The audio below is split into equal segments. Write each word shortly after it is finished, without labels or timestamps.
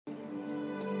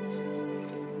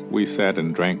We sat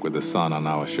and drank with the sun on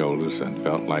our shoulders and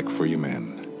felt like free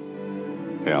men.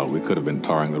 Hell, we could have been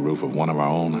tarring the roof of one of our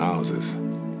own houses.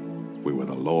 We were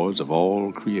the lords of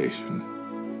all creation.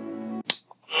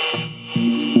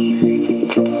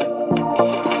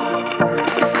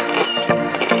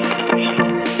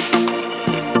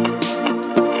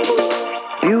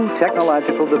 Few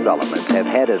technological developments have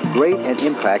had as great an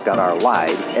impact on our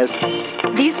lives as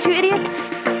these two idiots.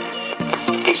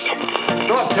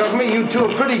 Doc tells me you two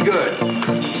are pretty good.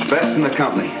 Best in the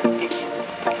company.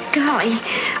 Golly,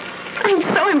 I'm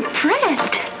so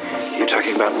impressed. You're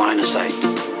talking about line of sight.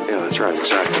 Yeah, that's right,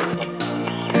 exactly.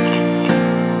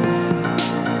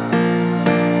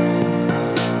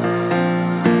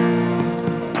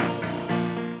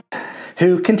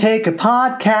 Who can take a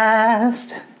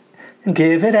podcast and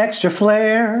give it extra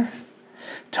flair?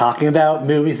 Talking about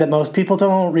movies that most people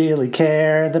don't really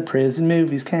care. The prison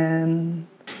movies can.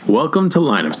 Welcome to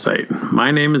Line of Sight. My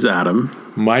name is Adam.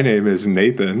 My name is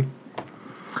Nathan.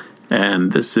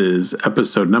 And this is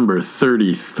episode number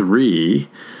 33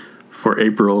 for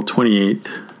April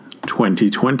 28th,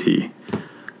 2020.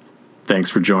 Thanks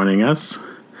for joining us.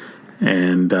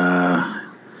 And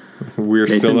we're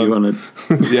Nathan, still in,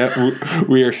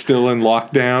 we are still in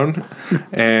lockdown,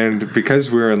 and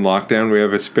because we're in lockdown, we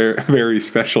have a very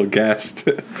special guest,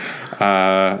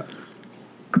 my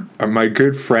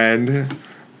good friend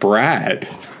Brad.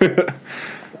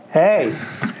 Hey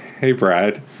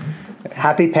Brad.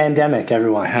 Happy pandemic,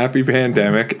 everyone. Happy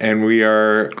pandemic, and we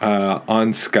are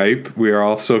on Skype. We are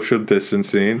all social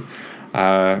distancing.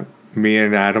 Me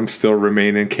and Adam still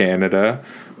remain in Canada,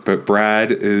 but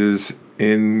Brad is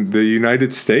in the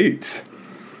United States,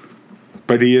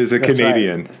 but he is a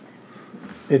Canadian.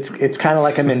 Right. It's kind of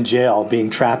like I'm in jail, being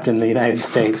trapped in the United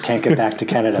States, can't get back to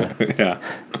Canada. Yeah,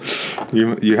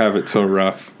 you have it so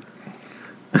rough.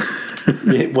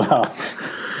 Yeah, well,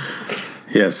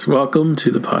 yes, welcome to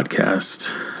the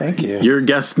podcast. Thank you. You're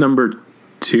guest number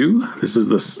 2. This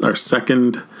is our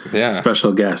second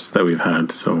special guest that we've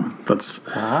had, so that's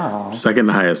second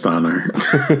highest honor.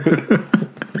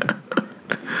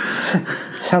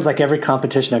 Sounds like every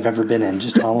competition I've ever been in,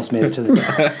 just almost made it to the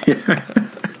top.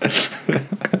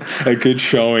 A good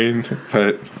showing,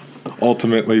 but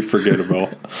ultimately forgettable.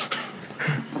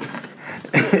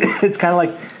 It's kind of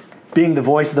like being the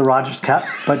voice of the Rogers Cup,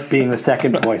 but being the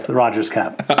second voice of the Rogers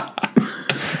Cup.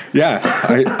 Yeah,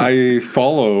 I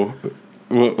follow.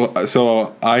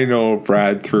 So I know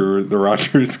Brad through the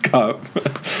Rogers Cup,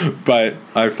 but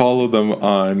I follow them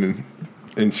on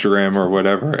Instagram or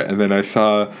whatever, and then I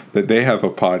saw that they have a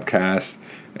podcast.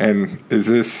 And is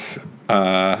this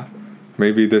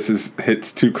maybe this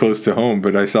hits too close to home?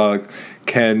 But I saw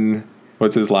Ken.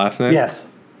 What's his last name? Yes,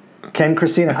 Ken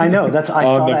Christina. I know. That's I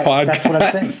on saw the that. podcast. That's what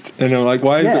I'm saying. And I'm like,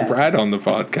 why is it Brad on the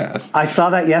podcast? I saw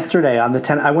that yesterday on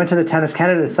the I went to the Tennis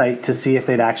Canada site to see if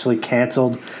they'd actually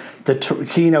canceled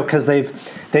because they've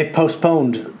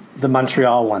postponed the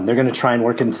Montreal one. They're going to try and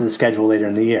work into the schedule later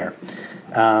in the year.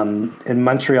 And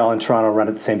Montreal and Toronto run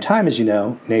at the same time, as you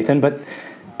know, Nathan, but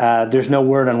there's no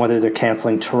word on whether they're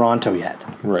canceling Toronto yet.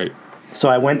 Right. So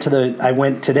I went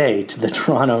today to the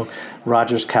Toronto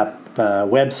Rogers Cup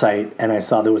website, and I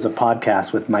saw there was a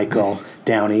podcast with Michael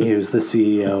Downey, who's the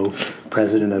CEO,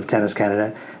 president of Tennis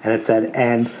Canada, and it said,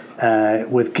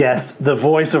 with guest, the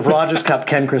voice of Rogers Cup,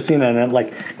 Ken Christina, and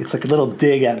it's like a little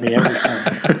dig at me every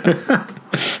time.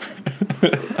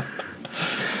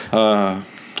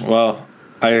 Well,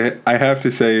 I have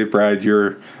to say, Brad,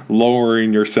 you're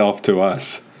lowering yourself to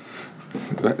us.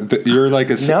 You're like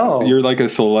a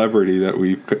celebrity that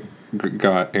we've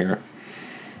got here.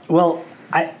 Well,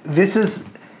 this is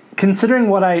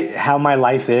considering how my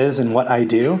life is and what I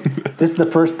do. This is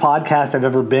the first podcast I've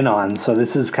ever been on, so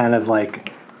this is kind of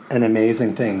like an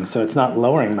amazing thing. So it's not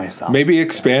lowering myself. Maybe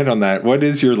expand on that. What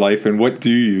is your life and what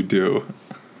do you do?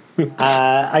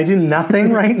 I do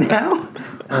nothing right now.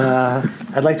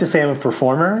 I'd like to say I'm a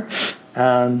performer.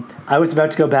 I was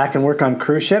about to go back and work on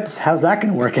cruise ships. How's that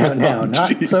going to work out now?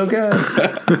 Not so good.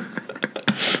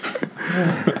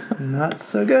 Not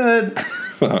so good.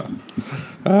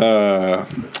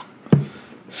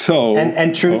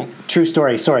 True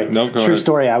story. Sorry. No, go True ahead.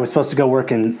 story. I was supposed to go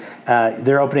work in.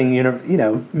 They're opening,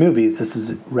 movies. This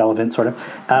is relevant, sort of.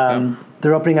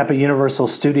 They're opening up a Universal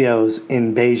Studios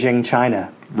in Beijing,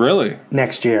 China. Really?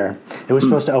 Next year. It was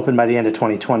supposed to open by the end of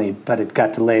 2020, but it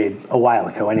got delayed a while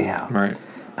ago anyhow. Right.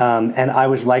 And I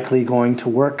was likely going to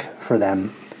work for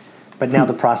them. But now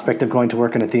the prospect of going to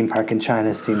work in a theme park in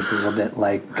China seems a little bit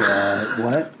like,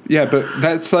 what? Yeah, but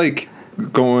that's like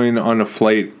going on a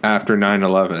flight after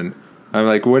 9/11. I'm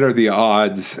like, what are the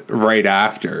odds right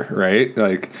after, right?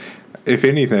 Like, if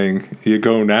anything, you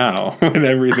go now when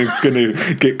everything's going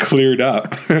to get cleared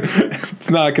up. It's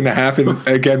not going to happen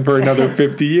again for another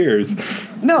 50 years.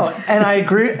 No, and I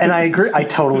agree. I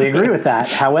totally agree with that.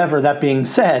 However, that being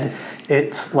said,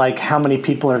 it's like how many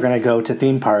people are going to go to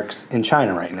theme parks in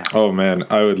China right now? Oh, man,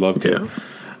 I would love to.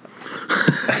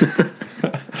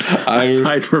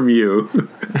 Aside from you.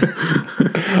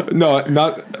 No,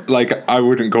 not like I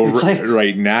wouldn't go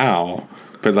right now,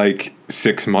 but like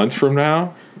 6 months from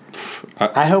now,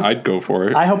 I'd go for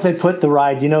it. I hope they put the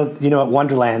ride. You know, at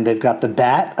Wonderland they've got the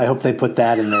bat. I hope they put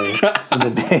that in the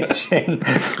Beijing.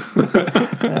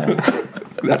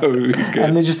 That would be good.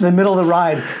 And then just in the middle of the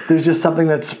ride, there's just something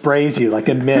that sprays you like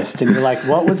a mist, and you're like,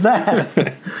 "What was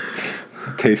that?"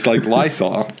 Tastes like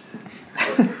Lysol.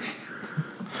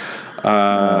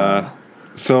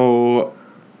 So,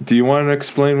 do you want to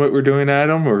explain what we're doing,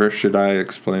 Adam, or should I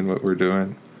explain what we're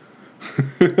doing?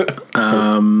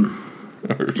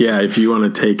 Yeah, if you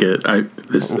want to take it.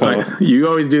 You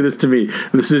always do this to me.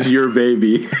 This is your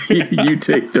baby. You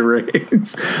take the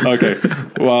reins. Okay.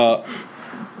 Well,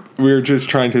 we're just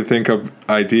trying to think of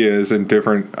ideas and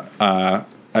different,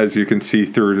 as you can see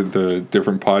through the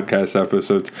different podcast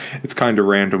episodes, it's kind of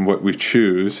random what we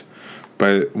choose.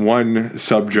 But one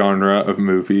subgenre of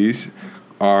movies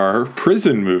are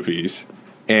prison movies.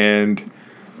 And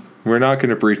we're not going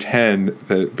to pretend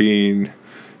that being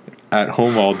at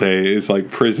home all day is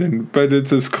like prison, but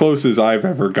it's as close as I've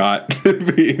ever got to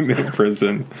being in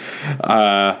prison.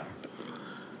 Brad,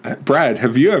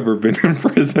 have you ever been in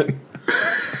prison?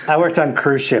 I worked on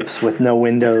cruise ships with no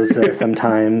windows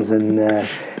sometimes, and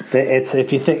it's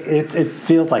if you think it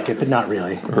feels like it, but not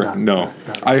really. No.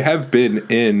 I have been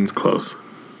in. It's close.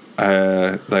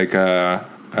 I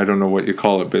don't know what you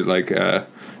call it, but like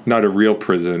not a real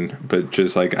prison, but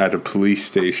just like at a police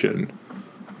station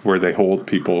where they hold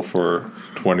people for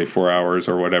 24 hours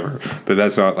or whatever. But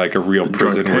that's not like a real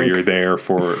prison where you're there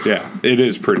for. Yeah, it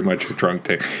is pretty much a drunk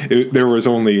tank. There was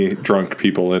only drunk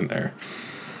people in there.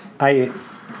 I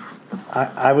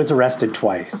was arrested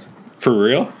twice. For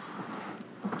real?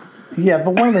 Yeah,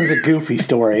 but one of them's a goofy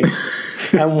story.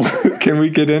 Can we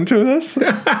get into this?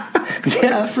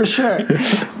 Yeah, for sure.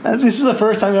 This is the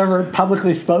first time I've ever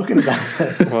publicly spoken about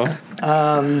this. Well,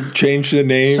 change the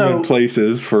name and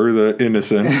places for the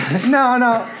innocent.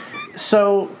 No.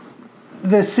 So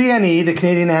the CNE, the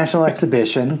Canadian National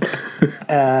Exhibition,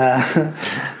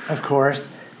 of course,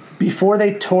 before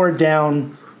they tore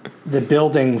down the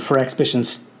building for Exhibition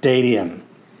Stadium,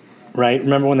 right?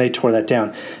 Remember when they tore that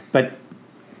down? But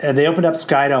they opened up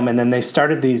Skydome, and then they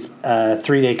started these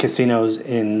 3-day casinos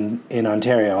in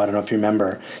Ontario. I don't know if you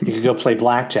remember. You could go play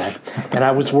blackjack. And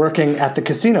I was working at the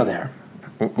casino there.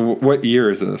 What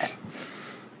year is this?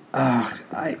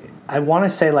 I want to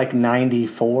say like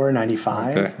 94,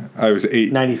 95. Okay. I was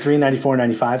 8. 93, 94,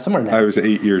 95, somewhere in there. I was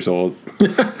 8 years old.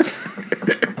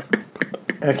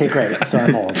 Okay, great. So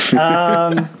I'm old.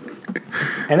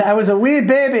 And I was a wee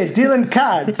baby dealing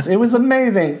cards. It was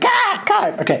amazing.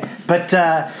 Card. Okay, but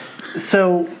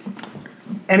so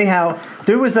anyhow,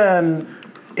 there was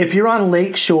if you're on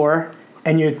Lakeshore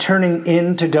and you're turning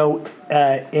in to go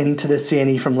into the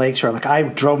CNE from Lakeshore, like I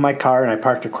drove my car and I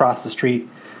parked across the street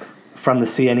from the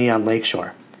CNE on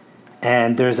Lakeshore,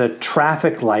 and there's a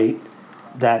traffic light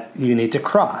that you need to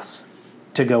cross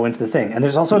to go into the thing, and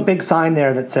there's also a big sign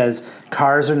there that says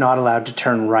cars are not allowed to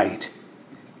turn right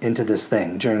into this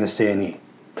thing during the CNE.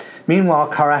 Meanwhile,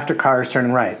 car after car is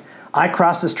turning right. I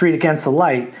cross the street against the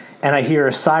light, and I hear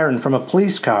a siren from a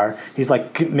police car. He's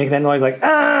like making that noise, like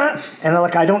ah, and I'm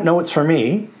like, I don't know it's for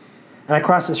me. And I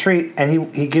cross the street,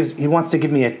 and he wants to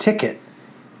give me a ticket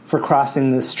for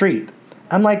crossing the street.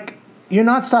 I'm like, you're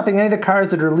not stopping any of the cars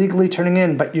that are legally turning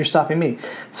in, but you're stopping me.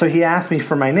 So he asked me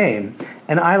for my name,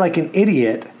 and I, like an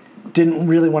idiot, didn't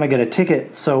really want to get a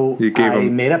ticket, so I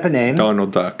made up a name.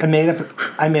 Donald Duck. I made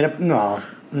up.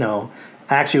 No.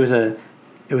 Actually,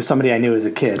 it was somebody I knew as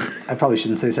a kid. I probably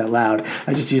shouldn't say this out loud.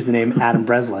 I just used the name Adam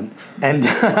Breslin, and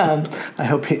I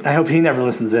hope he never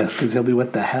listens to this because he'll be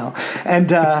what the hell.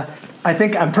 And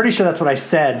I'm pretty sure that's what I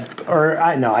said, or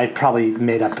I probably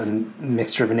made up a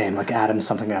mixture of a name like Adam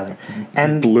something or other.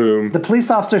 And Bloom. The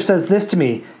police officer says this to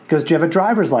me. He goes, "Do you have a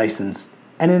driver's license?"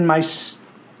 And in my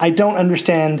I don't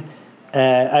understand.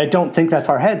 I don't think that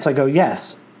far ahead, so I go,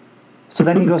 yes. So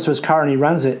then he goes to his car and he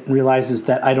runs it and realizes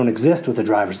that I don't exist with a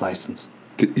driver's license.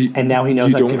 And now he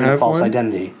knows I've given a false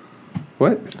identity.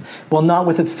 What? Well, not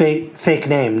with a fake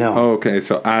name, no. Oh, okay.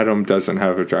 So Adam doesn't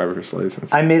have a driver's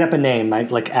license. I made up a name,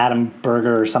 like Adam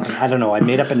Burger or something. I don't know. I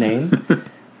made up a name.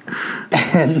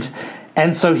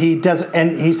 And so he does,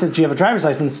 and he says, "Do you have a driver's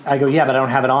license?" I go, "Yeah, but I don't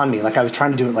have it on me." Like I was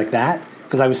trying to do it like that.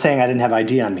 because I was saying I didn't have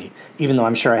ID on me, even though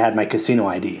I'm sure I had my casino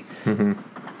ID.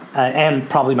 And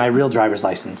probably my real driver's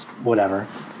license, whatever.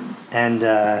 And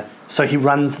so he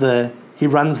runs the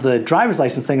driver's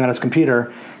license thing on his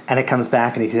computer, and it comes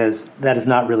back and he says, "That is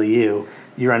not really you.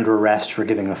 You're under arrest for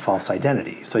giving a false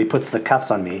identity." So he puts the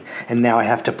cuffs on me, and now I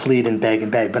have to plead and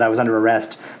beg. But I was under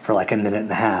arrest for like a minute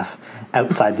and a half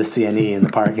outside the CNE in the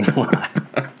parking lot.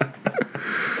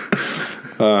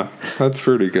 That's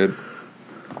pretty good.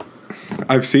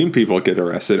 I've seen people get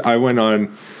arrested. I went on,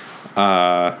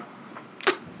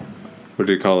 what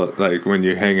do you call it? Like when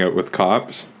you hang out with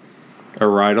cops? A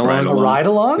ride-along? A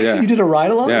ride-along? Yeah. You did a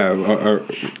ride-along? Yeah.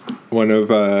 One of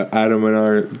Adam and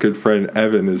our good friend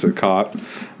Evan is a cop.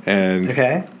 And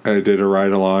I did a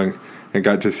ride-along and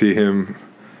got to see him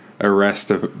arrest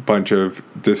a bunch of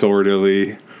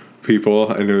disorderly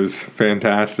people, and it was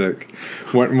fantastic.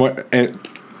 And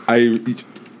I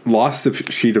lost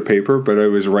a sheet of paper, but I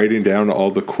was writing down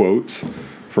all the quotes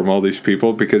from all these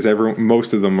people because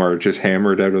most of them are just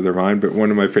hammered out of their mind. But one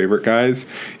of my favorite guys,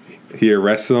 he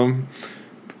arrests them,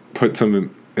 puts them in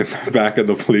the back of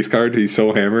the police car. He's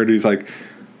so hammered, he's like,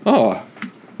 "Oh,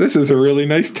 this is a really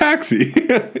nice taxi."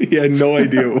 He had no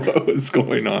idea what was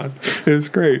going on. It was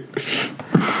great.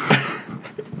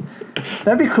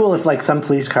 That'd be cool if like some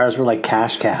police cars were like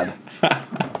cash cab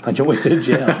on your way to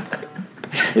jail.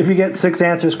 If you get 6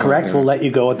 answers correct, we'll let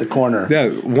you go at the corner. Yeah,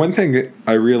 one thing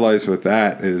I realized with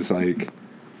that is like,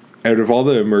 out of all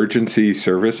the emergency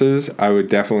services, I would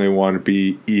definitely want to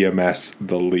be EMS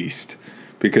the least,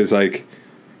 because like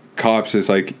cops is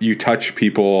like you touch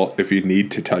people if you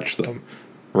need to touch them,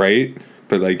 right?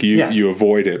 But like you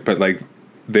avoid it. But like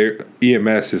their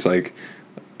EMS is like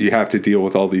you have to deal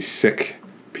with all these sick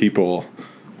people,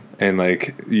 and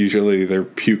like usually they're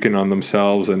puking on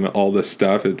themselves and all this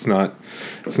stuff. It's not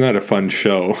a fun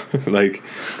show. Like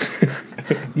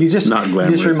you just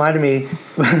reminded me.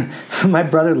 My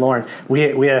brother Lauren, we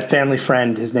had a family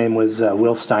friend. His name was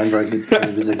Wilf Steinberg. He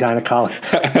was a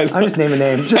gynecologist. I'm just naming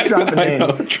names. Just dropping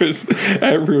names.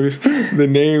 The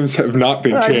names have not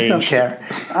been changed.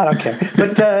 I don't care.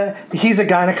 But he's a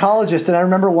gynecologist, and I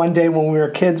remember one day when we were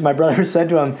kids, my brother said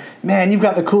to him, "Man, you've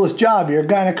got the coolest job. You're a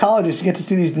gynecologist. You get to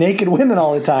see these naked women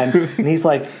all the time." And he's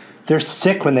like, "They're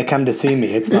sick when they come to see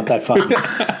me. It's not that fun."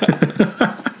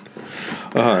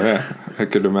 Oh yeah, I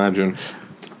could imagine.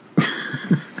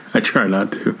 I try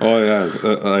not to. Oh yeah,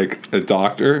 like a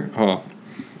doctor. Oh,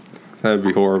 that'd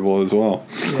be horrible as well.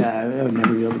 Yeah, I would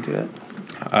never be able to do it.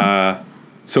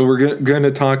 So we're going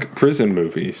to talk prison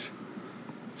movies.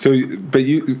 So, but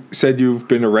you said you've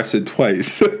been arrested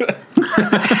twice.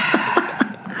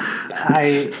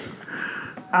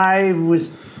 I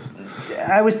was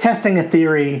testing a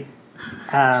theory.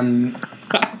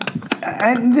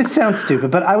 This sounds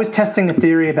stupid, but I was testing a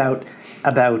theory about.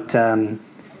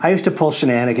 I used to pull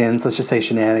shenanigans, let's just say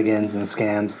shenanigans and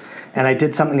scams, and I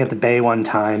did something at the Bay one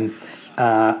time.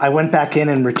 I went back in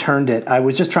and returned it. I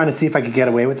was just trying to see if I could get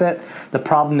away with it. The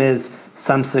problem is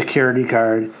some security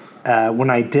guard,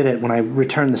 when I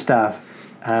returned the stuff,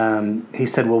 he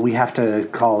said, "Well, we have to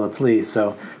call the police."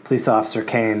 So police officer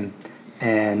came,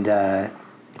 and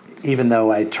even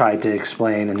though I tried to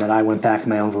explain, and then I went back in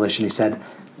my own volition, he said,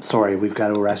 "Sorry, we've got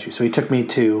to arrest you." So he took me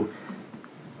to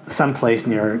some place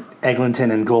near Eglinton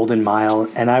and Golden Mile,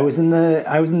 and I was in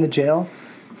the jail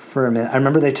for a minute. I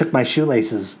remember they took my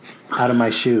shoelaces out of my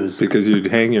shoes because you'd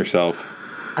hang yourself.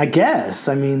 I guess.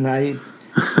 I mean, I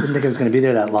didn't think I was going to be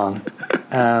there that long.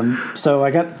 So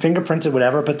I got fingerprinted,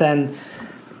 whatever. But then,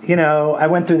 I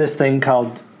went through this thing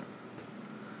called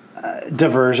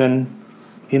diversion.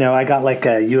 I got like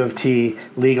a U of T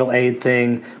legal aid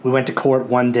thing. We went to court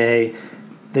one day.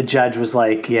 The judge was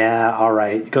like, "Yeah, all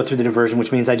right, go through the diversion,"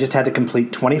 which means I just had to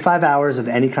complete 25 hours of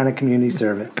any kind of community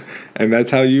service. And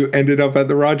that's how you ended up at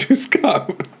the Rogers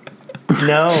Cup.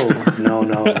 No. No,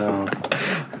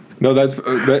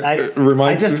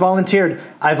 I just volunteered.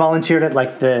 I volunteered at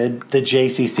like the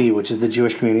JCC, which is the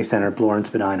Jewish Community Center, Lawrence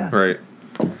Spadina. Right.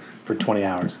 For 20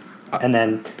 hours. And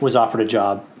then was offered a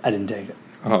job. I didn't take it.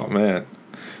 Oh, man.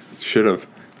 Should have.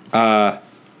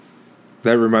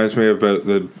 That reminds me about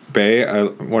the Bay.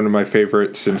 One of my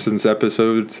favorite Simpsons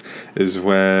episodes is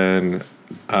when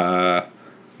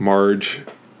Marge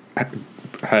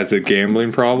has a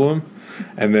gambling problem.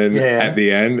 And then at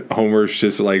the end, Homer's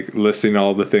just like listing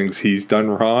all the things he's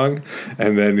done wrong.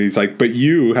 And then he's like, "But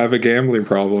you have a gambling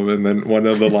problem." And then one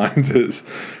of the lines is,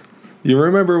 "You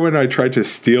remember when I tried to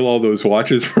steal all those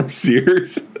watches from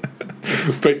Sears?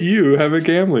 But you have a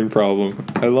gambling problem."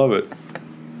 I love it.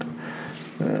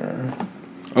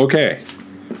 Okay.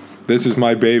 This is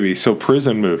my baby. So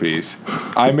prison movies.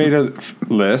 I made a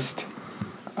list.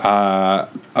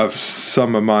 of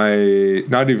some of my,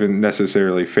 not even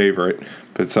necessarily favorite,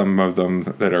 but some of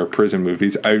them that are prison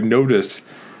movies, I've noticed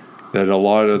that a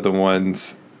lot of the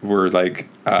ones were like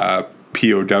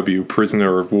POW,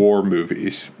 prisoner of war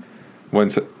movies.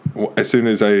 As soon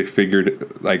as I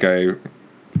figured, like, I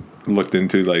looked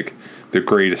into like The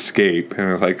Great Escape, and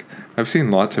I was like, I've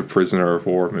seen lots of prisoner of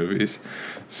war movies.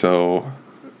 So,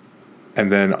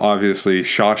 and then obviously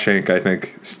Shawshank, I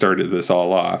think, started this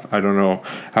all off. I don't know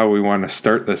how we want to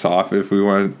start this off, if we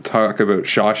want to talk about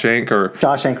Shawshank or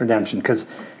Shawshank Redemption, because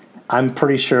I'm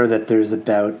pretty sure that there's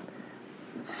about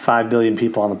 5 billion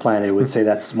people on the planet who would say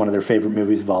that's one of their favorite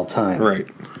movies of all time. Right.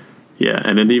 Yeah,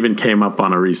 and it even came up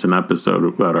on a recent episode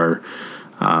about our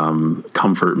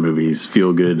comfort movies.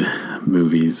 Feel good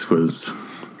movies was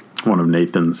one of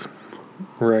Nathan's.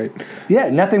 Right. Yeah,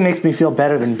 nothing makes me feel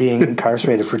better than being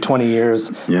incarcerated for 20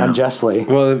 years unjustly.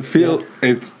 Well,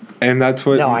 and that's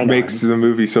what makes the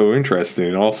movie so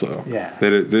interesting also. Yeah.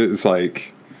 That it's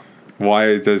like,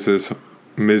 why does this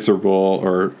miserable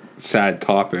or sad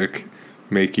topic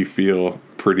make you feel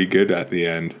pretty good at the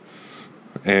end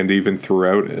and even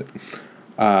throughout it?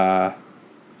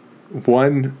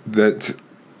 One that's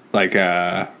like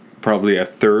probably a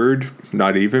third,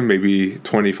 not even, maybe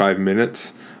 25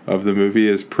 minutes of the movie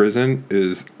is prison,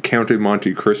 is Count of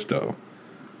Monte Cristo.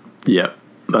 Yep.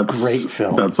 That's great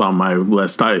film. That's on my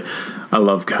list. I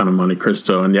love Count of Monte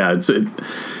Cristo, and yeah,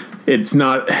 it's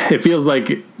not, it feels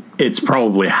like it's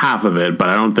probably half of it, but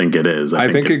I don't think it is.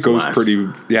 I think it goes less.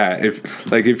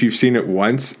 If you've seen it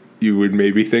once, you would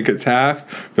maybe think it's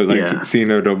half, but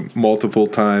seeing it multiple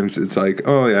times, it's like,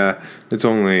 oh yeah, it's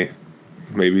only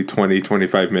maybe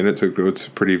 20-25 minutes. It goes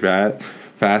pretty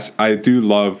fast. I do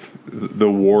love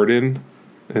the warden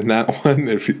in that one.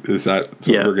 Is that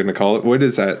what we're going to call it? What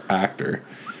is that actor?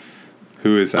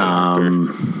 Who is that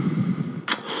actor?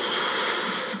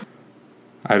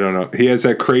 I don't know. He has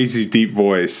that crazy deep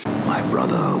voice. My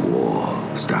brother,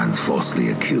 War, stands falsely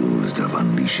accused of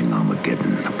unleashing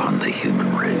Armageddon upon the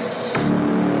human race.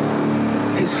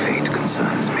 His fate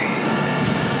concerns me.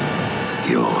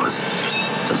 Yours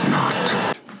does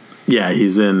not. Yeah,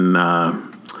 he's in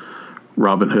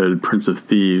Robin Hood, Prince of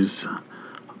Thieves.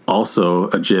 Also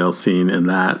a jail scene in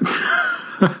that.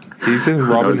 He's in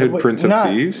Robin Hood, Prince of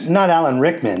Thieves? Not Alan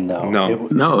Rickman, though.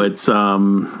 No, it's...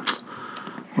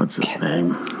 what's his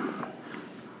name?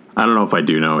 I don't know if I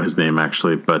do know his name,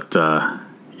 actually, but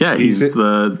he's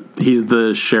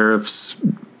the sheriff's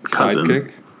cousin.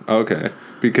 Sidekick? Okay.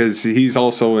 Because he's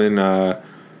also in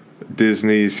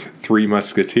Disney's Three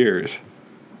Musketeers.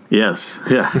 Yes,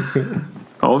 yeah.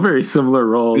 All very similar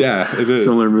roles. Yeah, it is.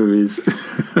 Similar movies.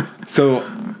 So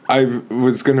I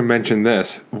was going to mention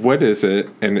this. What is it,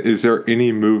 and is there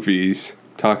any movies,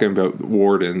 talking about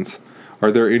wardens,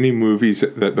 are there any movies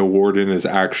that the warden is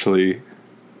actually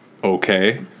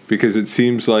okay? Because it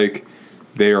seems like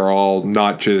they are all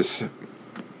not just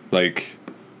like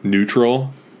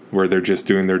neutral, where they're just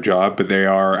doing their job, but they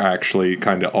are actually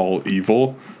kind of all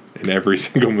evil in every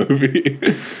single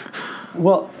movie.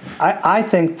 Well, I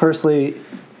think personally,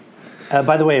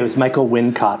 by the way, it was Michael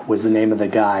Wincott was the name of the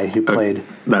guy who played.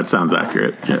 That sounds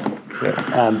accurate.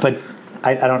 Yeah. But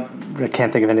I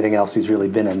can't think of anything else he's really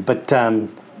been in. But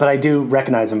I do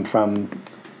recognize him from,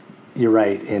 you're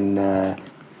right, in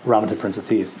Robin Hood, Prince of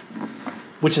Thieves,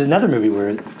 which is another movie where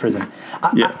it's prison.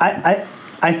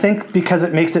 I think because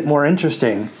it makes it more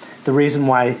interesting, the reason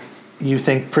why you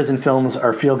think prison films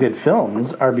are feel-good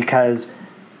films are because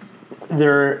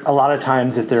they're a lot of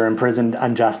times, if they're imprisoned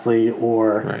unjustly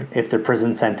or if their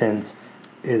prison sentence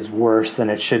is worse than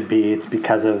it should be, it's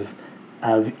because of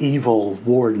evil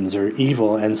wardens or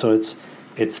evil, and so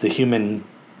it's the human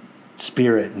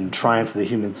spirit and triumph of the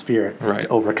human spirit to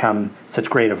overcome such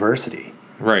great adversity.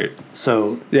 Right.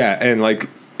 So and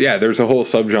there's a whole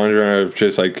subgenre of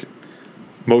just like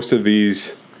most of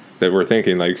these that we're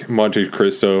thinking, like Monte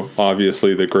Cristo,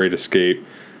 obviously The Great Escape,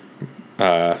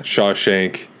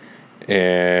 Shawshank,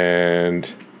 and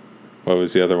what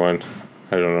was the other one?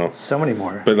 I don't know. So many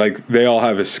more. But like they all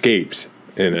have escapes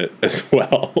in it as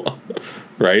well,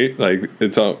 right? Like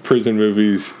it's all prison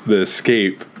movies. The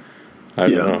escape, I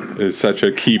don't know, is such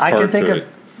a key part to it.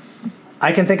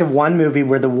 I can think of one movie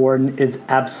where the warden is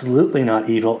absolutely not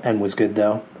evil and was good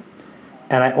though.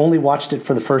 And I only watched it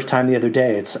for the first time the other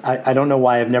day. I don't know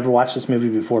why I've never watched this movie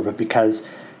before, but because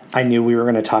I knew we were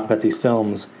going to talk about these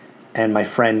films, and my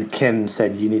friend Kim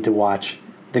said, you need to watch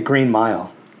The Green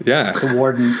Mile. Yeah. The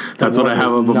warden. That's what I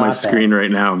have up on my screen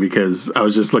right now, because I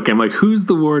was just looking, I'm like, who's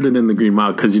the warden in the Green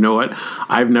Mile? Because you know what?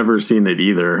 I've never seen it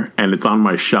either, and it's on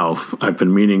my shelf. I've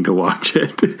been meaning to watch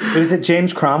it. Is it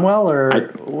James Cromwell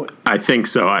or? I think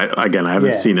so. I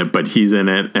haven't seen it, but he's in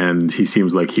it, and he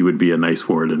seems like he would be a nice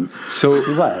warden. So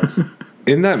he was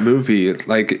in that movie. It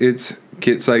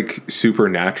gets like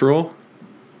supernatural.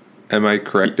 Am I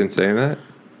correct in saying that?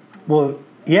 Well,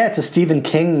 yeah, it's a Stephen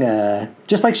King,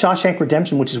 just like Shawshank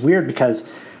Redemption, which is weird because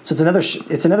it's another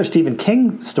Stephen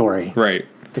King story. Right.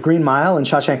 The Green Mile and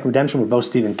Shawshank Redemption were both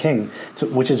Stephen King,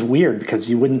 which is weird because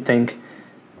you wouldn't think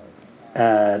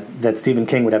that Stephen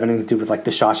King would have anything to do with like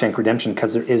the Shawshank Redemption,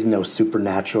 because there is no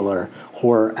supernatural or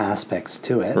horror aspects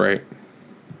to it. Right.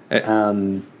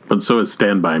 But so is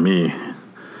Stand By Me.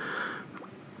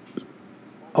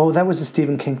 Oh, that was a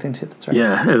Stephen King thing too. That's right.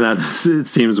 Yeah, and it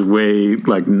seems way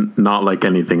like not like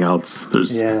anything else.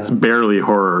 It's barely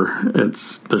horror.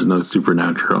 There's no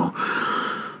supernatural.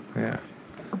 Yeah.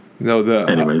 No,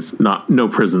 anyways, no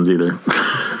prisons either.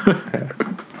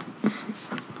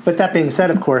 But that being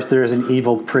said, of course, there is an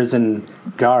evil prison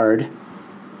guard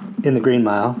in the Green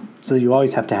Mile, so you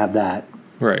always have to have that.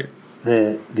 Right.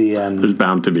 There's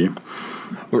bound to be.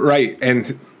 Right,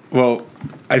 and well,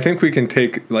 I think we can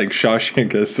take like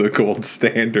Shawshank as the gold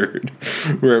standard,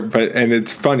 and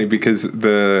it's funny because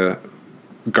the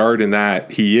guard in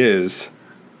that, he is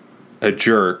a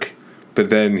jerk, but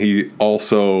then he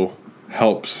also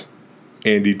helps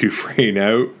Andy Dufresne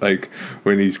out, like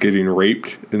when he's getting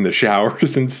raped in the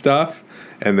showers and stuff,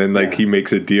 and then he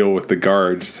makes a deal with the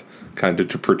guards kind of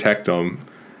to protect him.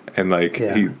 And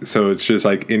so it's just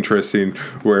like interesting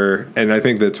and I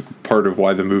think that's part of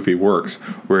why the movie works,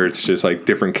 where it's just like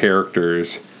different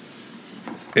characters.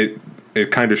 It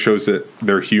kind of shows that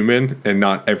they're human and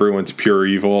not everyone's pure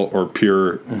evil or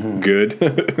pure good,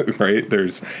 right?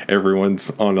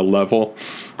 Everyone's on a level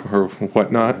or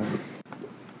whatnot.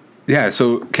 Yeah.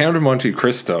 So Count of Monte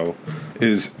Cristo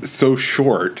is so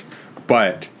short,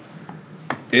 but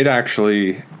it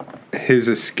actually, his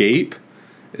escape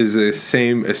is the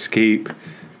same escape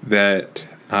that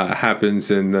happens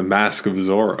in The Mask of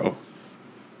Zorro.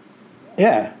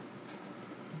 Yeah.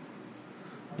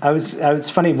 I was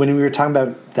funny when we were talking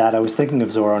about that. I was thinking of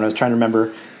Zorro, and I was trying to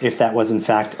remember if that was in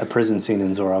fact a prison scene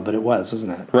in Zorro, but it was,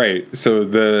 wasn't it? Right. So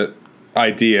the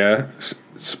idea,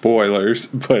 spoilers,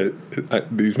 but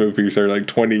these movies are like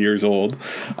 20 years old.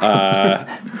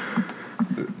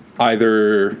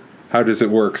 Either, how does it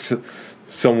work?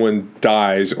 Someone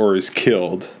dies or is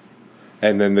killed,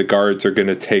 and then the guards are going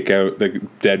to take out the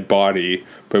dead body,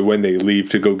 but when they leave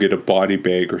to go get a body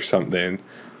bag or something,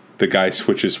 the guy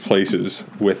switches places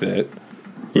with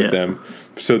them.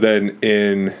 So then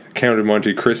in Count of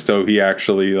Monte Cristo, he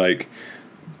actually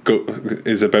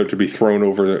is about to be thrown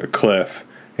over a cliff,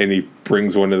 and he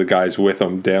brings one of the guys with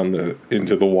him down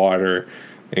into the water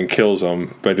and kills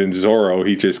him. But in Zorro,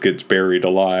 he just gets buried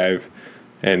alive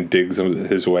and digs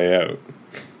his way out.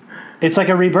 It's like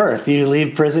a rebirth. You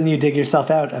leave prison, you dig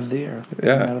yourself out of the earth.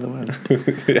 Yeah. Out of the wind.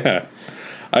 Yeah.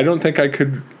 I don't think I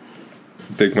could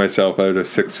dig myself out of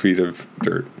 6 feet of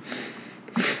dirt.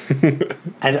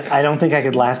 I don't think I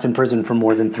could last in prison for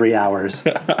more than 3 hours.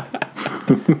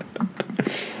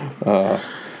 I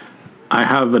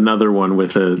have another one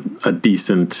with a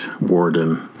decent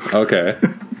warden. Okay.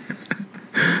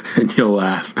 And you'll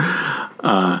laugh.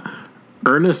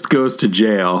 Ernest Goes to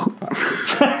Jail.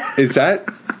 Is that...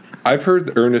 I've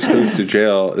heard Ernest Goes to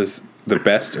Jail is the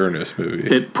best Ernest movie.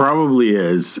 It probably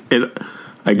is. Again,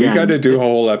 we got to do a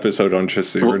whole episode on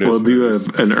just the Ernest. We'll do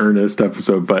an Ernest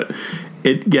episode, but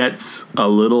it gets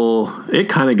it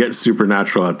kind of gets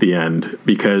supernatural at the end,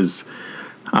 because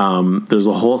there's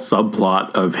a whole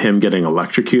subplot of him getting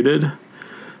electrocuted.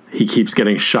 He keeps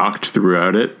getting shocked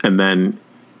throughout it, and then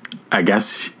I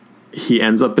guess he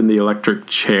ends up in the electric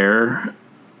chair,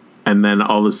 and then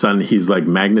all of a sudden he's like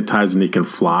magnetized and he can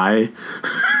fly.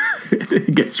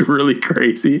 It gets really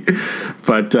crazy.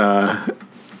 But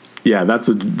yeah,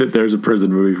 there's a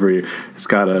prison movie for you. It's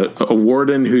got a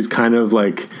warden who's kind of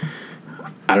like,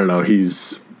 I don't know,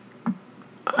 he's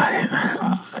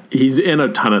in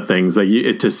a ton of things.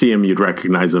 Like to see him, you'd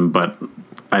recognize him, but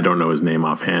I don't know his name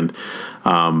offhand.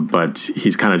 But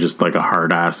he's kind of just like a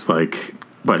hard ass,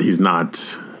 but he's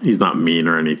not mean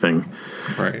or anything.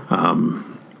 Right.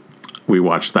 We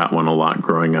watched that one a lot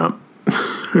growing up.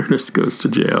 Ernest Goes to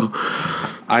Jail.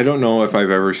 I don't know if I've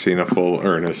ever seen a full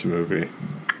Ernest movie.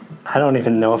 I don't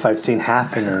even know if I've seen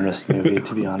half an Ernest movie,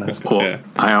 to be honest. Well, yeah.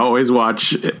 I always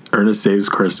watch Ernest Saves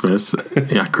Christmas.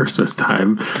 Yeah, Christmas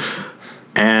time.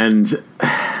 And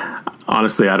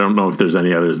honestly, I don't know if there's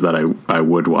any others that I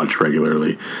would watch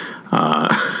regularly.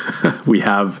 I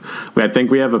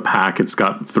think we have a pack. It's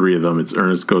got 3 of them. It's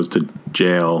Ernest Goes to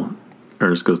Jail,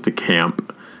 Ernest Goes to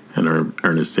Camp, and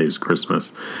Ernest Saves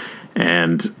Christmas.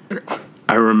 And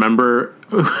I remember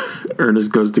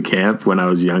Ernest Goes to Camp when I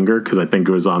was younger, because I think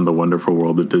it was on The Wonderful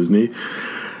World of Disney.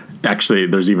 Actually,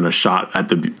 there's even a shot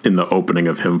in the opening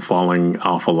of him falling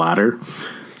off a ladder.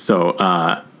 So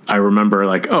I remember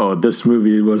like, oh, this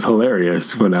movie was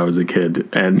hilarious when I was a kid,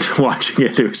 and watching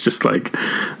it was just like,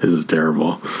 this is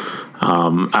terrible.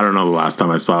 I don't know the last time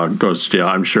I saw Ghost of Jail.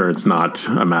 I'm sure it's not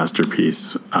a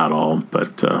masterpiece at all,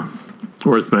 but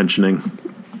worth mentioning.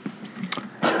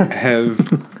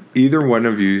 Have either one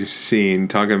of you seen,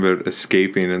 talking about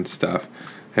escaping and stuff,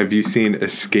 have you seen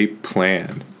Escape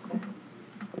Plan?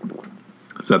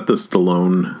 Is that the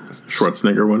Stallone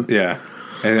Schwarzenegger one? Yeah.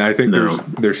 And I think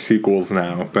there's sequels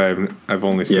now, but I've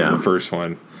only seen the first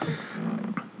one.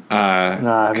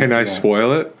 Can I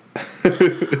spoil it?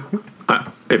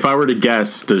 If I were to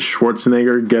guess, does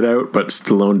Schwarzenegger get out but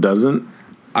Stallone doesn't?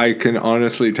 I can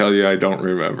honestly tell you I don't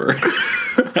remember.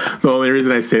 The only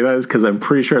reason I say that is because I'm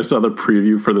pretty sure I saw the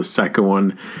preview for the second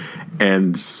one,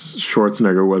 and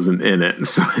Schwarzenegger wasn't in it.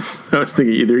 So I was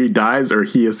thinking either he dies or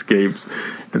he escapes,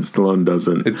 and Stallone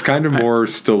doesn't. It's kind of more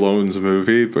Stallone's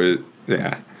movie, but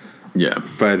yeah.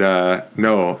 But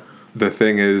no, the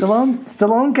thing is,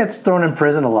 Stallone gets thrown in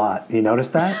prison a lot. You notice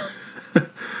that?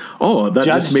 Oh, that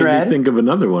Judge just made Dredd. me think of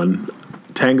another one.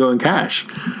 Tango and Cash.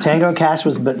 Tango and Cash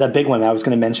was the big one I was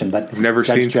going to mention, but never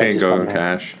Judge seen Dredd Tango and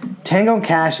Cash. Tango and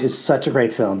Cash is such a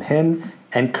great film. Him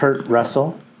and Kurt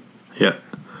Russell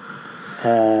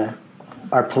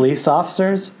are police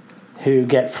officers who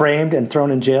get framed and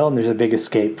thrown in jail, and there's a big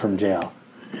escape from jail.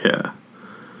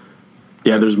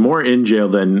 Yeah, there's more in jail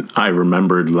than I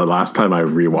remembered the last time I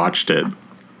rewatched it.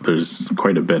 There's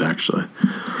quite a bit, actually.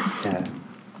 Yeah.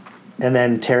 And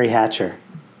then Terry Hatcher.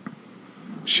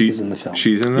 She's in the film.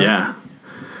 She's in there? Yeah.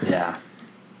 Yeah.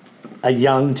 A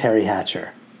young Terry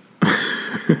Hatcher.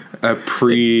 A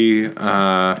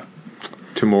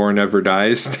Tomorrow Never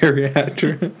Dies Terry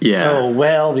Hatcher? Yeah. Oh,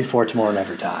 well before Tomorrow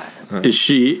Never Dies. Is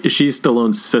she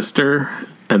Stallone's sister?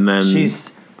 And then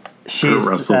she's Kurt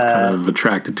Russell's kind of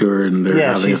attracted to her, and they're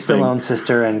having she's a thing. Stallone's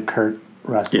sister, and Kurt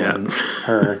Russell and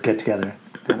her get together.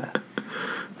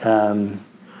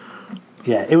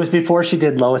 Yeah, it was before she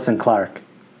did Lois and Clark.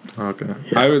 Okay.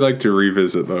 Yeah. I would like to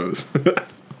revisit those.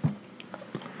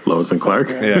 Lois and Clark?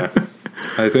 Yeah.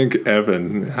 I think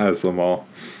Evan has them all.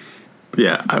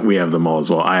 Yeah, we have them all as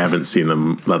well. I haven't seen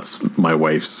them. That's my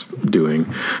wife's doing.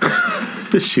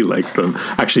 She likes them.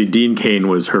 Actually, Dean Cain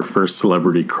was her first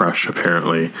celebrity crush,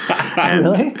 apparently. And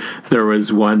really? There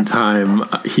was one time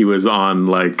he was on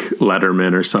like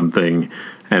Letterman or something,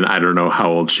 and I don't know how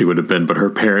old she would have been, but her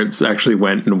parents actually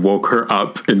went and woke her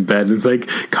up in bed and it's like,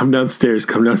 come downstairs,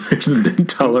 and didn't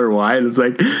tell her why. And it's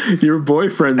like, your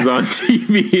boyfriend's on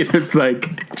TV, and it's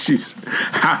like she's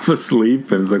half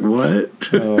asleep, and it's like, what?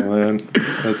 Oh man,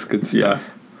 that's good stuff.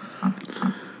 Yeah.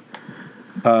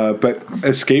 But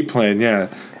Escape Plan, yeah.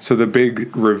 So the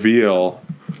big reveal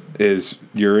is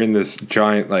you're in this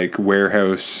giant like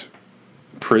warehouse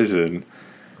prison,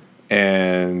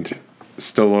 and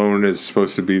Stallone is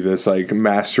supposed to be this like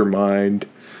mastermind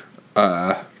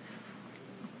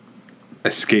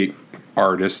escape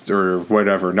artist or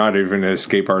whatever. Not even an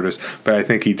escape artist, but I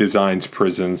think he designs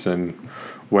prisons and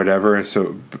whatever.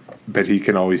 So, but he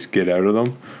can always get out of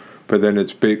them. But then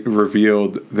it's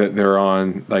revealed that they're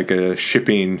on like a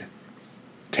shipping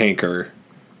tanker,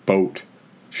 boat,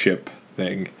 ship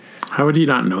thing. How would you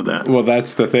not know that? Well,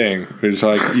 that's the thing. It's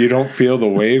like you don't feel the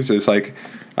waves. It's like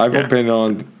I've been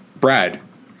on, Brad,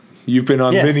 you've been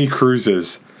on many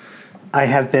cruises. I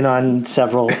have been on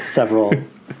several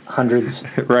hundreds,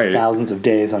 thousands of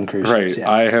days on cruise ships. Right.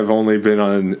 Yeah. I have only been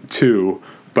on 2,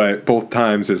 but both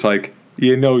times it's like,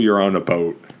 you know, you're on a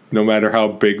boat. No matter how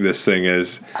big this thing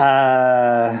is.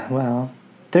 Well,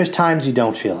 there's times you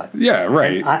don't feel it. Yeah,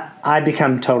 right. I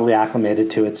become totally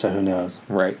acclimated to it, so who knows?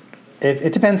 Right.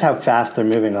 It depends how fast they're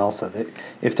moving also.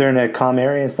 If they're in a calm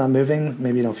area and it's not moving,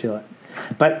 maybe you don't feel it.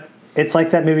 But it's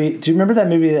like that movie. Do you remember that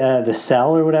movie, The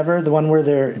Cell or whatever? The one where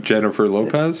they're... Jennifer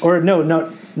Lopez? Or no,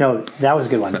 that was a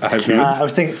good one. I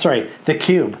was thinking, The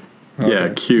Cube. Okay.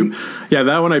 Yeah, Cube. Yeah,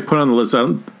 that one I put on the list.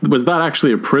 Was that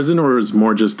actually a prison, or was it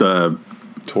more just a...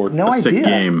 No sick idea.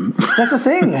 Game. That's the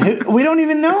thing. We don't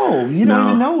even know. You don't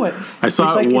even know what. I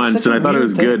saw it once and I thought it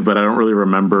was good, but I don't really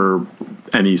remember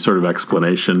any sort of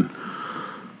explanation.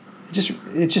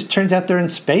 It just turns out they're in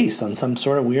space on some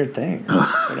sort of weird thing. Or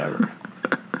whatever.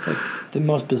 It's like the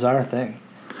most bizarre thing.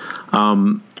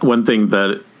 One thing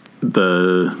that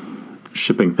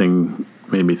shipping thing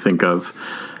made me think of,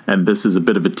 and this is a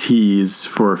bit of a tease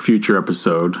for a future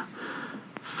episode.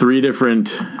 3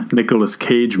 different Nicolas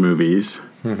Cage movies.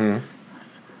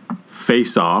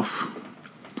 Face Off.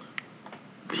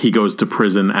 He goes to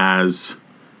prison as...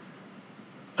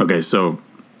 Okay, so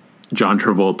John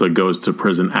Travolta goes to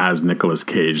prison as Nicolas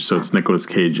Cage. So it's Nicolas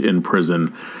Cage in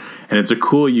prison. And it's a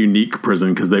cool, unique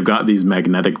prison because they've got these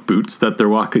magnetic boots that they're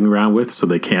walking around with so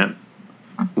they can't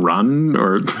run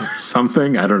or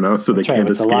something. I don't know. So they can't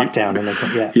escape. The lockdown and they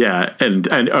can, yeah.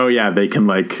 And oh yeah, they can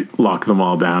like lock them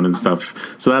all down and stuff.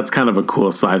 So that's kind of a cool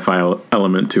sci-fi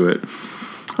element to it.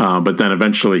 But then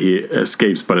eventually he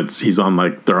escapes, but he's on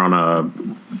they're on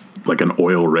an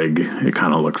oil rig. It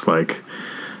kind of looks like.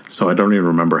 So I don't even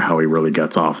remember how he really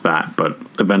gets off that, but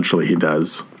eventually he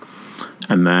does.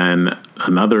 And then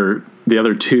the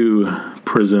other 2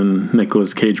 prison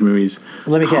Nicolas Cage movies.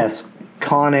 Let me guess.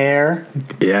 Con Air.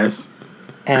 Yes.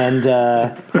 And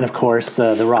of course,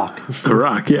 The Rock. The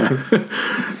Rock, yeah.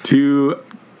 2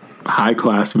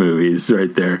 high-class movies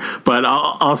right there. But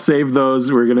I'll save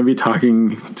those. We're going to be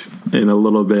talking in a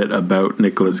little bit about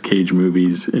Nicolas Cage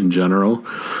movies in general.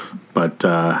 But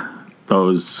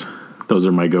those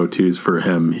are my go-tos for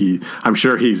him. I'm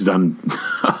sure he's done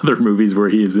other movies where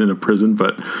he is in a prison,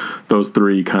 but those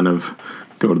 3 kind of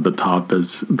go to the top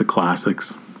as the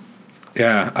classics.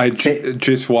 Yeah, I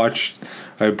just watched.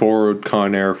 I borrowed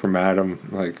Con Air from Adam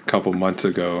like a couple months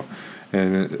ago,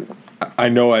 and I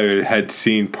know I had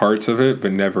seen parts of it,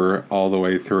 but never all the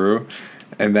way through.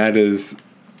 And that is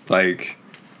like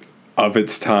of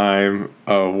its time,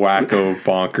 a wacko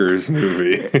bonkers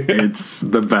movie. It's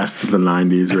the best of the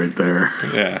 90s right there.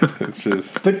 Yeah, it's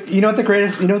just... But you know what the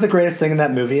greatest thing in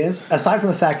that movie is? Aside from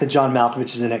the fact that John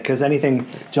Malkovich is in it, because anything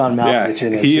John Malkovich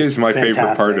in he is my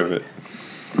favorite part of it.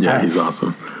 Yeah, he's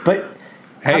awesome. But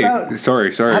hey,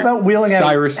 sorry. How about wheeling out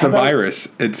Cyrus the Virus?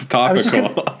 It's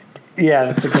topical.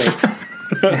 Yeah, that's a great...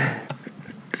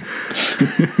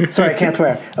 Sorry, I can't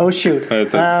swear. Oh, shoot.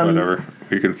 Whatever.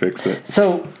 We can fix it.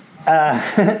 So... I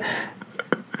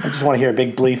just want to hear a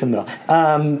big bleep in the middle.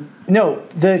 No,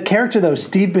 the character, though,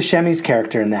 Steve Buscemi's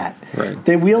character in that. Right.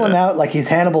 They wheel him out like he's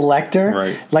Hannibal Lecter.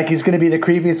 Right. Like he's going to be the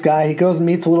creepiest guy. He goes and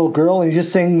meets a little girl and he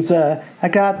just sings, I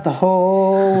got the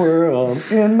whole world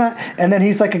in my... And then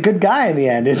he's like a good guy in the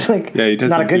end. It's like, yeah, he doesn't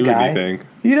not a good do guy. anything.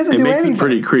 He doesn't do anything. It makes it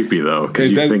pretty creepy, though,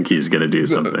 because you think he's going to do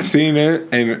something. Seeing it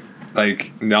and,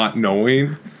 like, not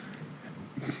knowing...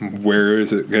 where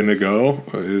is it going to go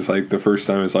is like the first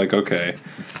time it's like, okay.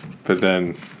 But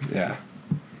then, yeah,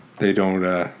 they don't,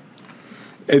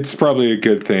 it's probably a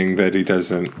good thing that he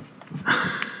doesn't.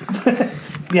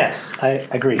 Yes, I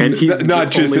agree. And he's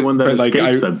not the only one that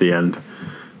escapes at the end.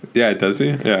 Yeah, does he?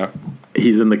 Yeah.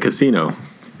 He's in the casino.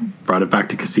 Brought it back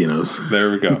to casinos.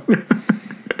 There we go.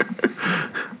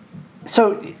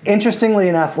 So, interestingly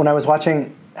enough, when I was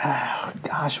watching...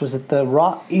 was it The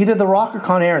Rock? Either The Rock or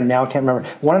Con Air, now I can't remember.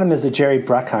 One of them is a Jerry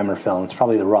Bruckheimer film. It's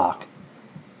probably The Rock.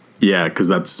 Yeah, because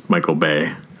that's Michael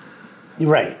Bay.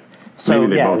 Right. So,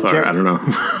 maybe they both are. I don't know.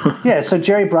 Yeah, so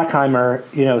Jerry Bruckheimer,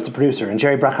 is the producer. And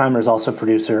Jerry Bruckheimer is also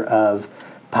producer of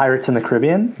Pirates in the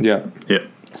Caribbean. Yeah.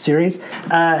 Series.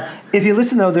 If you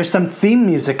listen, though, there's some theme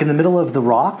music in the middle of The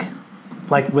Rock,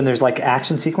 like when there's like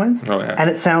action sequence. Oh, yeah. And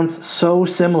it sounds so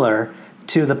similar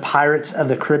to the Pirates of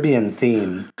the Caribbean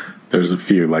theme. There's a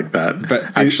few like that. But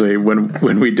actually,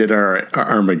 when we did our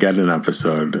Armageddon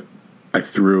episode, I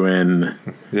threw in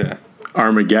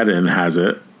Armageddon has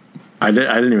it. I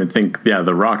didn't even think. Yeah,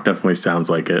 The Rock definitely sounds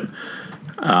like it.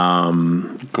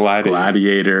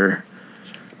 Gladiator.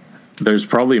 There's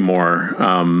probably more.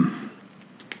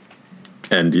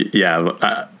 And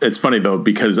yeah, it's funny though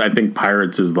because I think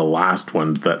Pirates is the last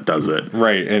one that does it,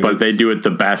 right? But they do it the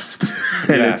best,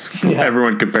 and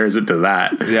everyone compares it to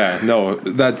that. Yeah, no,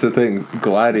 that's the thing.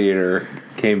 Gladiator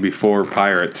came before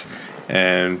Pirates,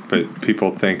 but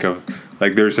people think of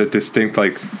like there's a distinct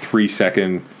like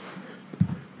 3-second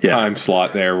time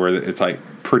slot there where it's like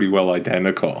pretty well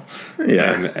identical,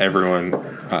 and everyone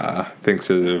thinks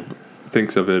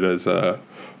of it as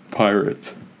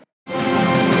Pirates.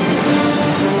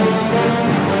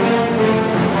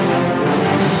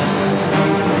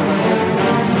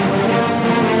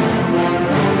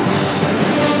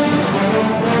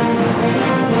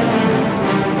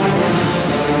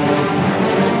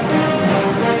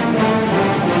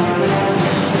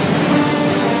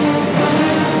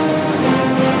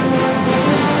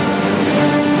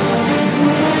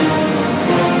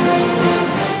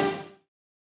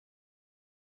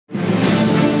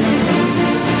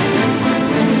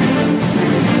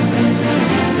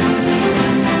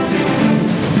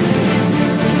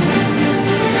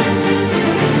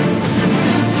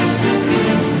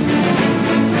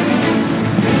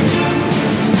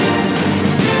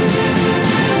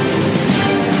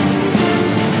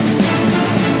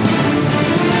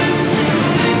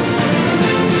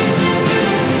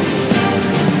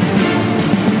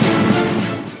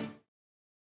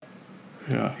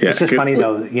 just funny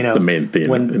though. You know, the main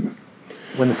theme.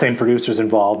 When the same producer's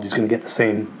involved, he's going to get the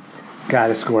same guy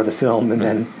to score the film, and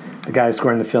then the guy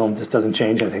scoring the film just doesn't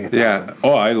change anything. It's awesome.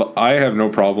 Oh, I have no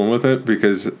problem with it,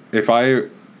 because if I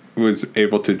was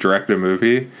able to direct a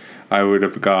movie, I would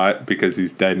have got, because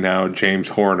he's dead now, James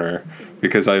Horner,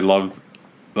 because I love,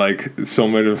 like, so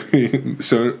many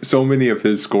of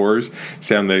his scores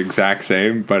sound the exact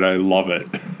same, but I love it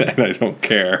and I don't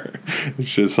care. It's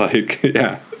just like,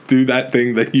 yeah, do that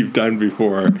thing that you've done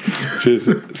before,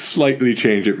 just slightly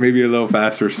change it, maybe a little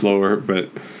faster, slower, but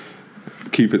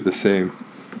keep it the same.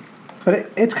 But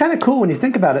it's kind of cool when you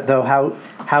think about it, though,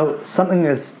 how something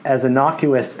as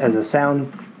innocuous as a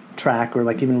soundtrack or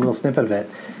like even a little snippet of it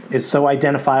is so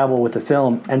identifiable with the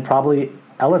film and probably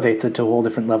elevates it to a whole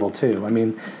different level too. I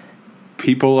mean,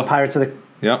 Pirates of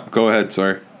the go ahead.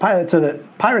 Sorry. Pirates of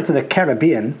the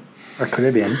Caribbean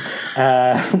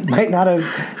might not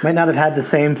have had the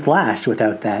same flash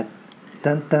without that.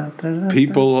 Dun, dun, dun, dun,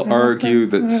 People dun, dun, argue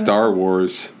dun, that dun. Star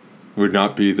Wars would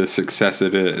not be the success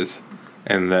it is,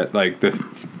 and that like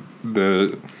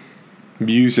the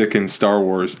music in Star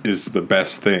Wars is the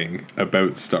best thing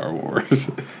about Star Wars.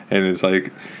 And it's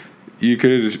like,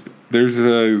 there's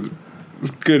a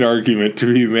good argument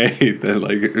to be made that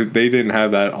like if they didn't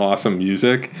have that awesome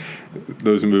music,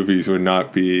 those movies would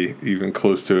not be even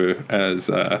close to as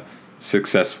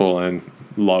successful and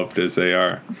loved as they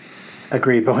are.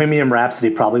 Agreed. Bohemian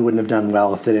Rhapsody probably wouldn't have done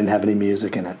well if they didn't have any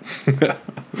music in it.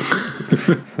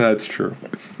 That's true.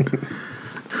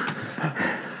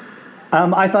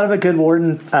 I thought of a good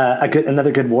warden,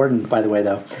 another good warden, by the way,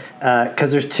 though,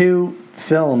 because there's two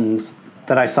films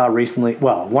that I saw recently.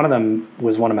 Well, one of them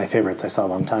was one of my favorites I saw a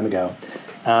long time ago.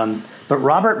 But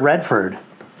Robert Redford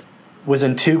was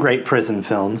in two great prison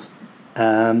films.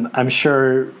 I'm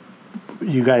sure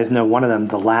you guys know one of them,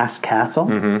 The Last Castle.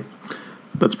 Mm-hmm.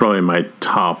 That's probably my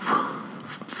top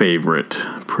favorite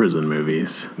prison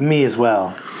movies. Me as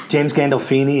well. James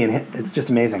Gandolfini, and it's just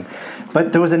amazing.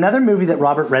 But there was another movie that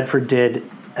Robert Redford did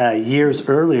years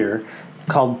earlier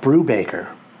called Brubaker.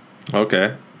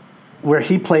 Okay. Where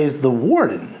he plays the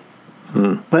warden.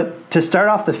 But to start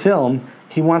off the film,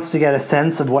 he wants to get a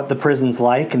sense of what the prison's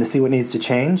like and to see what needs to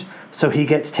change. So he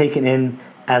gets taken in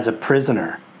as a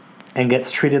prisoner and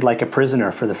gets treated like a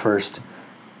prisoner for the first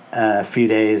few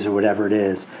days or whatever it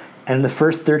is. And in the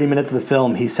first 30 minutes of the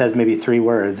film, he says maybe 3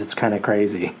 words. It's kind of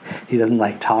crazy. He doesn't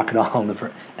like talk at all.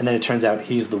 And then it turns out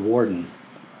he's the warden.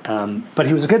 But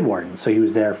he was a good warden, so he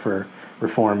was there for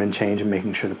reform and change and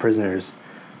making sure the prisoners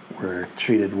were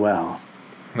treated well.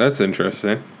 That's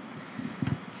interesting.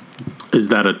 Is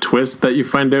that a twist that you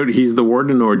find out he's the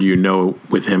warden, or do you know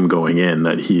with him going in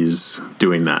that he's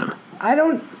doing that? I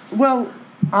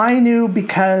knew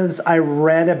because I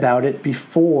read about it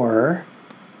before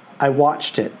I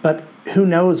watched it, but who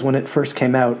knows when it first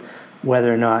came out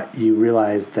whether or not you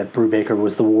realized that Brubaker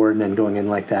was the warden and going in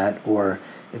like that, or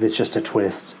if it's just a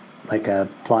twist, like a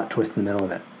plot twist in the middle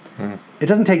of it. It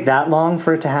doesn't take that long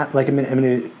for it to happen. Like, I mean,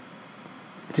 it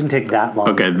didn't take that long.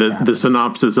 Okay, the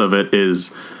synopsis of it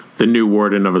is the new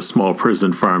warden of a small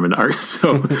prison farm in Arkansas.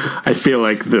 So I feel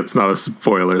like that's not a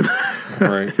spoiler,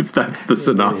 right? If that's the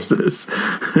synopsis.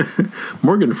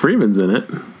 Morgan Freeman's in it.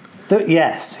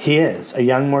 Yes, he is a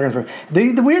young Morgan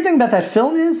Freeman. The weird thing about that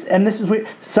film is, and this is weird,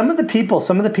 some of the people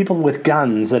with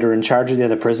guns that are in charge of the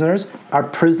other prisoners are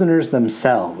prisoners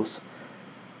themselves.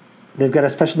 They've got a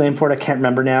special name for it. I can't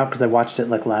remember now because I watched it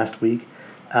like last week.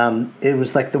 It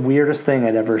was like the weirdest thing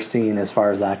I'd ever seen as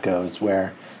far as that goes,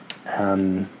 where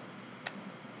I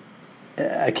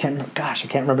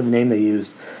can't remember the name they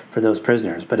used for those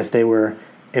prisoners, but if they were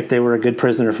a good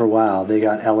prisoner for a while, they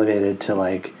got elevated to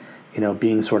like,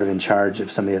 being sort of in charge of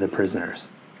some of the other prisoners.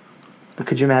 But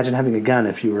could you imagine having a gun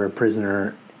if you were a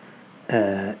prisoner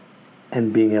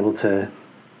and being able to...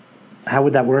 How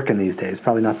would that work in these days?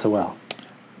 Probably not so well.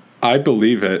 I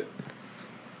believe it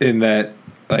in that,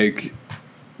 like,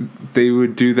 they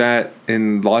would do that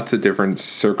in lots of different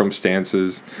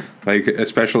circumstances, like,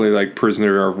 especially, like,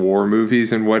 prisoner of war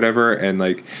movies and whatever, and,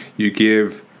 like, you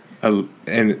give...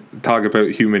 and talk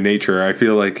about human nature. I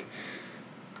feel like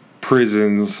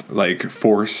prisons like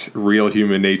force real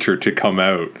human nature to come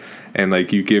out, and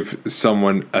like you give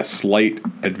someone a slight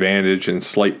advantage and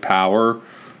slight power,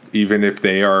 even if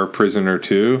they are a prisoner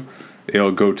too,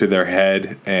 it'll go to their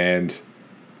head and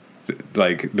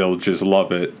like they'll just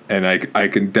love it. And I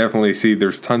can definitely see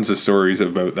there's tons of stories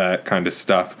about that kind of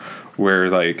stuff where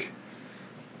like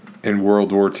in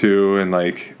World War II and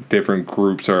like different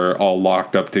groups are all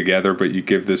locked up together, but you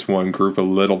give this one group a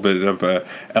little bit of a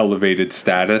elevated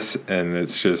status, and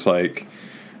it's just like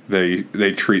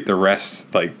they treat the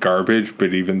rest like garbage,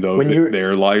 but even though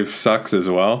their life sucks as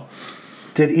well.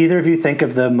 Did either of you think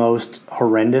of the most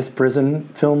horrendous prison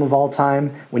film of all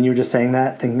time when you were just saying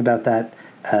that, thinking about that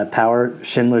Power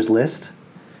Schindler's List?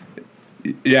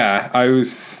 Yeah, I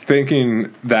was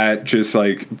thinking that just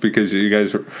like because you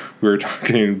guys we were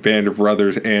talking Band of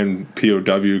Brothers and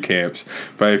POW camps,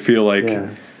 but I feel like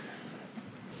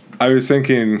I was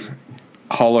thinking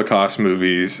Holocaust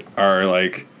movies are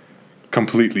like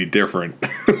completely different.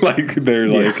 Like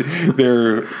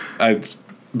they're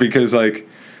because like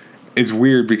it's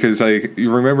weird because like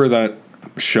you remember that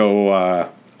show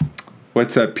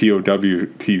what's that POW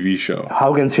TV show?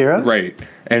 Hogan's Heroes? Right.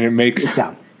 And it makes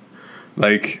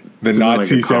like the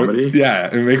Nazis like out. Yeah,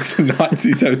 it makes the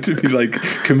Nazis out to be like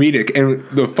comedic. And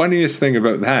the funniest thing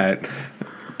about that,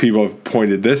 people have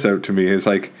pointed this out to me, is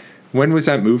like, when was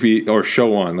that movie or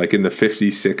show on? Like in the 50s,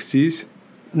 60s?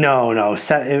 No.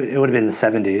 It would have been the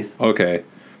 70s. Okay.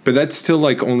 But that's still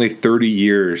like only 30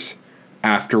 years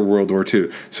after World War II.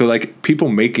 So like people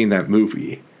making that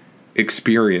movie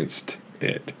experienced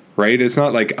it, right? It's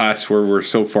not like us where we're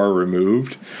so far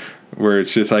removed, where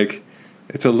it's just like,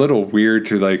 it's a little weird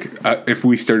to like if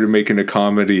we started making a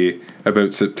comedy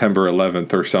about September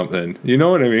 11th or something. You know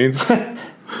what I mean?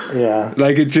 Yeah.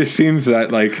 Like it just seems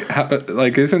that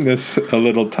like isn't this a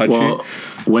little touchy? Well,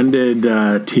 when did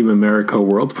Team America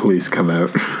World Police come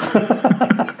out?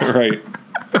 Right.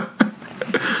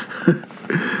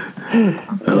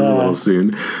 That was a little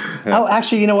soon. Oh,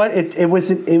 actually, you know what?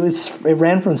 It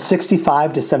ran from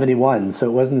 65 to 71, so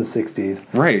it was in the 60s.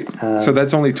 Right. So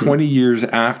that's only 20 years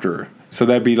after. So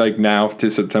that'd be like now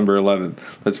to September 11th.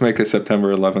 Let's make a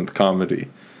September 11th comedy.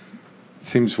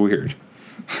 Seems weird.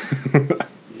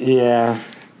 Yeah.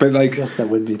 But like, I guess that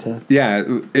would be tough.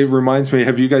 Yeah, it reminds me.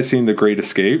 Have you guys seen The Great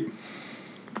Escape?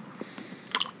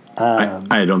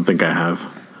 I don't think I have.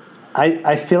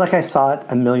 I feel like I saw it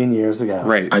a million years ago.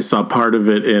 Right. I saw part of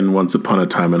it in Once Upon a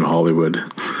Time in Hollywood.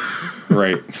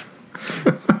 Right.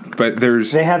 But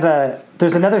there's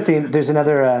another theme. There's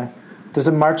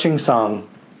a marching song.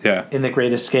 Yeah. In The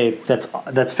Great Escape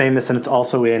that's famous, and it's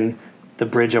also in The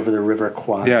Bridge Over the River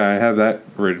Kwai. Yeah, I have that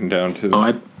written down too.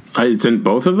 Oh, it's in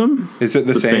both of them? Is it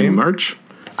the same march?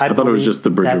 I thought it was just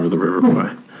The Bridge Over the River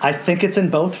Kwai. I think it's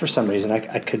in both for some reason.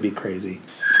 I could be crazy.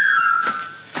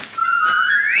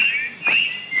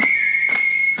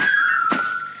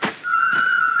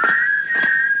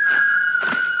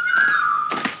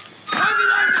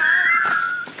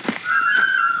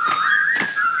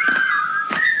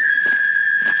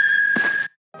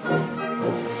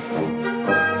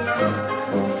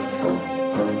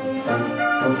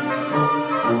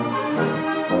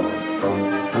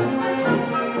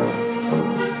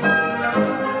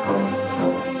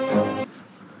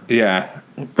 Yeah.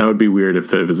 That would be weird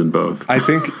if it was in both. I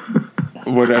think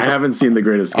I haven't seen The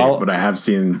Great Escape, but I have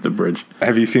seen The Bridge.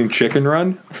 Have you seen Chicken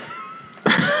Run?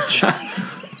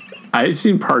 I've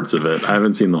seen parts of it. I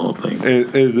haven't seen the whole thing.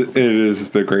 It is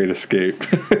The Great Escape.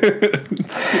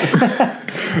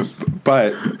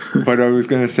 But what I was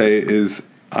going to say is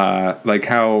like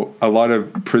how a lot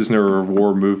of prisoner of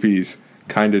war movies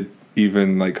kind of,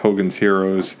 even like Hogan's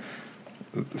Heroes,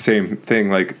 same thing,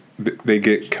 like they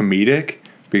get comedic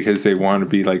because they want to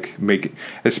be like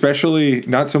especially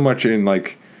not so much in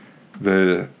like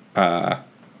the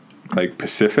like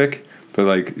Pacific, but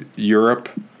like Europe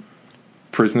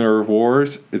prisoner of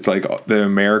wars. It's like the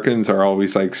Americans are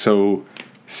always like so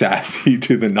sassy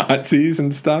to the Nazis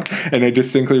and stuff. And I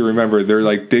distinctly remember they're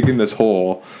like digging this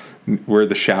hole where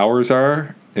the showers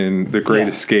are in The Great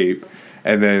Escape,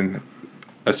 and then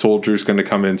a soldier's going to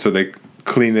come in, so they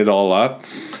clean it all up,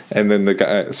 and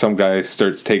then some guy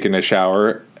starts taking a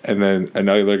shower, and then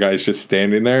another guy's just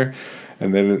standing there,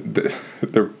 and then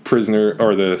the prisoner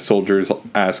or the soldier's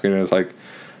asking us like,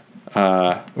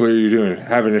 what are you doing?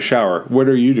 Having a shower. What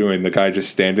are you doing? The guy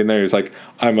just standing there is like,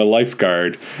 I'm a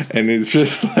lifeguard. And it's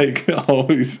just like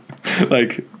always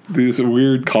like this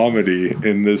weird comedy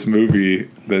in this movie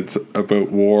that's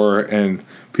about war and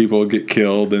people get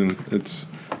killed, and it's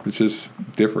just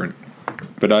different.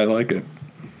 But I like it.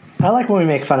 I like when we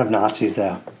make fun of Nazis,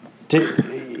 though.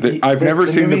 I've never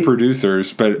seen The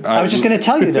Producers, but I was just going to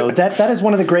tell you, though, that is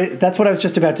one of the great. That's what I was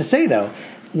just about to say, though.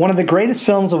 One of the greatest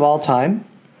films of all time.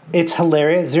 It's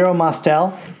hilarious. Zero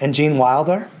Mostel and Gene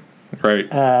Wilder,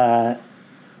 right?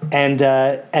 And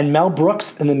Mel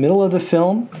Brooks in the middle of the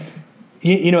film.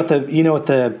 You know what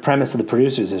the premise of The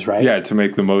Producers is, right? Yeah, to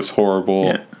make the most horrible.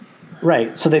 Yeah.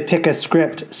 Right. So they pick a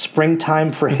script,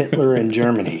 Springtime for Hitler in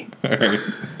Germany. Right.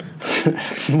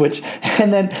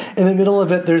 And then in the middle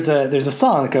of it, there's a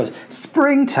song that goes,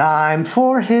 Springtime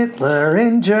for Hitler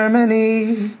in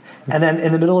Germany. And then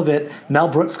in the middle of it, Mel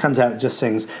Brooks comes out and just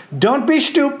sings, "Don't be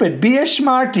stupid, be a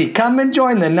smarty, come and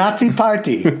join the Nazi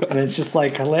party." And it's just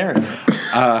like hilarious.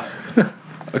 Okay,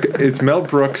 it's Mel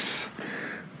Brooks.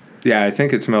 Yeah, I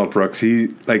think it's Mel Brooks. He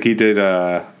did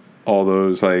all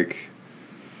those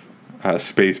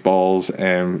Spaceballs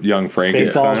and Young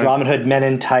Frankenstein. Spaceballs, Robin Hood Men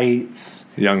in Tights,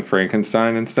 Young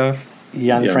Frankenstein and stuff.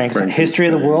 Young Frankenstein, History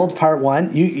of the World Part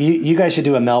 1. You guys should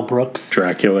do a Mel Brooks.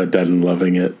 Dracula, Dead and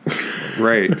Loving It.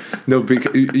 Right. No,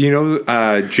 because,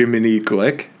 Jiminy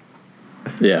Glick?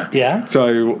 Yeah. Yeah?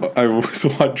 So I was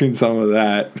watching some of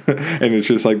that, and it's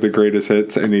just like the greatest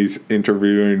hits, and he's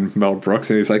interviewing Mel Brooks,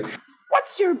 and he's like,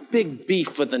 "What's your big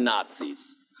beef with the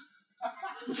Nazis?"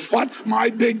 What's my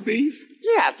big beef?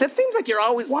 Yes, it seems like you're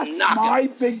always What's knocking. my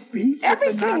big beef?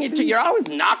 Everything you're always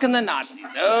knocking the Nazis.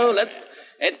 Oh,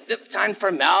 it's time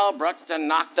for Mel Brooks to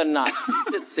knock the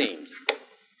Nazis, it seems.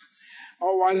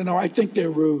 Oh, I don't know. I think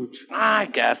they're rude. I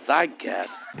guess.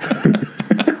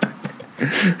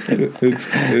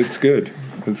 It's good.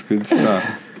 It's good stuff.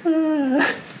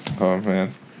 Oh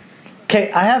man.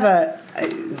 Okay, I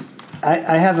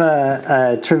have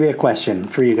a trivia question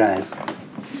for you guys.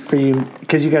 For you,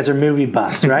 because you guys are movie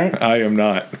buffs, right? I am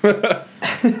not.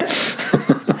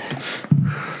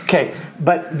 Okay,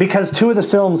 but because two of the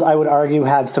films I would argue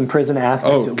have some prison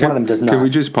aspects, one of them does not. Can we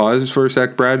just pause for a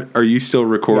sec, Brad? Are you still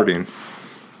recording? Yeah.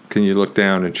 Can you look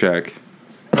down and check?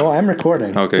 Oh, I'm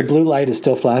recording. Okay. The blue light is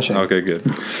still flashing. Okay, good.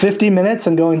 50 minutes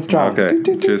and going strong. Okay,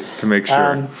 just to make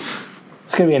sure.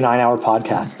 It's going to be a 9-hour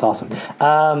podcast. It's awesome.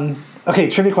 Okay,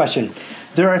 trivia question.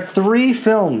 There are 3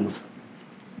 films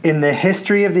in the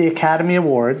history of the Academy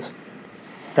Awards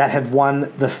that have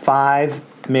won the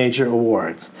 5 major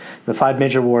awards. The 5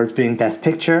 major awards being Best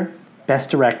Picture,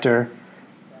 Best Director,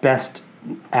 Best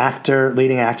Actor,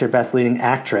 Leading Actor, Best Leading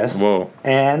Actress, Whoa.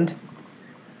 and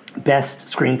Best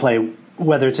Screenplay,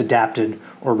 whether it's adapted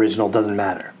or original, doesn't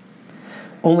matter.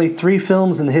 Only 3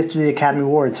 films in the history of the Academy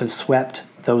Awards have swept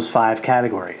those 5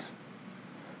 categories.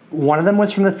 One of them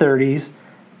was from the 30s,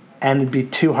 and it'd be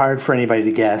too hard for anybody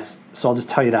to guess, so I'll just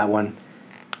tell you that one.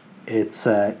 It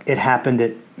happened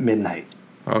at midnight.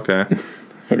 Okay.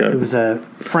 It was a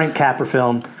Frank Capra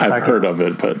film. I've heard of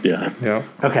it, but yeah. Yeah.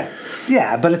 Okay.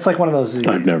 Yeah, but it's like one of those.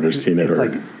 I've never seen it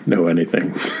or know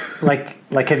anything. Like,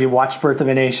 have you watched Birth of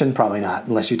a Nation? Probably not,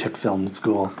 unless you took film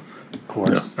school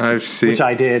course. No, I've seen, which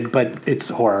I did, but it's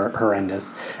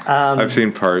horrendous. I've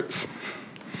seen parts.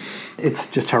 It's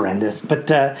just horrendous. But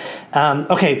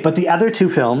okay, but the other 2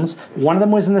 films, one of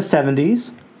them was in the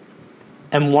 70s,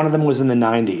 and one of them was in the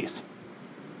 90s.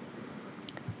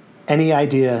 Any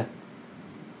idea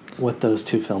what those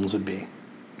 2 films would be?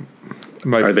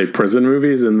 Are they prison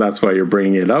movies, and that's why you're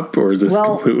bringing it up, or is this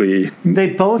completely?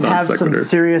 They both have some non-sequitur?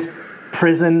 serious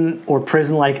prison or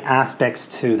prison-like aspects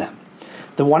to them.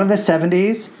 The one in the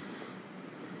 70s.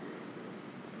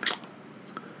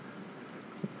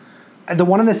 The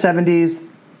one in the 70s,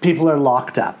 people are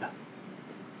locked up.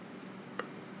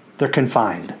 They're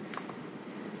confined.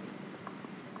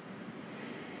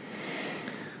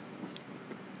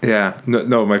 Yeah.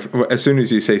 No. As soon as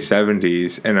you say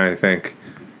 70s, and I think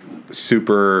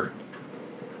super,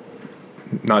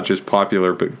 not just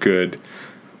popular but good.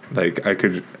 Like I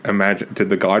could imagine, did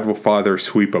The Godfather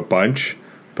sweep a bunch?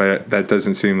 But that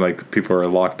doesn't seem like people are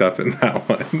locked up in that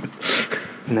one.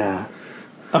 No.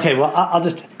 Okay. Well, I'll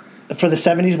just. For the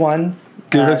 70s one...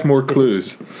 Give us more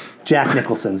clues. Jack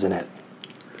Nicholson's in it.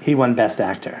 He won Best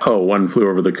Actor. Oh, One Flew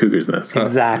Over the Cuckoo's Nest.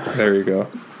 Exactly. There you go.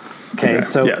 Okay,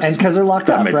 so... Yes. And because they're locked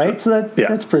That up, makes right? sense. So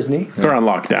that's prison-y. They're on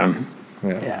lockdown.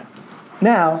 Yeah.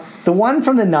 Now, the one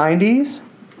from the 90s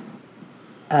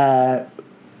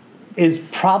is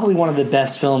probably one of the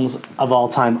best films of all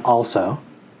time also.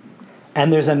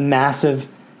 And there's a massive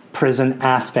prison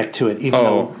aspect to it, even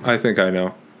though... I think I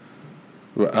know.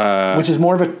 Which is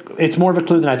more of a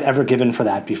clue than I've ever given for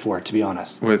that before, to be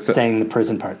honest. With saying the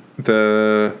prison part.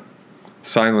 The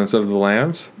Silence of the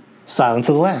Lambs? Silence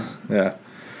of the Lambs. Yeah.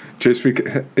 Just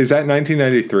because, is that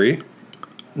 1993?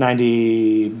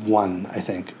 91, I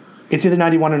think. It's either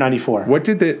 91 or 94. What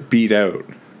did it beat out?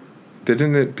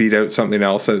 Didn't it beat out something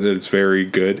else that is very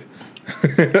good?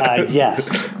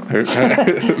 Yes.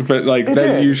 But like it that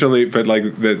did. usually, but like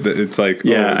it's like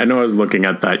Yeah, I know. I was looking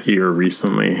at that year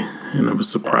recently, and I was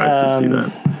surprised to see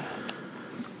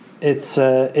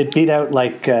that. It beat out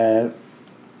like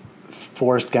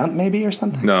Forrest Gump, maybe, or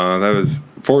something. No, that was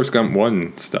Forrest Gump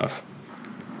won stuff.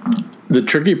 The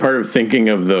tricky part of thinking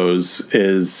of those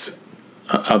is,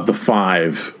 of the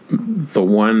 5, the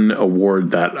one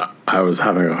award that I was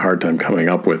having a hard time coming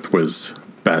up with was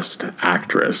Best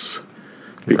Actress,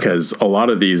 because a lot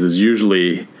of these is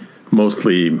usually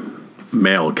mostly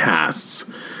male casts.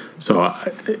 So,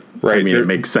 Right. I mean, it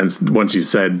makes sense once you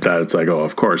said that. It's like, oh,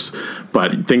 of course.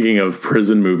 But thinking of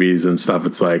prison movies and stuff,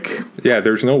 it's like, Yeah,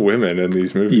 there's no women in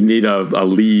these movies. you need a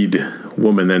lead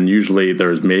woman. Then usually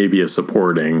there's maybe a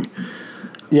supporting.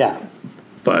 Yeah.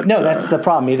 But No, that's the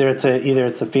problem. Either it's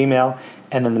a female,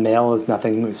 and then the male is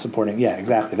nothing supporting. Yeah,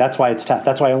 exactly. That's why it's tough.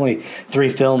 That's why only 3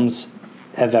 films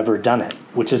have ever done it,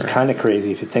 which is kind of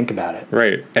crazy if you think about it.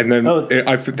 Right. And then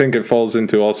I think it falls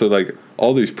into also like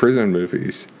all these prison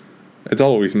movies. It's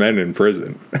always men in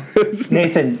prison.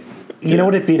 Nathan, you know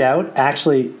what it beat out?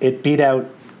 Actually, it beat out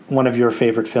one of your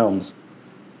favorite films,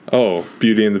 Oh,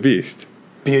 Beauty and the Beast.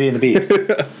 Beauty and the Beast.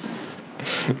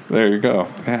 There you go.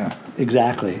 Yeah.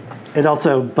 Exactly. It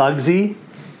also Bugsy,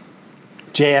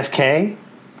 JFK,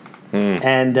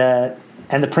 and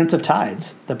The Prince of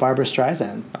Tides, the Barbara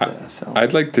Streisand film.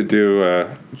 I'd like to do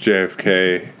a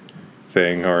JFK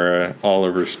thing or a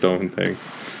Oliver Stone thing.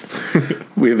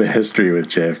 we have a history with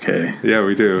JFK. Yeah,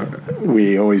 we do.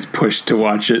 We always pushed to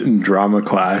watch it in drama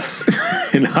class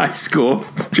in high school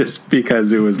just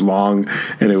because it was long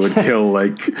and it would kill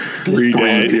like 3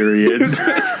 day periods.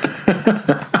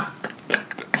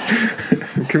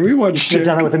 Can we watch? Should have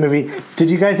done it with the movie. Did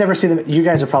you guys ever see the? You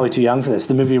guys are probably too young for this.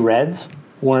 The movie Reds,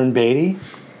 Warren Beatty.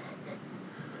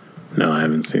 No, I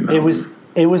haven't seen that.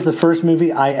 It was the first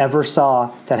movie I ever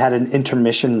saw that had an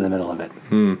intermission in the middle of it.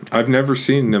 I've never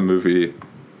seen the movie.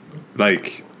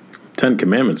 Like 10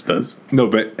 Commandments does. No,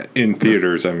 but in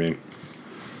theaters, I mean.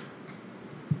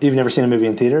 You've never seen a movie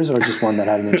in theaters, or just one that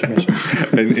had an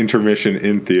intermission? An intermission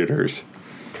in theaters.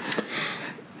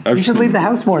 You should leave the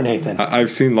house more, Nathan.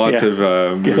 I've seen lots of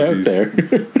Get out movies there.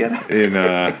 Get out. in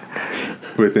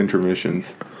with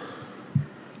intermissions.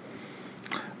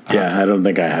 Yeah, I don't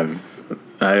think I have.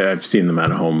 I've seen them at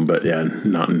home, but yeah,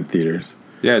 not in theaters.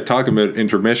 Yeah, talking about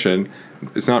intermission,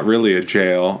 it's not really a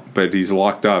jail, but he's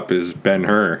locked up is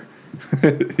Ben-Hur.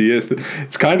 He is.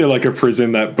 It's kind of like a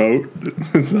prison, that boat.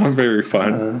 It's not very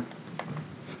fun.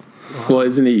 Well,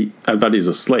 isn't he? I thought he's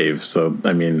a slave, so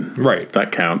I mean, right,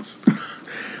 that counts.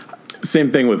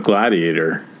 Same thing with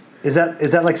Gladiator. Is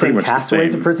that like saying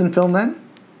Castaway's a prison film then?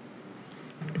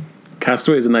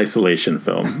 Castaway's an isolation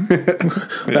film.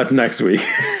 That's next week.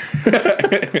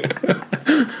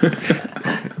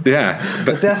 Yeah.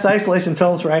 The best isolation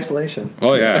films for isolation.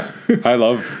 Oh yeah, I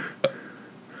love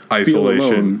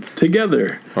isolation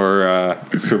together or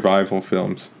survival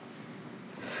films.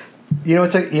 You know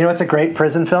what's a great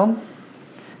prison film?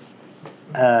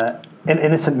 An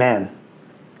Innocent Man.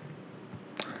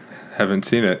 Haven't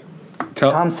seen it.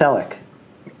 Tom Selleck.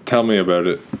 Tell me about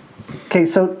it. Okay,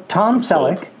 so Tom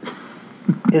Selleck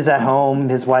is at home.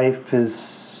 His wife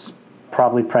is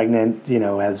probably pregnant,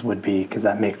 as would be, because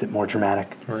that makes it more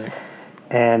dramatic. Right.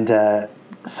 And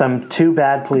some 2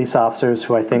 bad police officers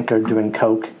who I think are doing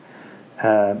coke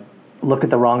look at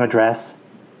the wrong address,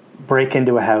 break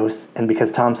into a house, and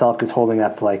because Tom Selleck is holding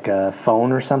up like a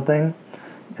phone or something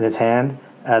in his hand,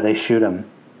 they shoot him.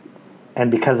 And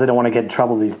because they don't want to get in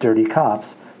trouble, these dirty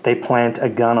cops, they plant a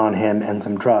gun on him and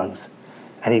some drugs,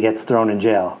 and he gets thrown in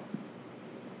jail.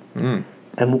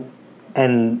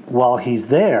 And while he's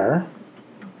there,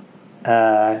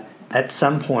 at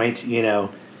some point,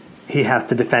 he has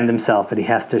to defend himself, and he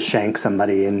has to shank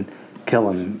somebody and kill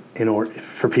him in order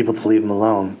for people to leave him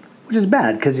alone, which is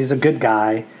bad because he's a good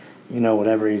guy,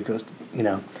 whatever he goes,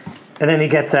 and then he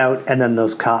gets out, and then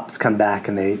those cops come back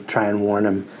and they try and warn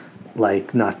him,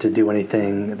 like, not to do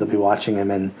anything. They'll be watching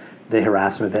him, and they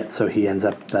harass him a bit, so he ends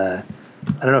up, I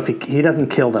don't know if he doesn't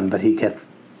kill them, but he gets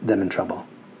them in trouble,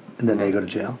 and then they go to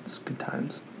jail. It's good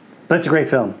times. But it's a great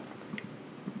film.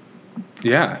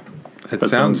 Yeah, that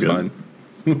sounds fun.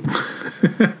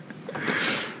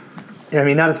 I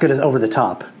mean, not as good as Over the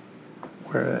Top.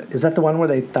 Where is that the one where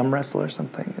they thumb wrestle or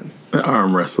something?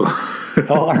 Arm wrestle.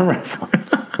 Oh, arm wrestle.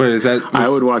 Wait, is that? I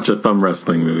would watch a thumb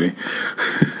wrestling movie.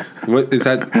 What is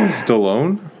that?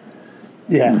 Stallone?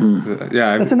 Yeah. Mm-hmm.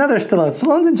 Yeah. That's another Stallone.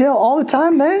 Stallone's in jail all the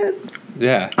time, man.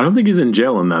 Yeah. I don't think he's in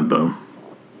jail in that though.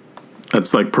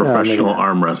 That's like professional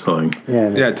arm wrestling. Yeah.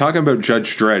 Yeah. Talking about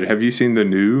Judge Dredd. Have you seen the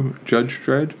new Judge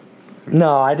Dredd?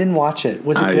 No, I didn't watch it.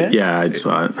 Was it good? Yeah, I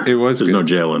saw it. It was. There's good. no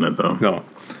jail in it though. No.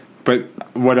 But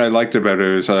what I liked about it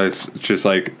is it's just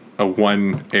like a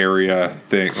one area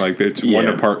thing. Like it's one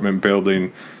apartment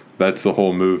building. That's the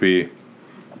whole movie.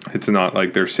 It's not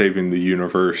like they're saving the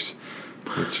universe.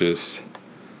 It's just.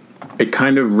 It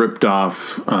kind of ripped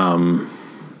off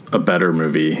a better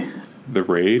movie. The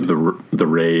Raid? The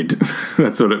Raid.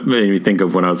 That's what it made me think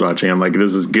of when I was watching. I'm like,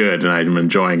 this is good, and I'm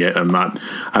enjoying it.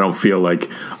 I don't feel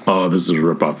like, oh, this is a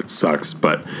ripoff. It sucks.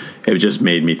 But it just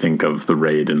made me think of The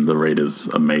Raid, and The Raid is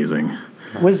amazing.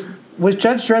 Was Was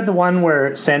Judge Dredd the one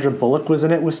where Sandra Bullock was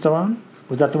in it with Stallone?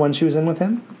 Was that the one she was in with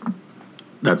him?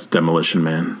 That's Demolition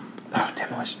Man. Oh,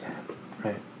 Demolition Man.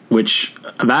 Right. Which,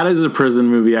 that is a prison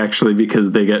movie, actually,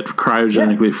 because they get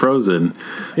cryogenically frozen.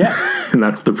 Yeah. And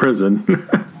that's the prison.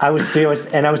 I was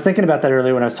thinking about that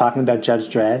earlier when I was talking about Judge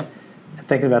Dredd,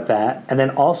 thinking about that. And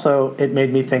then also, it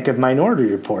made me think of Minority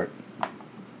Report.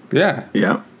 Yeah.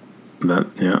 Yeah.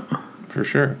 For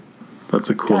sure. That's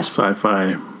a cool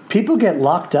sci-fi. People get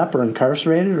locked up or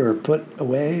incarcerated or put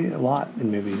away a lot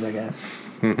in movies, I guess.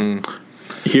 Mm-hmm.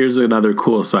 Here's another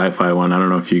cool sci-fi one. I don't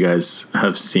know if you guys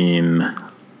have seen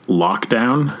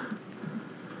Lockdown.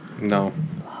 No.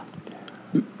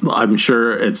 I'm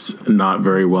sure it's not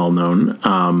very well known.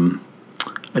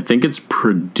 I think it's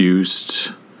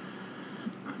produced.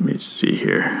 Let me see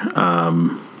here.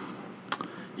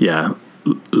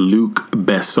 Luc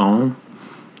Besson,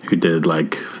 who did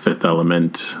like Fifth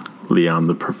Element, Leon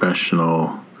the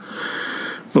Professional,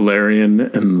 Valerian,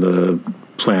 and the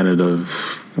Planet of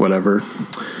whatever.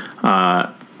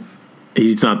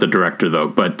 He's not the director though,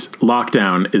 but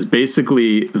Lockdown is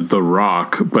basically The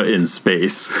Rock, but in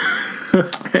space.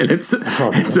 And it's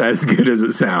as good as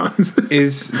it sounds.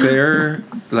 Is there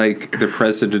like the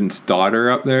president's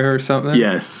daughter up there or something?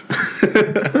 Yes.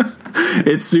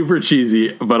 It's super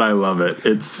cheesy, but I love it.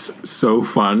 It's so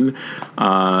fun.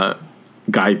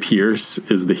 Guy Pearce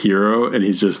is the hero, and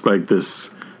he's just like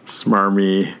this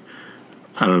smarmy,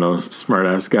 I don't know, smart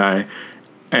ass guy.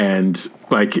 And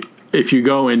like, if you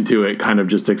go into it kind of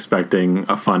just expecting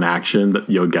a fun action, that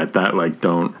you'll get that. Like,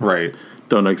 don't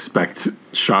expect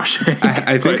Shawshank.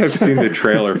 I think I've seen the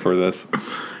trailer for this.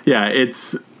 Yeah,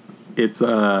 it's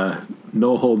a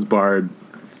no holds barred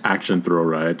action thrill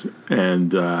ride,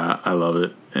 and I love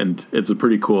it. And it's a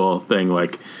pretty cool thing.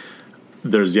 Like,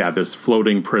 there's this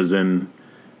floating prison,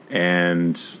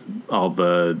 and all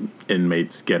the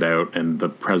inmates get out, and the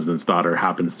president's daughter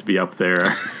happens to be up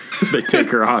there. So they take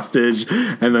her hostage,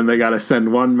 and then they got to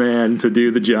send one man to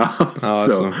do the job.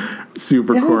 Awesome. So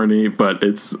super corny, but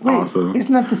it's awesome.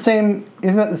 Isn't that the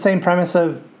same premise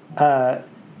of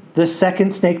the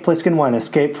second Snake Plissken one,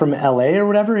 Escape from L.A. or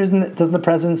whatever? Doesn't the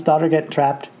president's daughter get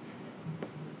trapped?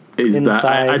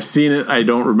 I've seen it. I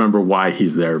don't remember why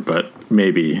he's there, but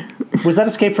maybe. Was that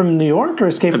Escape from New York or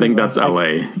Escape? I think that's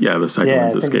L.A. Yeah, the second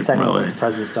one's Escape from L.A. The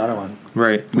president's daughter one.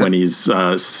 Right. When he's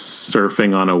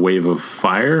surfing on a wave of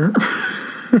fire.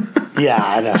 Yeah,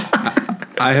 I know.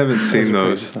 I haven't seen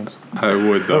those. I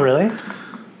would though. Oh, really?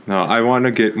 No, I want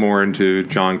to get more into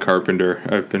John Carpenter.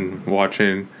 I've been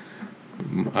watching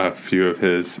a few of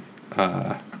his,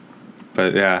 but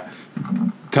yeah.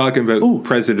 Talking about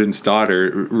president's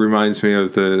daughter reminds me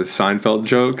of the Seinfeld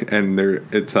joke, and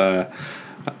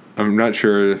I'm not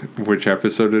sure which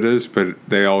episode it is, but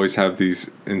they always have these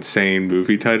insane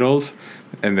movie titles,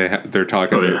 and they're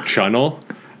talking about Chunnel,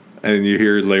 and you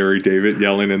hear Larry David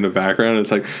yelling in the background.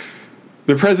 It's like,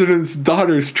 the president's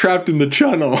daughter's trapped in the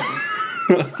Chunnel.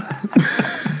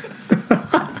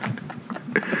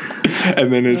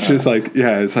 And then it's just like,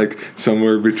 it's like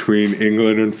somewhere between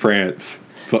England and France.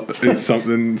 It's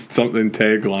something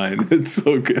tagline. It's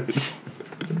so good.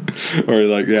 Or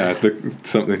like,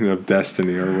 something of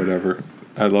destiny or whatever.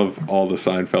 I love all the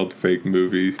Seinfeld fake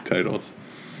movie titles.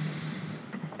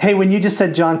 Hey, when you just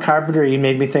said John Carpenter, you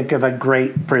made me think of a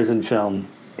great prison film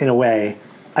in a way.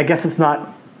 I guess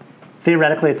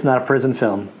theoretically it's not a prison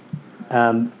film.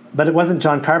 But it wasn't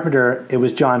John Carpenter, it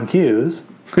was John Hughes.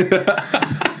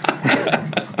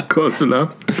 Close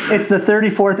enough. It's the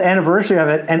 34th anniversary of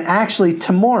it, and actually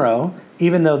tomorrow,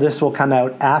 even though this will come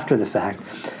out after the fact,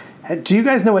 do you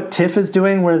guys know what TIFF is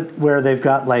doing where they've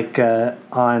got like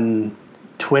on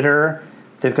Twitter,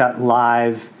 they've got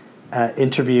live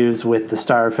interviews with the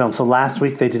star of film. So last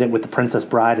week they did it with The Princess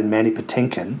Bride and Mandy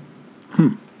Patinkin.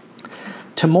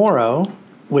 Tomorrow,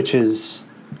 which is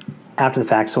after the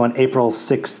fact, so on April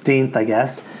 16th, I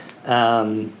guess,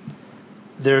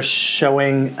 they're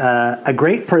showing a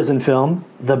great prison film,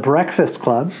 The Breakfast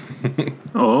Club.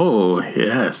 Oh,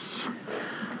 yes.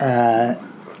 And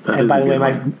by the way,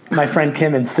 my friend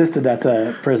Kim insisted that's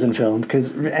a prison film,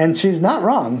 and she's not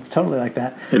wrong. It's totally like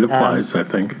that. It applies, I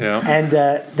think. Yeah. And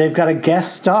they've got a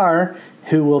guest star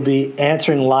who will be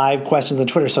answering live questions on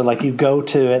Twitter. So, like, you go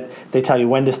to it, they tell you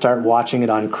when to start watching it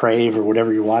on Crave or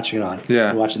whatever you're watching it on.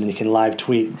 Yeah. You watch it, and you can live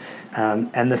tweet.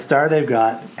 And the star they've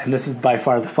got, and this is by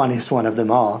far the funniest one of them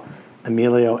all,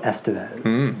 Emilio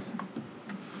Estevez.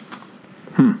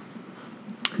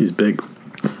 He's big.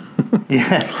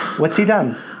 Yeah. What's he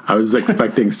done? I was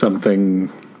expecting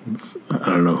something. I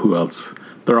don't know who else.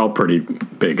 They're all pretty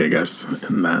big, I guess,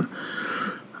 in that.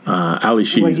 Ali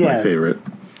Sheedy's my favorite.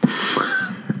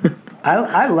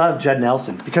 I love Judd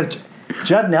Nelson because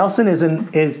Judd Nelson is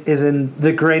in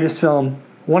the greatest film,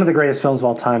 one of the greatest films of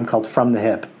all time, called From the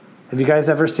Hip. Have you guys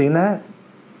ever seen that?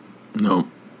 No.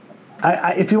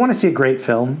 If you want to see a great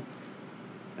film,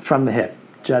 From the Hip,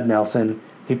 Judd Nelson,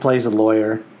 he plays a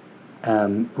lawyer.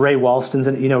 Ray Walston's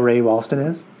in it. You know who Ray Walston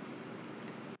is?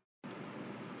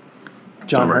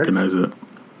 John Don't Hurt? recognize it.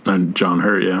 And John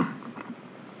Hurt, yeah.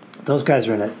 Those guys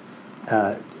are in it.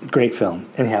 Great film.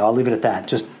 Anyhow, I'll leave it at that.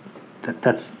 Just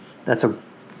that's a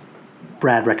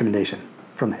Brad recommendation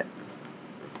From the Hip.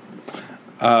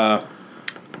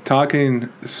 Talking,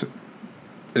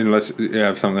 unless you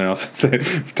have something else to say.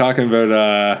 Talking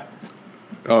about.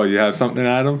 You have something,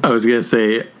 Adam? I was gonna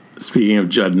say, speaking of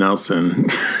Judd Nelson,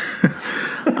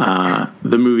 the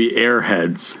movie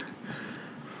Airheads.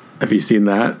 Have you seen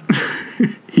that?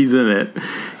 He's in it.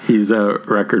 He's a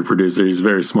record producer. He's a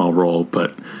very small role,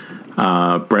 but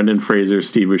Brendan Fraser,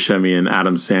 Steve Buscemi, and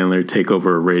Adam Sandler take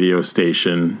over a radio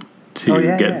station to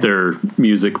get their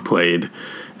music played,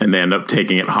 and they end up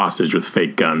taking it hostage with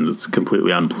fake guns. It's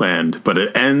completely unplanned, but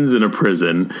it ends in a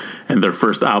prison, and their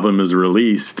first album is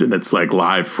released, and it's like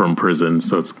live from prison,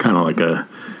 so it's kind of like a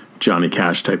Johnny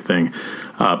Cash type thing,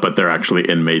 but they're actually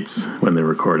inmates when they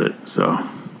record it. So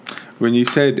when you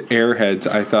said Airheads,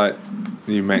 I thought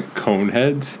you meant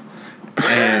Coneheads.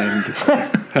 And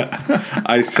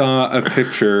I saw a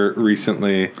picture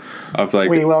recently of like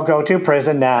we will go to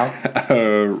prison now.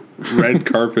 A red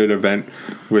carpet event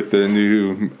with the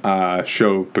new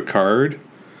show Picard,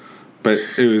 but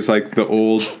it was like the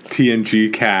old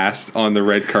TNG cast on the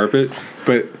red carpet.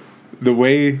 But the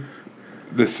way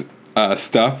this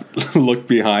stuff looked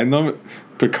behind them,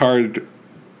 Picard.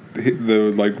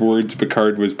 The like words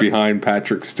Picard was behind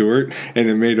Patrick Stewart, and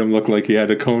it made him look like he had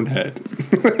a cone head.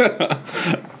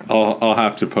 I'll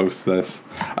have to post this.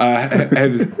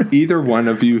 Have either one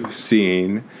of you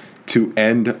seen To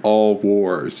End All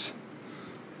Wars?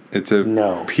 It's a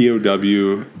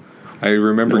POW. I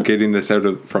remember getting this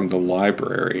from the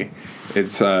library.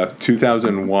 It's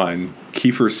 2001.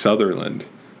 Kiefer Sutherland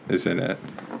is in it,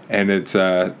 and it's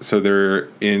so they're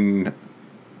in.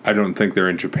 I don't think they're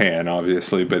in Japan,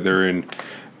 obviously, but they're in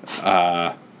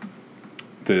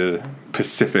the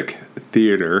Pacific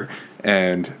Theater,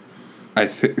 and I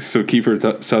think so.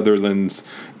 Kiefer Sutherland's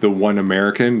the one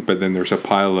American, but then there's a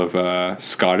pile of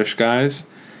Scottish guys,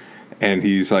 and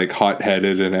he's like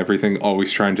hot-headed and everything,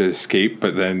 always trying to escape,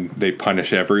 but then they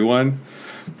punish everyone.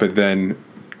 But then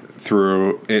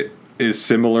through it is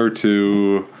similar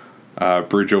to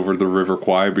Bridge Over the River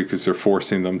Kwai, because they're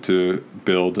forcing them to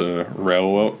build a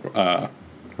rail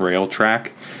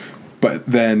track. But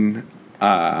then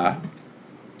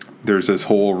there's this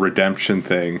whole redemption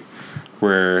thing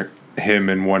where him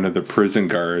and one of the prison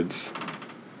guards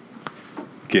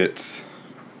gets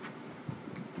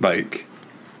like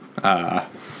they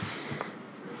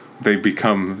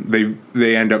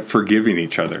end up forgiving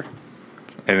each other.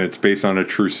 And it's based on a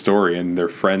true story, and they're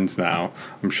friends now.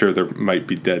 I'm sure they might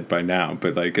be dead by now,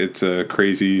 but like it's a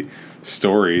crazy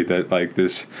story that like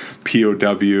this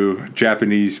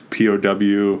Japanese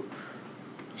POW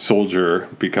soldier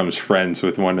becomes friends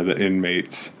with one of the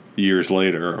inmates years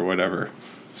later or whatever.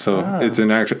 So it's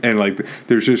an action, and like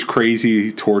there's just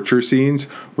crazy torture scenes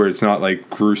where it's not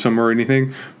like gruesome or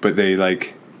anything, but they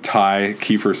like tie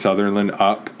Kiefer Sutherland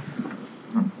up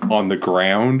on the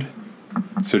ground.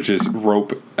 So just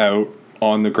rope out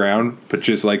on the ground, but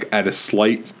just like at a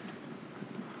slight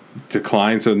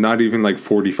decline. So not even like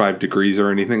 45 degrees or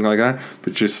anything like that,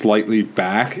 but just slightly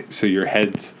back. So your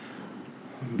head's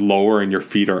lower and your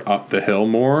feet are up the hill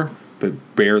more, but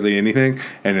barely anything.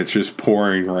 And it's just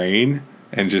pouring rain,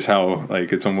 and just how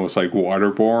like it's almost like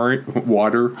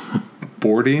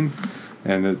waterboarding.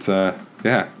 And it's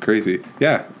crazy.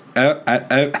 Yeah.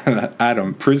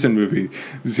 Adam, prison movie,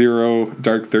 Zero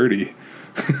Dark 30.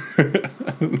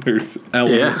 There's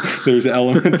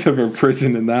elements of a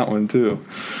prison in that one too.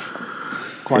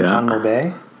 Guantanamo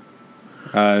Bay?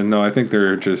 No, I think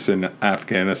they're just in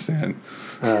Afghanistan.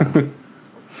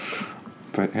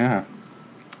 But yeah.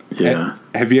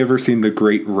 Have you ever seen The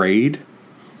Great Raid?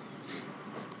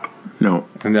 No.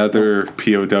 Another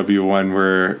POW one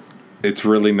where it's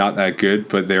really not that good,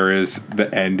 but there is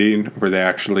the ending where they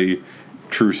actually,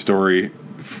 true story,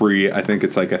 free, I think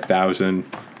it's like 1,000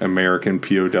 American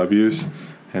POWs,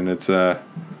 and it's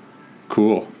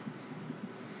cool.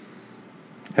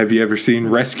 Have you ever seen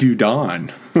Rescue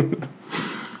Dawn?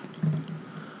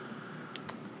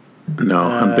 No,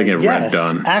 I'm thinking of Red Yes.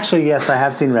 Dawn. Actually, yes, I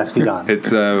have seen Rescue Dawn. It's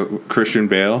Christian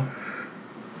Bale,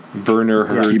 Werner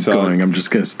Herzog. Keep going. I'm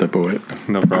just gonna step away.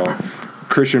 No problem.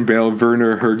 Christian Bale,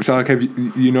 Werner Herzog. Have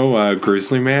you know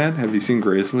Grizzly Man? Have you seen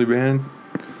Grizzly Man?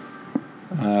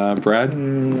 Brad?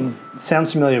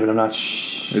 Sounds familiar, but I'm not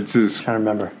it's his trying to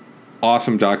remember.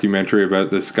 Awesome documentary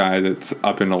about this guy that's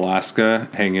up in Alaska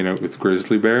hanging out with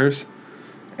grizzly bears.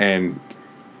 And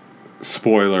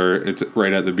spoiler, it's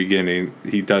right at the beginning,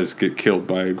 he does get killed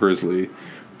by a grizzly,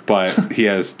 but he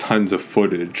has tons of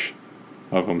footage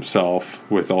of himself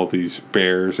with all these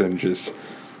bears and just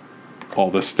all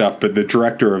the stuff. But the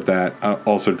director of that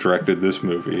also directed this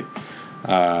movie.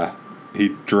 He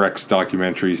directs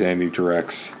documentaries and he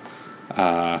directs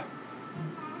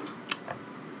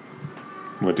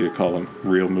what do you call them?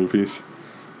 Real movies,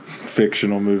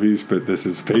 fictional movies, but this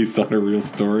is based on a real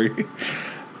story.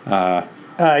 Yeah.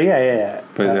 But yeah.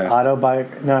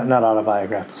 Not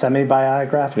autobiographical,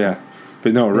 semi-biographical. Yeah,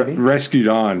 but no, Rescued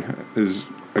On is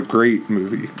a great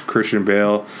movie. Christian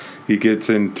Bale, he gets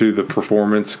into the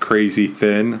performance crazy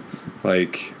thin,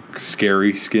 like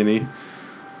scary skinny,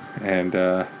 and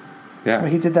yeah. Well,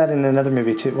 he did that in another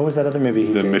movie too. What was that other movie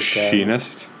he did? The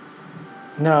Machinist.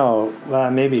 No,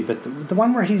 maybe, but the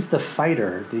one where he's the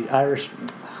fighter, the Irish.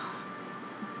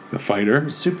 The fighter.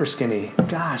 Super skinny.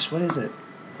 Gosh, what is it?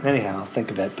 Anyhow, I'll think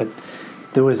of it. But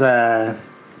there was a.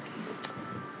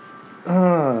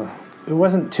 It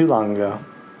wasn't too long ago,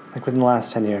 like within the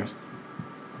last 10 years.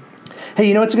 Hey,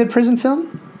 you know what's a good prison film?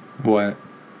 What?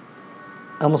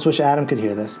 I almost wish Adam could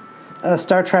hear this.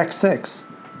 Star Trek 6.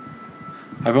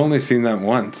 I've only seen that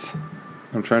once.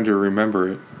 I'm trying to remember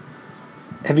it.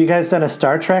 Have you guys done a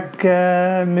Star Trek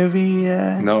movie?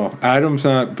 No, Adam's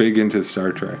not big into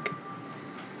Star Trek.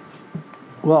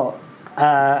 Well,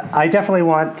 I definitely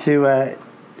want to.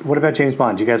 What about James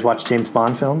Bond? Do you guys watch James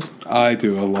Bond films? I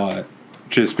do a lot,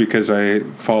 just because I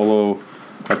follow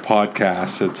a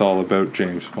podcast that's all about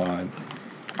James Bond.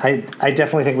 I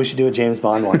definitely think we should do a James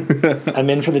Bond one.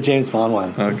 I'm in for the James Bond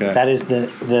one. Okay, that is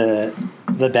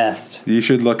the best. You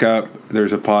should look up.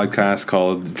 There's a podcast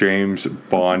called James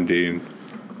Bonding,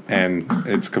 and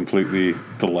it's completely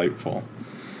delightful.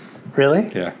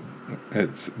 Really? Yeah,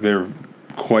 they're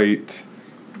quite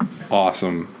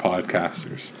awesome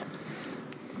podcasters.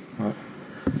 I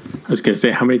was going to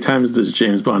say, how many times does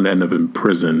James Bond end up in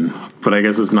prison? But I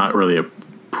guess it's not really a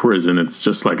prison. It's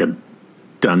just like a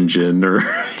dungeon, or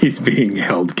he's being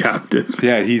held captive.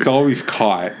 Yeah, he's always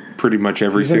caught pretty much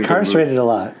every single movie. He's incarcerated a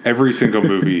lot. Every single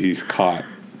movie he's caught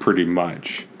pretty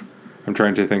much. I'm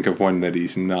trying to think of one that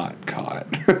he's not caught.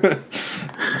 Yeah.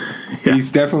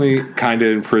 He's definitely kind of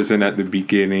in prison at the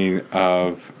beginning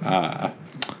of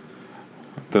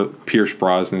the Pierce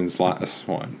Brosnan's last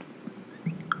one.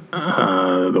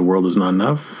 The World Is Not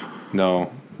Enough?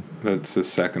 No, that's the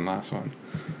second last one.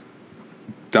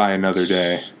 Die Another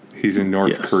Day. He's in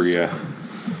North Korea.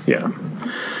 Yeah.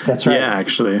 That's right. Yeah,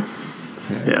 actually.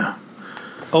 Yeah.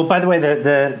 Oh, by the way,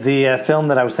 the film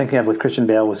that I was thinking of with Christian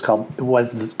Bale was called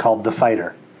The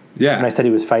Fighter. Yeah. And I said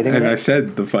he was fighting. And I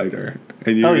said The Fighter.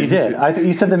 And you did. I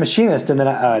you said The Machinist, and then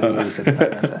I didn't know you said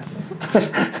The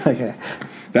Fighter.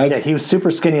 Okay. He was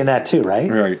super skinny in that too, right?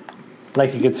 Right.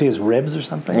 Like you could see his ribs or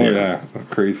something. Oh yeah,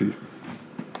 crazy.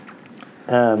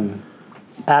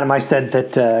 Adam, I said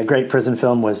that a great prison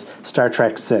film was Star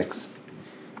Trek 6.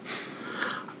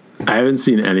 I haven't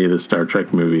seen any of the Star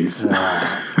Trek movies.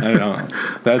 I know.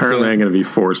 Apparently I'm going to be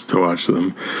forced to watch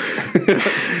them.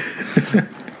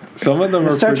 Some of them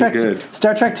are pretty good.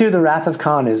 Star Trek 2, The Wrath of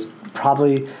Khan is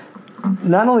probably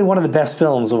not only one of the best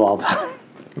films of all time.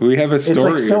 We have a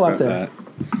story about that.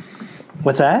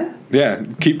 What's that? Yeah,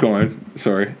 keep going.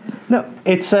 Sorry. No,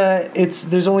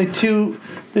 there's only two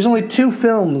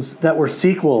films that were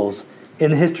sequels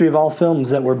in the history of all films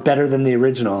that were better than the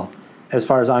original, as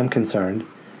far as I'm concerned.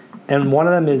 And one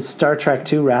of them is Star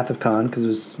Trek II, Wrath of Khan, because it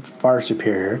was far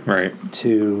superior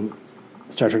to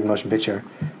Star Trek the Motion Picture.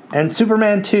 And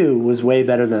Superman 2 was way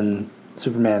better than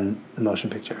Superman the Motion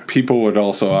Picture. People would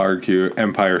also argue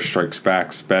Empire Strikes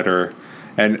Back's better,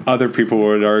 and other people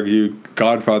would argue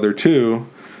Godfather 2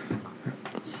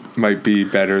 might be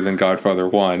better than Godfather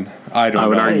 1. I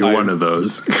would argue one of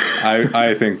those.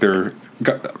 I think they're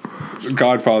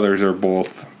Godfathers are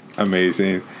both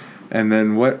amazing. And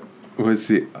then what was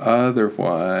the other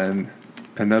one?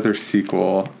 Another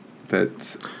sequel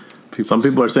that Some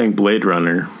people are saying Blade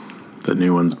Runner. The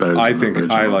new one's better. I think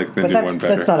I like the new one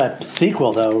better. That's not a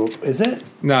sequel, though, is it?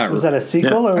 Not. Was that a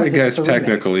sequel, or was I guess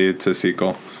technically it's a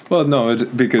sequel. Well, no,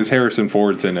 because Harrison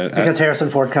Ford's in it. Because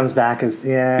Harrison Ford comes back as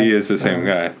he is the same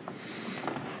guy.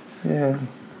 Yeah.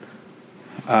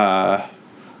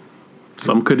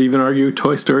 Some could even argue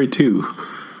Toy Story 2.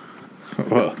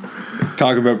 Well,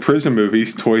 talk about prison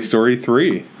movies. Toy Story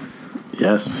 3.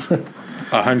 Yes.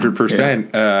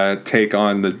 100% take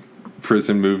on the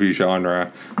prison movie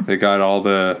genre. They got all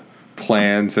the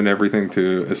plans and everything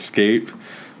to escape.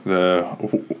 The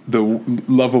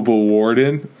lovable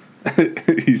warden.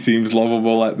 He seems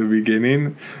lovable at the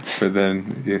beginning, but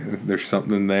then there's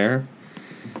something there.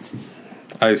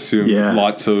 I assume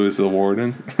Lotso is the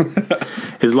warden.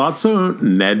 Is Lotso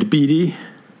Ned Beatty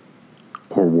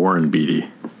or Warren Beatty?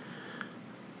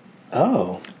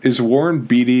 Oh. Is Warren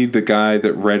Beatty the guy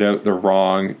that read out the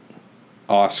wrong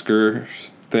Oscars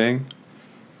thing?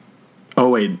 Oh,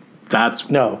 wait. That's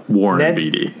Warren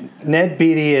Beatty. Ned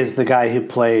Beatty is the guy who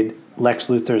played Lex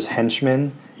Luthor's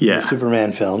henchman in the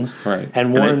Superman films. Right.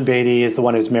 And Warren Beatty is the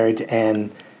one who's married to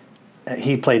Anne.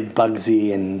 He played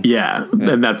Bugsy and... Yeah,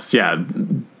 and that's,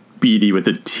 Beatty with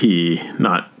a T,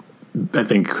 not... I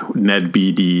think Ned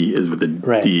Beatty is with a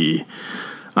D.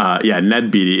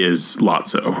 Ned Beatty is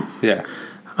Lotso.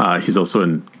 Yeah. He's also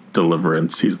in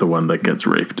Deliverance. He's the one that gets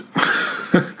raped.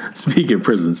 Speaking of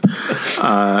prisons.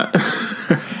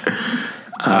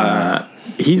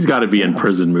 He's got to be in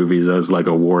prison movies as like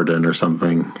a warden or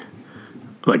something.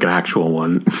 Like an actual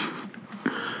one.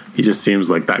 He just seems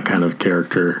like that kind of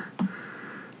character.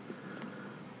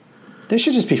 There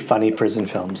should just be funny prison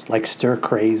films, like Stir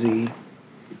Crazy.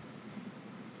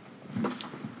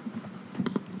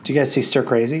 Do you guys see Stir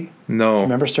Crazy? No.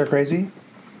 Remember Stir Crazy?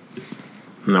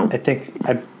 No. I think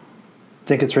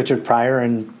it's Richard Pryor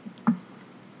and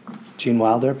Gene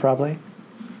Wilder, probably.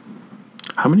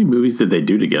 How many movies did they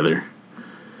do together?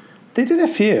 They did a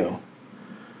few.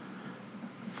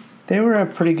 They were a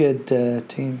pretty good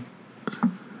team.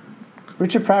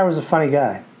 Richard Pryor was a funny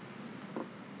guy.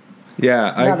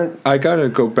 Yeah, I gotta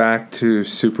go back to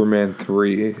Superman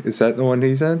 3. Is that the one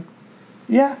he's in?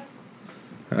 Yeah.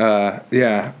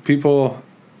 Yeah, people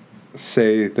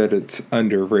say that it's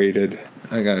underrated.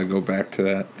 I gotta go back to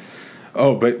that.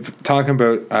 Oh, but talking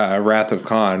about Wrath of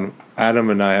Khan,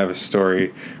 Adam and I have a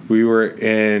story. We were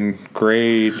in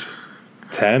grade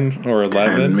 10 or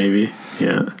 11. 10 maybe,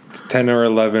 yeah. 10 or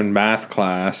 11 math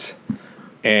class,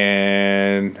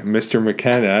 and Mr.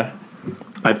 McKenna...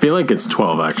 I feel like it's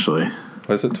 12, actually.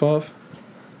 Was it 12?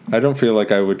 I don't feel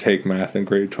like I would take math in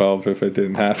grade 12 if I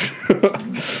didn't have to.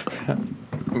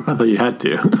 I thought you had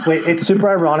to. Wait, it's super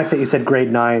ironic that you said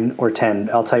grade 9 or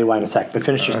 10. I'll tell you why in a sec. But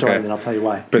finish your story and then I'll tell you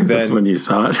why. But that's when you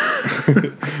saw it.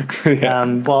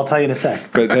 Well, I'll tell you in a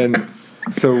sec. But then,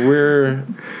 so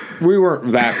we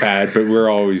weren't that bad, but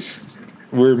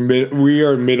we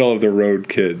are middle of the road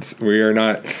kids. We are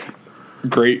not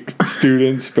great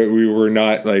students, but we were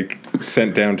not like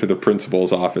sent down to the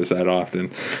principal's office that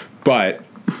often. But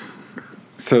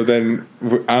so then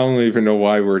I don't even know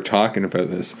why we're talking about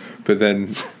this, but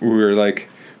then we were like,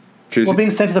 well,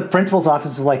 being sent to the principal's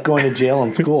office is like going to jail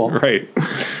in school. Right.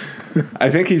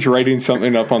 I think he's writing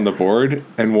something up on the board,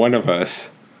 and one of us,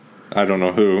 I don't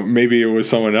know who, maybe it was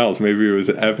someone else, maybe it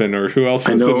was Evan, or who else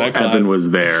was in that class. Evan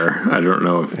was there. I don't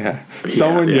know if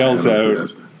someone yells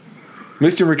out,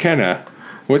 Mr. McKenna,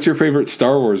 what's your favorite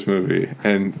Star Wars movie?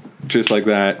 And just like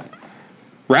that,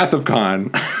 Wrath of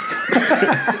Khan.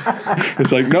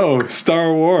 It's like, no,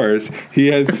 Star Wars. He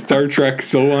has Star Trek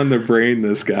so on the brain,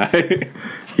 this guy.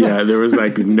 Yeah, there was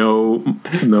like no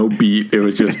beat. It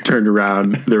was just turned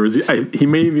around. There was he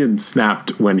may have even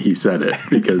snapped when he said it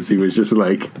because he was just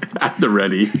like at the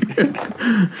ready.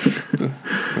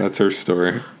 That's her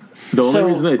story. The only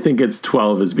reason I think it's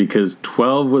 12 is because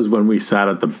 12 was when we sat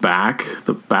at the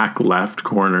back left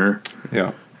corner.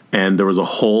 Yeah. And there was a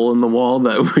hole in the wall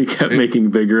that we kept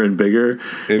making bigger and bigger.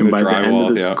 And by the end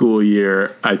of the school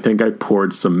year, I think I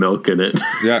poured some milk in it.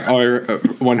 Yeah, or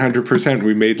 100%.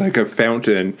 We made like a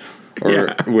fountain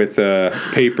with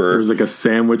paper. There was like a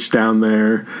sandwich down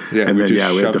there. Yeah, and then we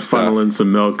had to funnel in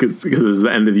some milk because it was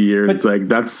the end of the year. But, it's like,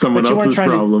 that's someone else's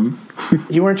problem.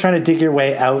 You weren't trying to dig your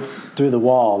way out through the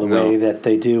wall the way that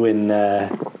they do in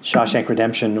Shawshank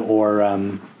Redemption or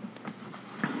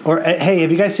hey,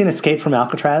 have you guys seen Escape from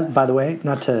Alcatraz, by the way?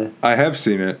 I have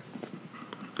seen it.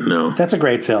 No. That's a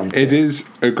great film, too. It is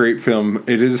a great film.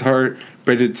 It is hard,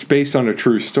 but it's based on a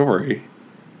true story.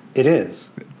 It is.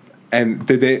 And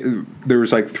there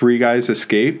was like 3 guys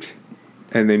escaped,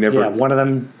 and they never... Yeah, one of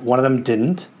them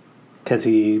didn't, because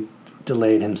he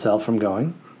delayed himself from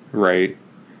going. Right.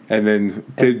 And then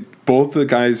did both the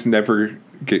guys never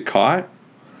get caught?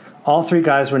 All 3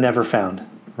 guys were never found.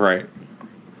 Right.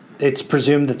 It's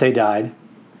presumed that they died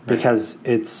because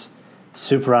it's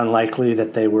super unlikely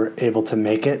that they were able to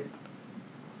make it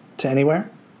to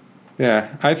anywhere.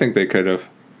 Yeah, I think they could have.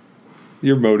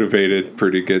 You're motivated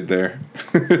pretty good there.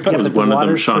 Yeah, but the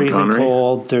water's freezing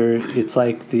cold. It's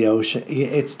like the ocean.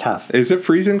 It's tough. Is it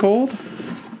freezing cold?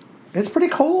 It's pretty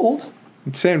cold.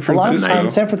 It's San A lot of Francisco.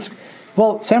 times,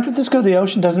 San Francisco, the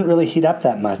ocean doesn't really heat up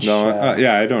that much. No,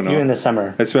 yeah, I don't know. Even in the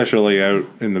summer. Especially out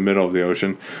in the middle of the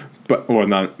ocean. But, well,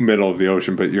 not middle of the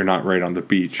ocean, but you're not right on the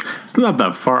beach. It's not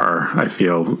that far, I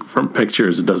feel. From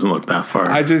pictures, it doesn't look that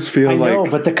far. I just feel I like know,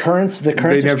 but the currents they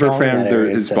are never strong in found that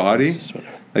area, his so body. it's just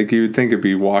whatever. Like, you would think it'd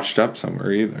be washed up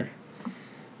somewhere either.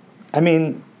 I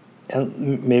mean,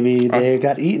 maybe they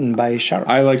got eaten by sharks.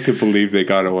 I like to believe they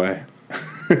got away.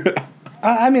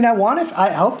 I mean,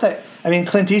 I hope that. I mean,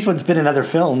 Clint Eastwood's been in other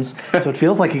films, so it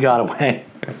feels like he got away.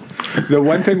 The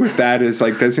one thing with that is,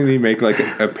 like, doesn't he make, like,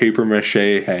 a papier mache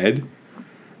head?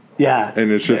 Yeah.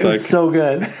 And it's just like, so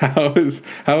good. How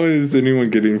is anyone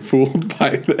getting fooled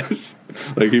by this?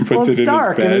 Like, he puts it in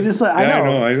dark, his bed. and just like,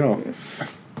 I know.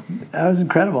 That was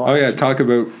incredible. Oh, yeah, talk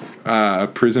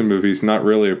about prison movies. Not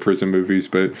really a prison movies,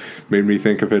 but made me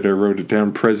think of it. I wrote it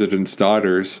down. President's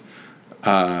Daughters.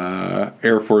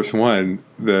 Air Force One,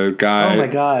 the guy, oh my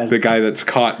God, the guy that's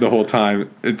caught the whole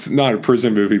time. It's not a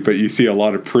prison movie, but you see a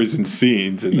lot of prison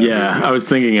scenes in that movie. I was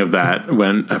thinking of that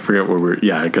when I forget where we're.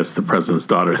 Yeah, I guess the President's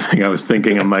Daughter thing. I was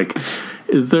thinking, I'm like,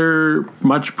 is there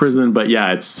much prison? But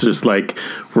yeah, it's just like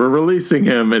we're releasing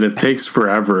him, and it takes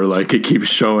forever. Like it keeps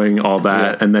showing all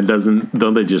that, and then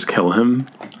don't they just kill him?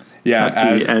 Yeah,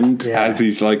 at the end as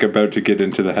he's like about to get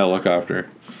into the helicopter.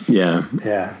 Yeah.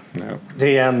 No.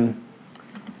 The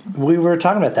we were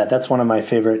talking about that. That's one of my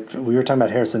favorite. We were talking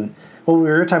about Harrison. Well, we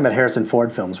were talking about Harrison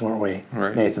Ford films, weren't we,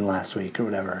 right. Nathan, last week or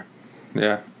whatever?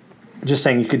 Yeah. Just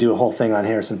saying you could do a whole thing on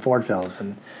Harrison Ford films,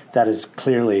 and that is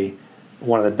clearly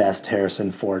one of the best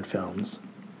Harrison Ford films.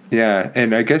 Yeah,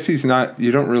 and I guess he's not.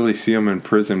 You don't really see him in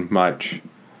prison much,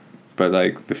 but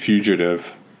like The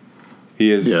Fugitive,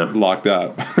 he is locked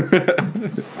up.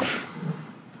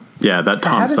 Yeah, that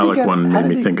Tom Selleck one made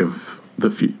me think of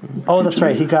the Oh, that's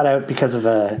right. He got out because of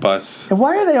a bus. And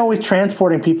why are they always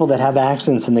transporting people that have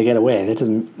accidents and they get away? That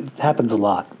doesn't. It happens a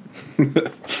lot.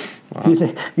 Wow.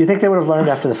 You think they would have learned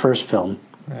after the first film?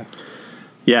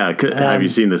 Yeah. Have you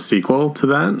seen the sequel to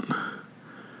that?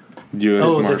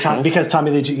 U.S. Marshals? Because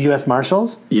Tommy Lee U.S.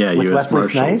 Marshals? Yeah, with U.S.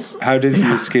 Wesley Marshals. Snipes? How did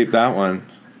he escape that one?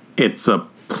 It's a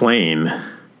plane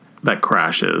that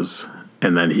crashes,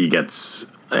 and then he gets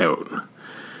out.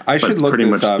 I should it's look pretty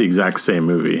this much up. the exact same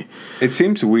movie. It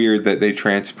seems weird that they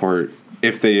transport,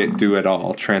 if they do at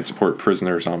all, transport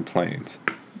prisoners on planes.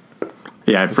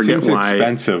 Yeah, I forget seems why.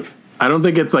 Expensive. I don't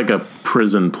think it's like a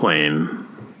prison plane.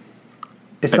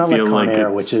 It's not like Con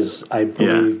Air, which is, I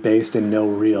believe, based in no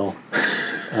real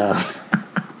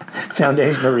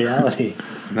foundation of reality.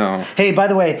 No. Hey, by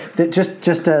the way, just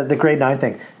the grade 9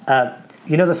 thing.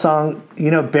 You know the song,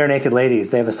 Bare Naked Ladies,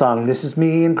 they have a song, "This is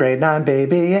me in grade 9,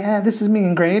 baby, yeah, this is me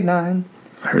in grade 9.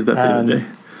 I heard that the other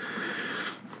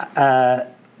day.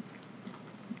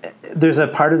 There's a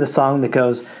part of the song that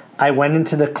goes, I went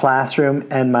into the classroom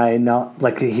and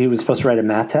he was supposed to write a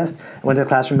math test. I went to the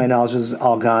classroom, my knowledge is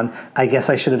all gone. I guess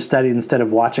I should have studied instead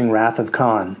of watching Wrath of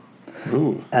Khan.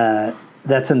 Ooh.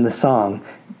 That's in the song.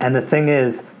 And the thing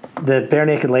is, the Bare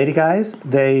Naked Lady guys,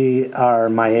 they are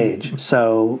my age.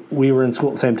 So we were in school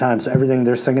at the same time. So everything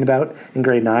they're singing about in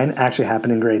grade 9 actually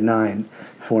happened in grade 9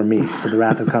 for me. So the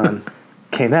Wrath of Khan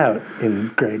came out in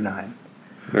grade 9.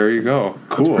 There you go.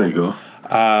 Cool. That's pretty cool.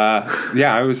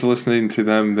 Yeah, I was listening to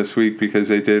them this week because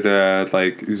they did a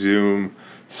Zoom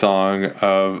song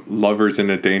of Lovers in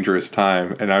a Dangerous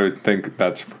Time, and I would think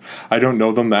I don't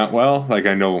know them that well. Like,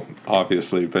 I know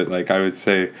obviously, but I would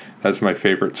say that's my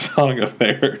favorite song of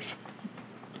theirs.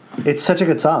 It's such a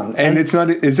good song, and it's not.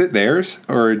 Is it theirs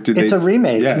or did they? It's a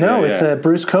remake. Yeah, no, yeah, it's a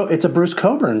Bruce. It's a Bruce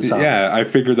Coburn song. Yeah, I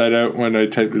figured that out when I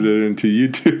typed it into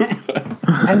YouTube.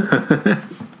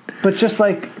 But just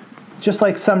like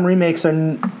some remakes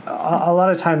are, a lot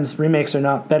of times remakes are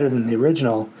not better than the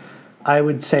original. I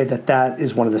would say that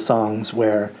is one of the songs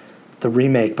where the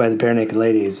remake by the Bare Naked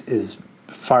Ladies is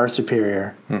far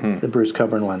superior to the Bruce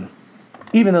Coburn one.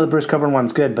 Even though the Bruce Coburn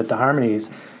one's good, but the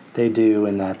harmonies they do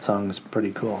in that song is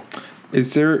pretty cool.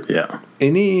 Is there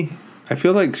any... I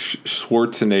feel like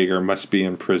Schwarzenegger must be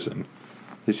in prison.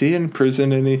 Is he in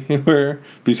prison anywhere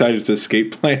besides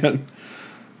Escape Plan?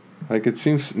 It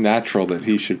seems natural that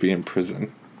he should be in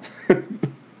prison.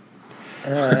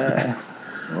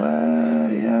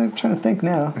 Well, yeah, I'm trying to think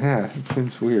now. Yeah, it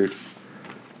seems weird.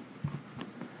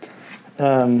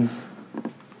 I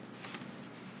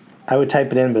would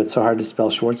type it in, but it's so hard to spell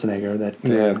Schwarzenegger that...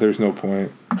 yeah, there's no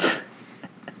point.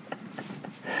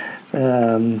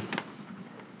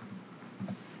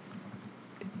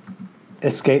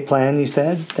 Escape Plan, you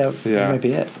said? That might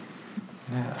be it.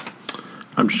 Yeah.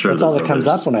 I'm sure that's all that comes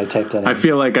up when I type that in. I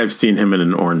feel like I've seen him in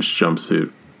an orange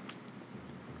jumpsuit.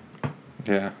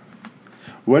 Yeah.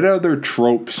 what other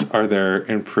tropes are there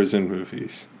in prison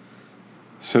movies?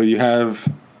 So you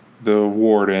have the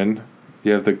warden,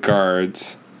 you have the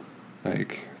guards,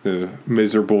 like the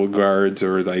miserable guards,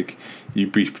 or like you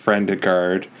befriend a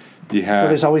guard. You have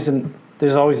there's always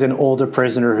an older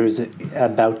prisoner who's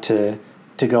about to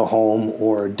go home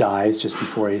or dies just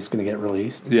before he's going to get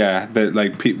released. Yeah, that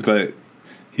like people that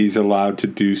he's allowed to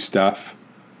do stuff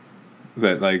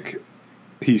that like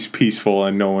he's peaceful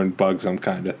and no one bugs him,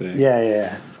 kind of thing.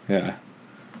 Yeah.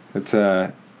 It's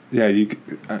you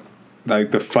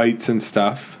like the fights and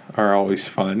stuff are always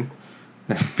fun.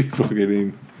 People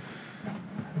getting.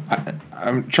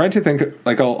 I'm trying to think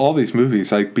like all these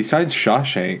movies, like besides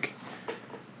Shawshank.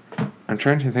 I'm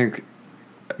trying to think.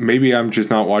 Maybe I'm just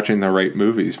not watching the right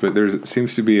movies, but there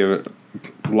seems to be a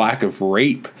lack of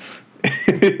rape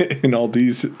in all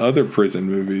these other prison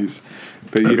movies.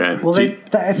 But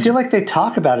I feel like they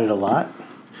talk about it a lot.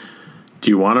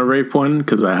 Do you want a rape one?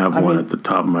 Because I have one at the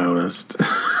top of my list.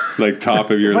 Like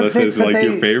top of your list is like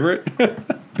your favorite?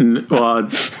 Well,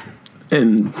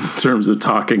 in terms of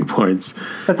talking points.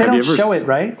 But they don't show it,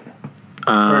 right?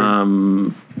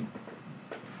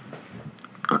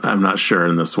 I'm not sure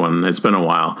in this one. It's been a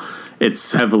while.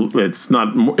 It's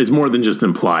more than just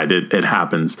implied. It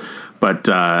happens. But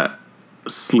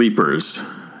Sleepers.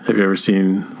 Have you ever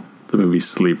seen the movie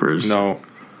Sleepers? No.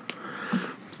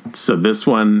 So this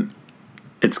one,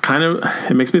 it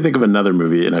makes me think of another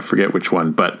movie, and I forget which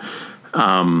one, but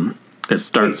it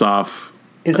starts off.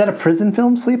 Is that a prison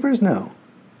film, Sleepers? No.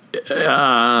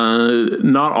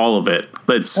 Not all of it.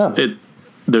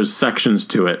 There's sections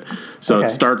to it. So It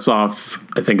starts off,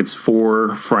 I think it's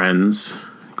 4 friends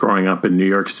growing up in New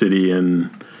York City, and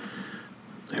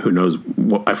who knows,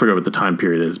 I forget what the time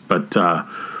period is, but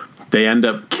they end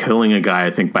up killing a guy, I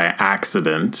think, by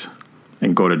accident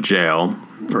and go to jail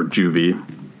or juvie.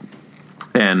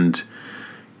 And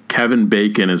Kevin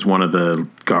Bacon is one of the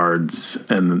guards,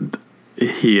 and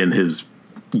he and his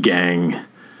gang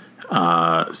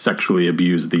sexually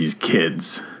abuse these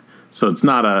kids. So it's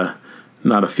not a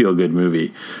feel-good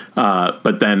movie.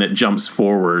 But then it jumps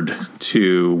forward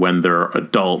to when they're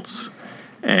adults,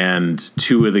 and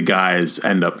 2 of the guys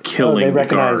end up killing the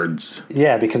guards.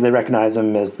 Yeah, because they recognize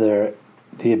him as the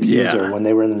abuser when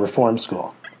they were in the reform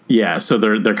school. Yeah, so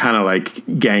they're kind of like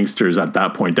gangsters at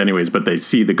that point anyways, but they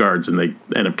see the guards and they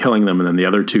end up killing them. And then the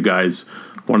other 2 guys,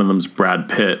 one of them's Brad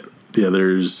Pitt, the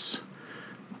other's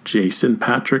Jason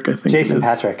Patrick, I think. Jason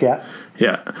Patrick, yeah.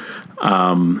 Yeah.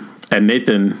 And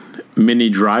Nathan, Minnie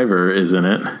Driver, is in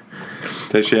it.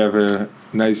 Does she have a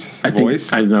nice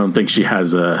voice? I don't think she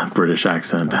has a British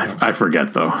accent. I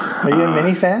forget, though. Are you a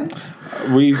Minnie fan?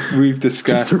 We've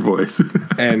discussed just her voice,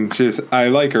 and I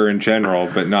like her in general,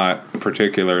 but not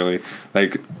particularly.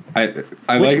 Like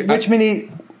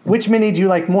which Minnie do you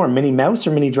like more, Minnie Mouse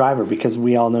or Minnie Driver? Because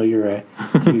we all know you're a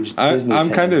huge Disney fan.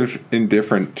 I'm kind of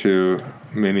indifferent to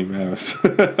Minnie Mouse.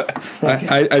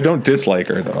 I don't dislike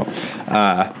her though,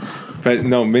 but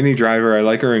no, Minnie Driver. I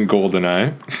like her in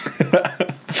GoldenEye.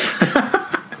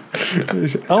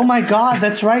 Oh my God,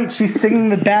 that's right. She's singing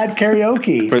the bad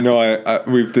karaoke. But no,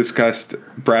 we've discussed.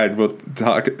 Brad, we'll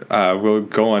talk. We'll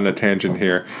go on a tangent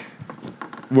here.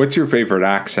 What's your favorite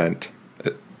accent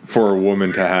for a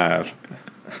woman to have?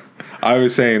 I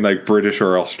was saying like British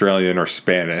or Australian or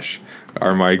Spanish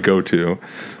are my go-to.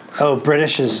 Oh,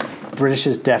 British is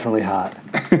definitely hot.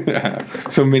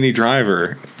 So Minnie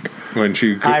Driver, when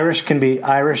she Irish can be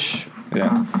Irish.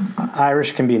 Yeah,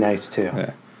 Irish can be nice too.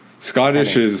 Yeah.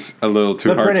 Scottish is a little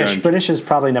too hard. British is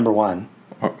probably number 1.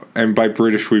 And by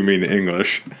British we mean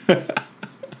English.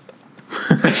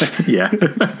 Yeah.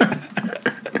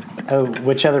 Oh,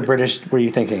 which other British were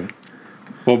you thinking?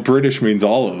 Well, British means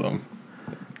all of them,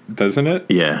 doesn't it?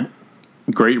 Yeah.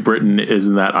 Great Britain,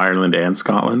 isn't that Ireland and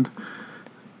Scotland?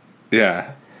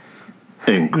 Yeah.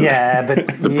 Yeah, but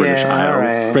the British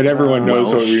Isles. Right. But everyone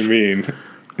knows what we mean.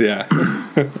 Yeah.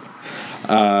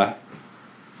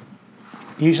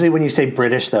 Usually when you say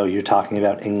British, though, you're talking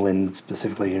about England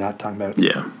specifically. You're not talking about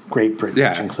Great Britain,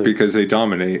 which includes... because they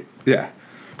dominate. Yeah,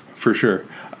 for sure.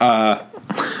 They're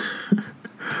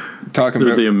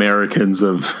the Americans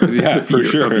of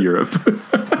sure. of Europe.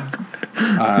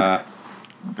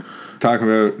 Talking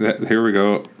about, here we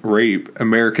go, rape,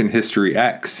 American History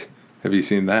X. Have you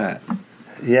seen that?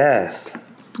 Yes.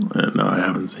 No, I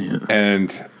haven't seen it. And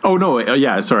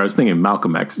sorry, I was thinking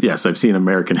Malcolm X. Yes, I've seen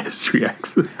American History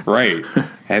X. Right.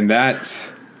 And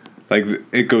that's like,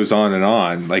 it goes on and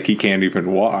on. Like, he can't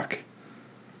even walk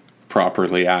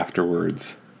properly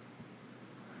afterwards.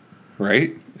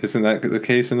 Right? Isn't that the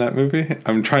case in that movie?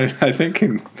 I'm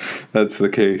thinking that's the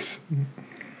case.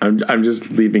 I'm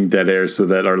just leaving dead air so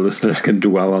that our listeners can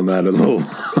dwell on that a little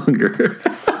longer.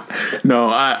 No,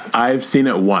 I've seen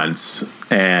it once,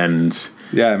 and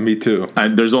yeah, me too.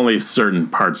 There's only certain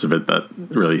parts of it that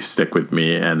really stick with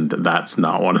me, and that's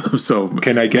not one of them. So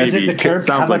can I guess? Is it the curb?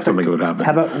 Sounds like something would happen.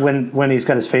 How about when he's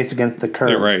got his face against the curb?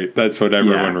 Yeah, right. That's what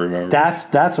everyone remembers.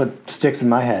 That's what sticks in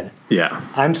my head. Yeah,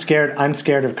 I'm scared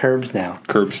of curbs now.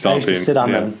 Curb stomping. I used to sit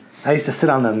on them. I used to sit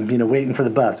on them, waiting for the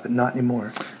bus, but not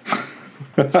anymore.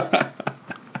 When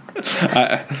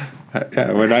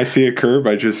I see a curb,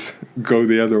 I just go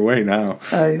the other way now.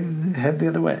 I head the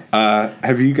other way.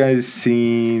 Have you guys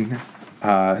seen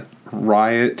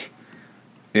Riot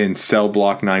in Cell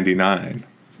Block 99?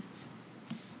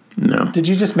 No. Did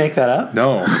you just make that up?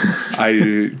 No.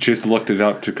 I just looked it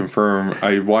up to confirm.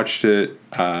 I watched it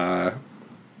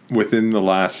within the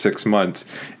last 6 months.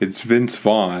 It's Vince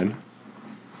Vaughn.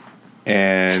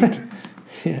 And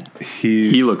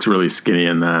he looks really skinny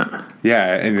in that.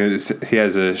 Yeah, and he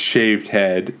has a shaved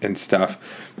head and stuff.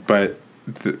 But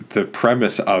the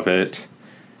premise of it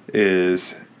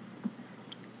is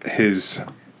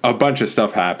a bunch of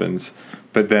stuff happens,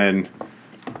 but then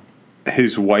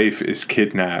his wife is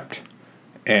kidnapped,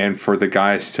 and for the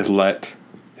guys to let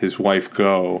his wife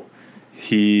go,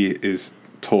 he is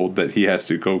told that he has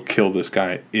to go kill this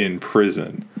guy in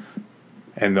prison,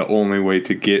 and the only way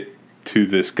to get to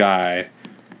this guy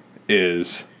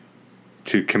is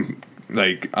to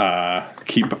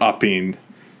keep upping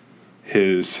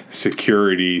his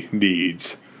security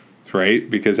needs, right?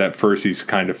 Because at first he's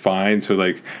kind of fine, so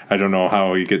I don't know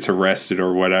how he gets arrested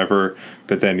or whatever,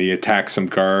 but then he attacks some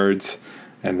guards,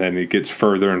 and then he gets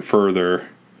further and further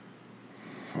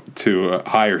to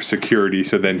higher security,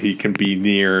 so then he can be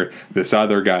near this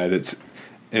other guy that's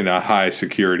in a high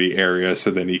security area, so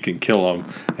then he can kill him,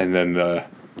 and then the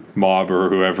mob or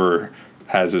whoever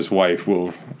has his wife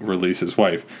will release his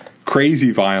wife.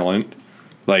 Crazy violent,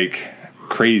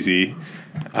 crazy,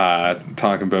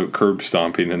 talking about curb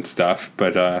stomping and stuff,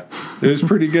 but it was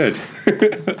pretty good.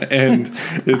 And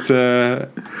it's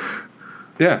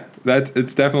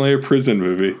it's definitely a prison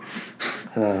movie.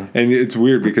 And it's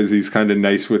weird because he's kind of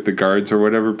nice with the guards or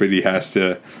whatever, but he has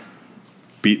to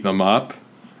beat them up,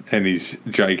 and he's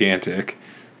gigantic,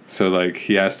 so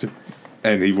he has to,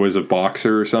 and he was a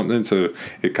boxer or something, so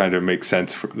it kind of makes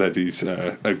sense that he's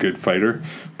a good fighter.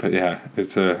 But yeah,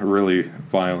 it's a really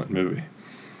violent movie.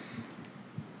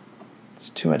 It's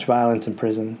too much violence in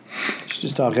prison. You should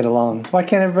just all get along. Why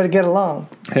can't everybody get along?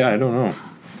 Yeah, I don't know.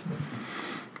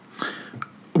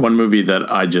 One movie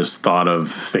that I just thought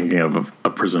of thinking of a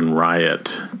prison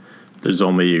riot. There's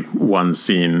only one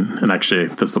scene, and actually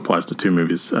this applies to two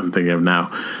movies I'm thinking of now.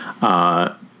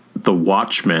 The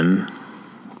Watchmen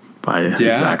by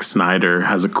Zack Snyder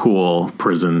has a cool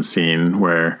prison scene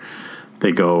where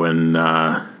they go and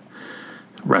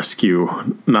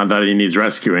rescue, not that he needs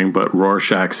rescuing, but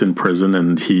Rorschach's in prison,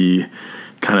 and he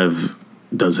kind of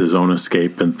does his own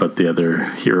escape, but the other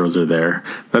heroes are there.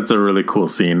 That's a really cool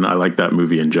scene. I like that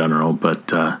movie in general,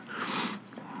 but I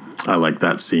like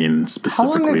that scene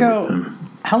specifically with him.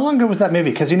 How long ago was that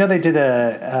movie? Because they did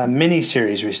a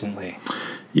mini-series recently.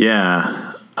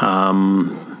 Yeah.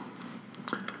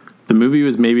 The movie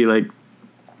was maybe I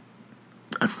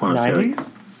want to say 90s?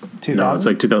 2000? No, it's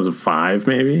 2005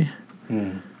 maybe.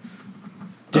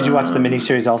 Did you watch the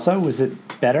miniseries also? Was it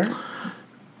better?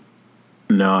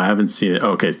 No, I haven't seen it.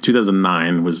 Okay,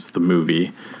 2009 was the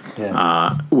movie,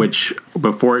 which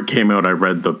before it came out, I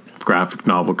read the graphic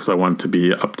novel because I wanted to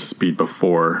be up to speed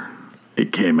before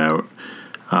it came out.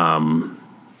 I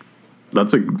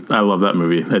love that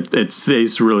movie. It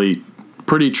stays really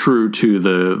pretty true to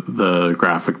the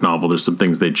graphic novel. There's some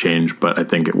things they change, but I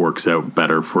think it works out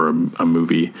better for a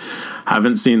movie. I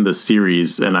haven't seen the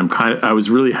series, and I was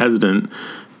really hesitant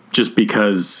just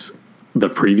because the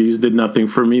previews did nothing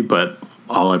for me, but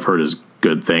all I've heard is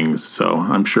good things, so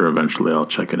I'm sure eventually I'll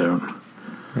check it out.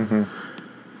 Mm-hmm.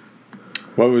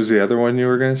 What was the other one you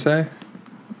were going to say?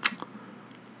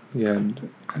 Yeah,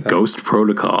 Ghost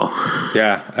Protocol.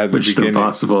 Yeah, at the Mission beginning.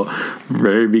 Impossible,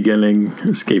 very beginning,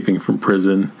 escaping from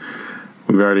prison.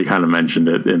 We've already kind of mentioned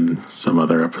it in some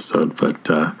other episode, but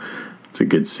it's a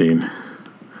good scene.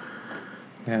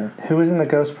 Yeah. Who was in the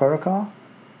Ghost Protocol?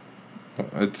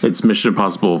 It's Mission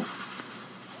Impossible 4.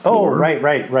 Oh, right.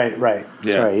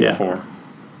 Yeah, Sorry, yeah. 4.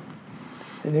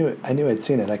 I knew I'd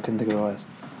seen it. I couldn't think of what it was.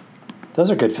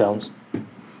 Those are good films.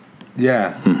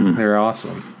 Yeah, they're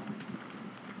awesome.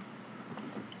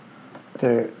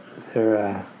 Did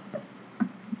you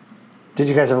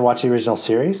guys ever watch the original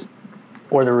series?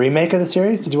 Or the remake of the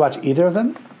series? Did you watch either of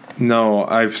them? No,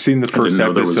 I've seen the first I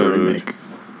didn't know episode. there was a remake.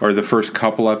 or the first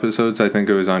couple episodes. I think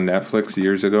it was on Netflix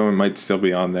years ago. It might still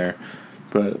be on there.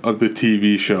 But of the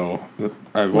TV show,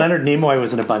 Leonard Nimoy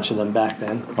was in a bunch of them back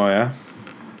then. Oh, yeah?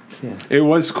 Yeah. It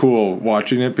was cool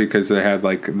watching it because they had,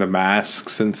 like, the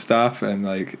masks and stuff, and,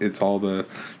 like, it's all the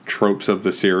tropes of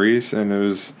the series, and it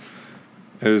was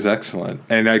excellent.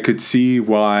 And I could see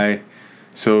why.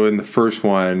 So in the first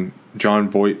one, John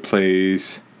Voight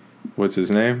plays, what's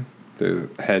his name? The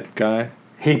head guy?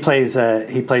 He plays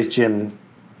Jim.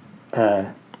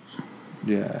 Yeah.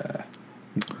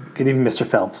 Good evening, Mr.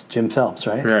 Phelps. Jim Phelps,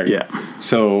 right? Right. Yeah.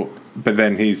 So, but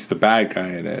then he's the bad guy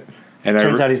in it. And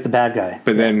Turns out he's the bad guy.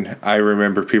 But then I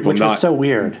remember people Which not... was so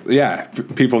weird. Yeah.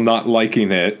 People not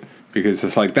liking it because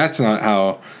it's like, that's not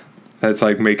how... That's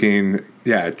like making...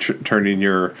 Yeah, turning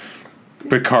your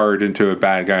Picard into a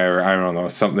bad guy, or I don't know,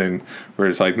 something where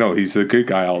it's like, no, he's the good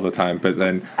guy all the time. But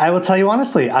then... I will tell you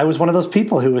honestly, I was one of those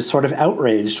people who was sort of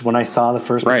outraged when I saw the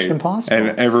first Mission Impossible.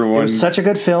 And everyone... It was such a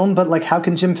good film, but like, how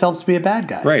can Jim Phelps be a bad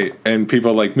guy? Right. And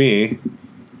people like me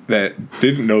that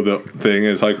didn't know the thing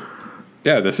is like,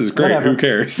 yeah, this is great. Whatever. Who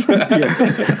cares?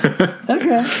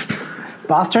 Okay.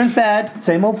 Boss turns bad.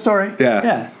 Same old story.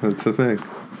 Yeah. That's the thing.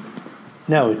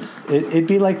 No, it'd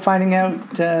be like finding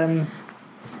out.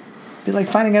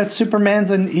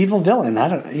 Superman's an evil villain.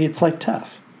 It's like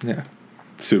tough. Yeah.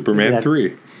 Superman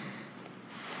 3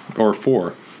 or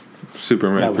 4.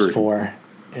 Superman 3. That was 4.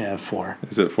 Yeah, 4.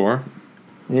 Is it 4?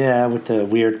 Yeah, with the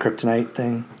weird kryptonite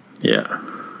thing. Yeah.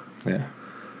 Yeah.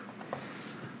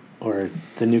 Or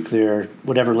the nuclear,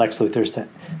 whatever Lex Luthor said.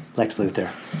 Lex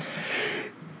Luthor.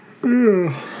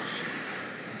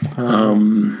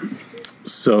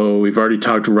 So we've already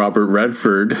talked Robert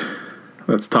Redford.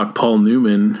 Let's talk Paul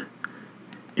Newman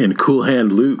in Cool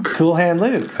Hand Luke. Cool Hand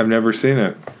Luke. I've never seen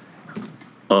it.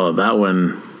 Oh, that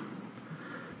one.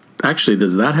 Actually,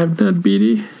 does that have Ned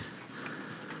Beatty?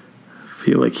 I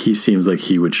feel like he seems like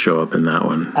he would show up in that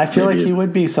one. I feel like he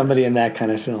would be somebody in that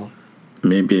kind of film.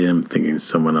 Maybe I'm thinking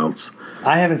someone else.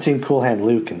 I haven't seen Cool Hand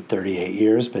Luke in 38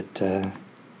 years, but...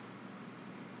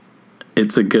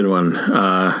 It's a good one.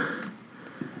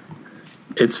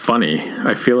 It's funny.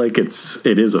 I feel like it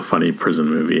is a funny prison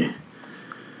movie.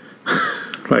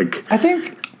 Like, I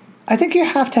think you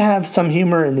have to have some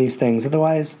humor in these things.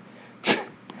 Otherwise,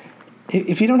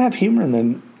 if you don't have humor in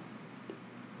them,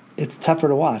 it's tougher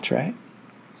to watch, right?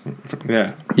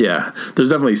 Yeah. Yeah. There's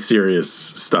definitely serious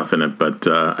stuff in it, but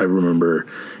I remember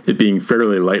it being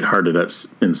fairly lighthearted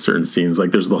in certain scenes.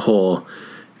 Like, there's the whole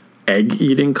egg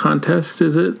eating contest,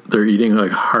 is it? They're eating,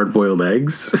 like, hard-boiled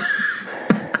eggs.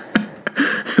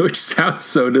 Which sounds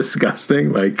so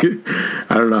disgusting. Like,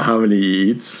 I don't know how many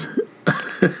he eats.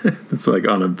 It's like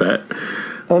on a bet.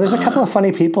 Oh, there's a couple of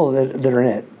funny people that are in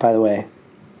it, by the way.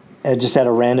 Just out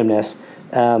of randomness.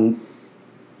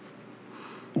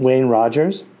 Wayne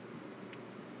Rogers.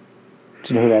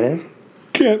 Do you know who that is?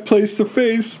 Can't place the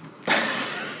face.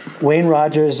 Wayne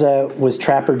Rogers was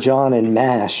Trapper John in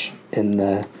MASH.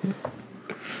 And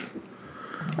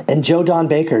Joe Don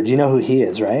Baker. Do you know who he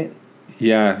is, right?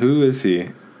 Yeah, who is he?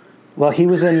 Well, he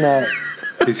was in...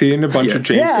 is he in a bunch of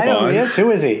James Bonds? I know who he is. Who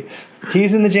is he?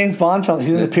 He's in the James Bond film.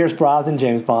 He's in the Pierce Brosnan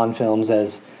James Bond films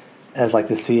as like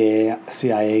the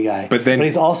CIA guy. But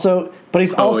he's also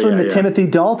in the Timothy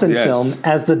Dalton film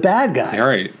as the bad guy. All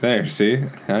right, there. See,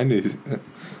 I knew.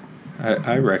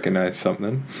 I recognize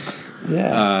something.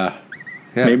 Yeah.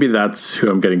 Yeah. Maybe that's who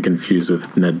I'm getting confused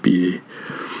with, Ned Beatty.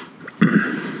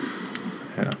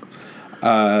 Yeah.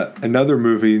 Another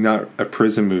movie, not a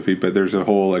prison movie, but there's a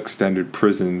whole extended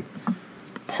prison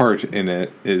part in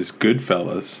it, is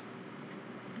Goodfellas,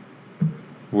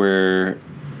 where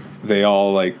they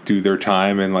all like do their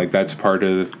time, and like that's part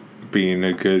of being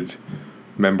a good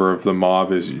member of the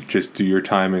mob, is just do your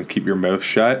time and keep your mouth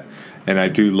shut. And I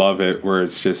do love it where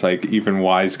it's just like even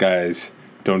wise guys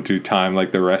don't do time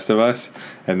like the rest of us.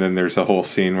 And then there's a whole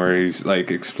scene where he's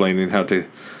like explaining how to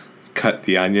cut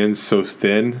the onions so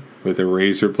thin with a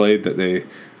razor blade that they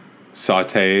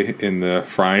saute in the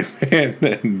frying pan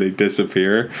and they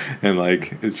disappear. And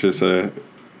like it's just a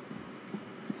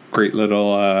great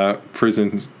little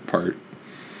prison part.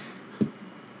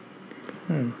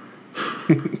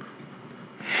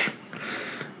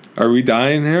 Are we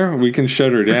dying here? We can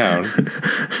shut her down.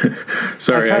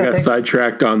 Sorry, I got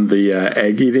sidetracked on the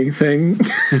egg eating thing.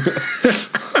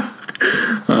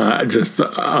 Just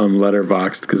on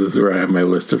Letterboxd, because this is where I have my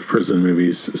list of prison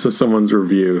movies. So someone's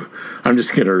review, I'm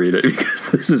just going to read it because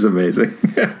this is amazing.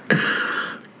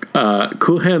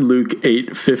 Cool Hand Luke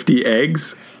ate 50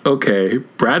 eggs. Okay,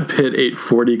 Brad Pitt ate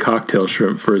 40 cocktail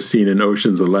shrimp for a scene in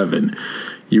Ocean's 11.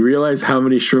 You realize how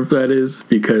many shrimp that is?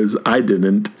 Because I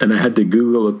didn't, and I had to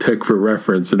Google a pic for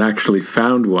reference and actually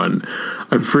found one.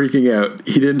 I'm freaking out.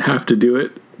 He didn't have to do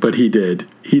it, but he did.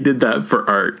 He did that for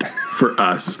art, for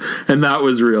us, and that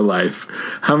was real life.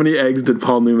 How many eggs did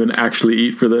Paul Newman actually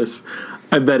eat for this?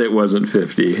 I bet it wasn't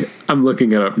 50. I'm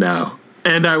looking it up now.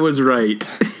 And I was right.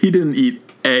 He didn't eat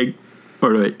egg,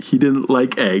 he didn't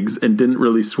like eggs and didn't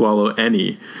really swallow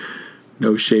any.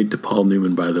 No shade to Paul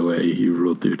Newman, by the way. He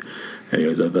ruled, dude.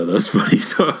 Anyways, I thought that was funny.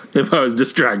 So if I was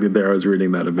distracted there, I was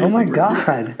reading that amazing. Oh my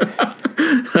God.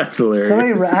 That's hilarious.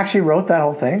 Somebody actually wrote that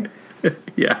whole thing?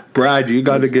 Yeah. Brad, you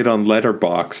got to get on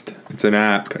Letterboxd. It's an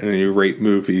app, and you rate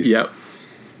movies. Yep.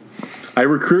 I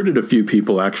recruited a few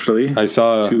people, actually. I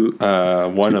saw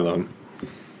one of them.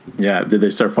 Yeah. Did they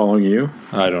start following you?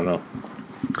 I don't know.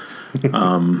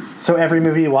 So every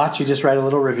movie you watch, you just write a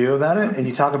little review about it, and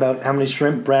you talk about how many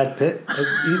shrimp Brad Pitt has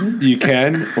eaten? You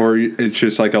can, or it's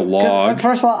just like a log.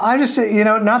 First of all, I just,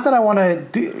 not that I want to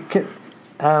do...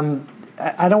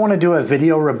 I don't want to do a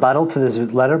video rebuttal to this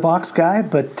Letterboxd guy,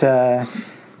 but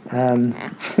remember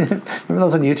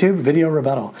those on YouTube? Video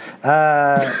rebuttal.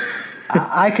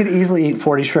 I could easily eat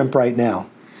 40 shrimp right now.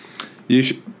 You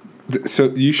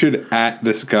should at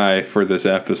this guy for this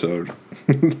episode.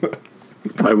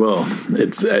 I will.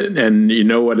 And you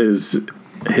know what his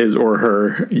or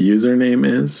her username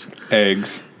is?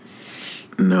 Eggs.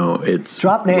 No, it's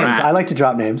drop names. I like to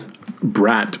drop names.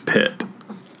 Brat Pitt.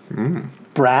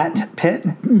 Brat Pitt?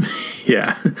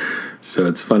 Yeah. So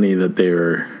it's funny that they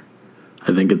were.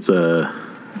 I think it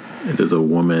is a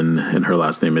woman, and her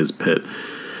last name is Pitt.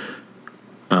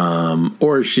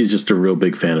 Or she's just a real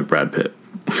big fan of Brad Pitt.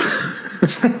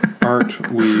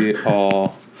 Aren't we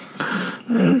all?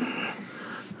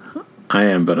 I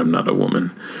am, but I'm not a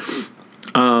woman.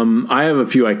 I have a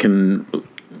few I can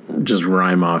just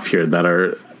rhyme off here that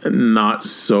are not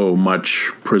so much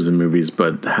prison movies,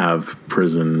 but have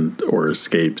prison or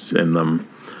escapes in them.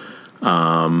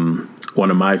 One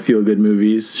of my feel-good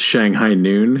movies, Shanghai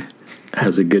Noon,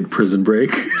 has a good prison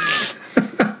break.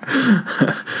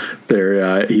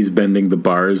 He's bending the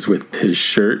bars with his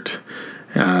shirt.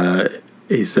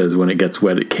 He says when it gets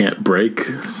wet, it can't break.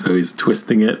 So he's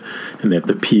twisting it, and they have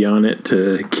to pee on it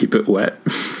to keep it wet.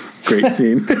 Great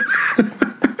scene.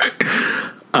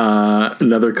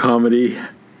 Another comedy,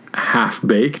 Half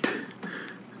Baked.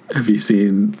 Have you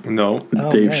seen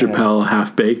Dave Chappelle,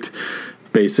 Half Baked?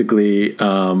 Basically,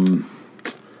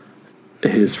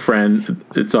 his friend,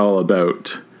 it's all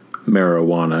about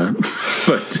marijuana,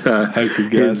 but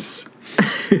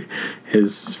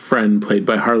his friend, played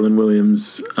by Harlan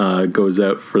Williams, goes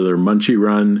out for their munchie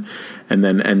run and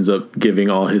then ends up giving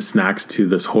all his snacks to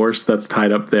this horse that's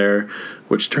tied up there,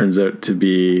 which turns out to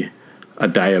be a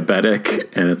diabetic,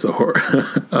 and it's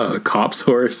a cop's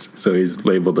horse. So he's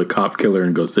labeled a cop killer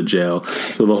and goes to jail.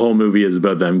 So the whole movie is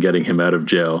about them getting him out of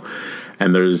jail.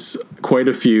 And there's quite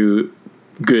a few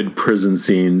good prison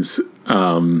scenes.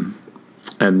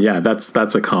 And yeah, that's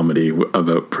a comedy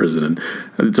about prison.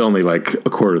 It's only like a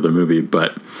quarter of the movie,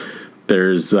 but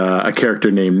there's a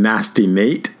character named Nasty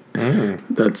Nate.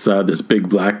 That's this big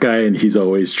black guy, and he's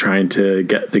always trying to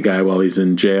get the guy while he's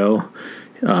in jail.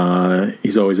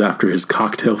 He's always after his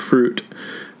cocktail fruit,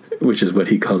 which is what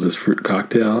he calls his fruit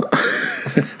cocktail.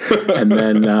 And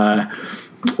then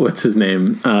what's his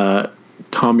name?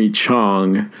 Tommy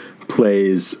Chong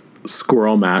plays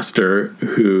Squirrel Master,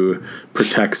 who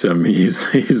protects him.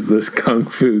 He's this kung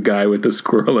fu guy with a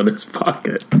squirrel in his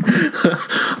pocket.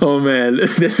 Oh man,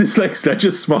 this is like such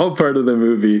a small part of the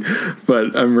movie,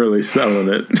 but I'm really selling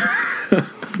it.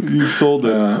 You sold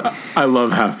it. I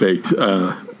love Half Baked.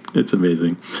 It's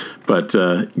amazing, but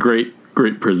great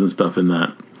prison stuff in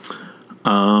that.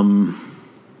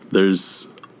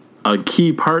 There's a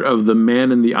key part of The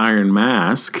Man in the Iron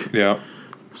Mask. Yeah.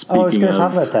 I was going to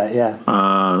talk about that, yeah.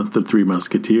 The Three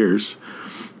Musketeers.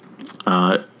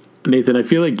 Nathan, I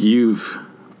feel like you've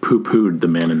poo-pooed The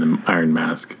Man in the Iron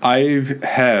Mask. I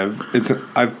have.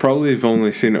 I've probably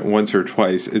only seen it once or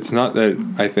twice. It's not that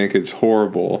I think it's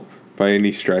horrible by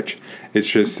any stretch. It's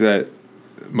just that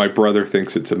my brother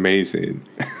thinks it's amazing.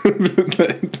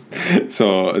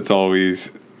 So it's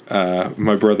always...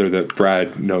 my brother that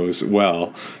Brad knows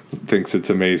well thinks it's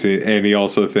amazing, and he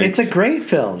also thinks it's a great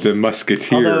film. The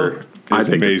Musketeer is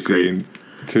amazing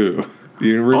too. I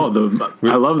love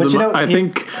the. I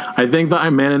think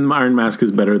the Man in the Iron Mask is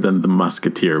better than The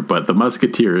Musketeer, but The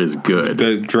Musketeer is good.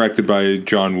 Directed by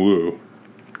John Woo.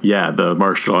 Yeah, the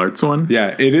martial arts one.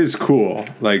 Yeah, it is cool.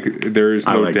 Like there is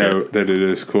no doubt that it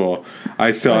is cool.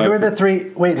 I still. Who are the three?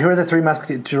 Wait, who are the three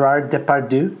Musketeers? Gerard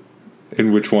Depardieu.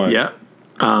 In which one? Yeah.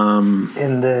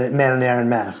 In the Man in the Iron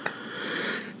Mask.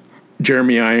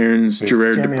 Jeremy Irons,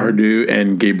 Gerard Depardieu,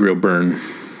 and Gabriel Byrne.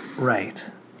 Right.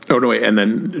 Oh, no, wait, and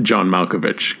then John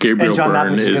Malkovich. Gabriel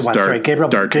Byrne is Gabriel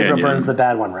D'Artagnan. Byrne's the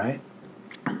bad one, right?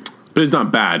 But he's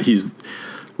not bad. He's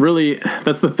really,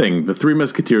 that's the thing. The Three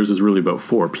Musketeers is really about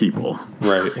four people.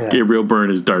 Right. Yeah. Gabriel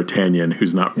Byrne is D'Artagnan,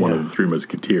 who's not one of the Three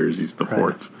Musketeers. He's the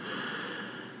fourth.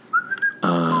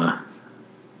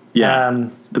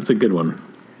 That's a good one.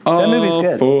 That movie's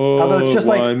good. Although it's just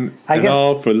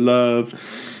all for love.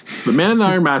 The Man in the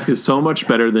Iron Mask is so much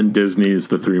better than Disney's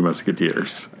The Three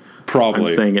Musketeers.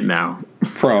 Probably. I'm saying it now.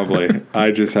 Probably.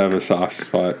 I just have a soft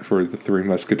spot for the Three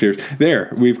Musketeers.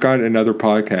 There, we've got another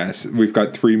podcast. We've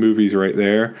got 3 movies right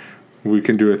there. We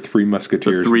can do a Three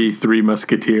Musketeers. The Three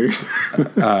Musketeers.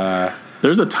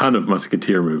 There's a ton of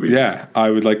Musketeer movies. Yeah, I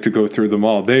would like to go through them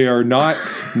all. They are not,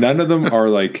 none of them are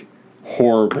like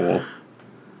horrible,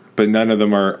 but none of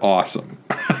them are awesome.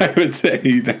 I would say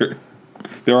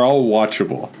they're all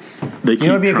watchable. They keep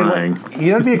trying. You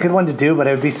know, it'd be a good one to do, but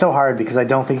it would be so hard because I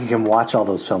don't think you can watch all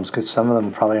those films because some of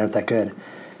them probably aren't that good.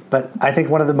 But I think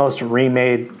one of the most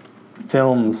remade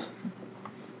films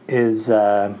is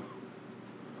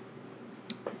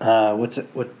what's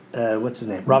his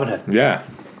name? Robin Hood. Yeah.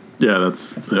 Yeah,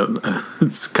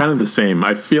 it's kind of the same.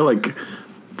 I feel like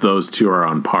those two are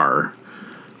on par.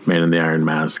 Man in the Iron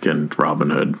Mask and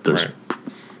Robin Hood.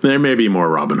 There may be more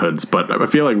Robin Hoods, but I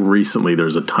feel like recently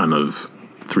there's a ton of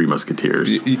Three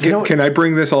Musketeers. Can I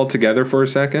bring this all together for a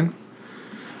second?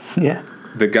 Yeah.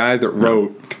 The guy that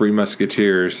wrote Three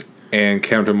Musketeers and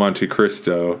Count of Monte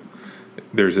Cristo,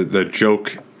 there's the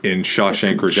joke in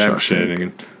Shawshank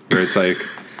Redemption where it's like...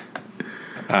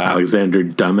 Alexander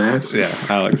Dumbass? Yeah,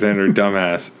 Alexander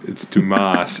Dumbass. It's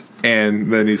Dumas.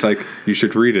 And then he's like, you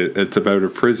should read it. It's about a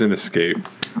prison escape.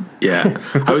 Yeah.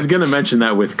 I was going to mention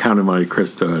that with Count of Monte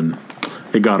Cristo, and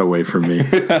it got away from me.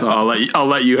 So I'll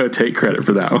let you take credit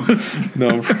for that one.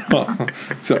 No problem.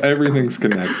 So everything's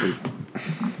connected.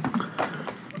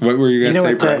 What were you going to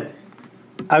say, Brad?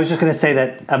 I was just going to say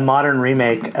that a modern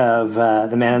remake of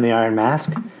The Man in the Iron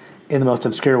Mask, in the most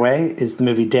obscure way, is the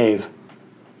movie Dave.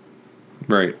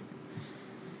 Right.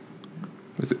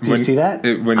 Do you see that?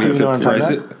 When he's the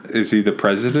president, is he the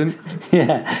president?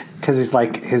 Yeah, because he's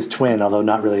like his twin, although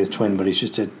not really his twin, but he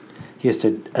has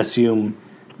to assume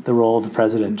the role of the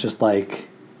president, just like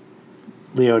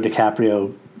Leo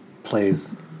DiCaprio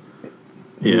plays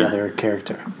the other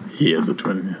character. He is a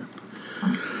twin.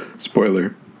 Yeah.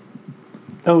 Spoiler.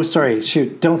 Oh, sorry.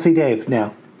 Shoot. Don't see Dave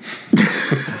now.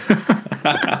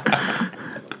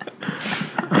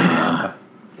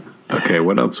 Okay,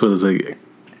 what else was I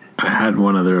had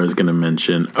one other I was going to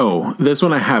mention. Oh, this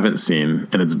one I haven't seen,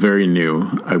 and it's very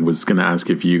new. I was going to ask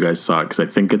if you guys saw it, because I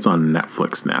think it's on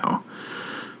Netflix now.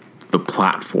 The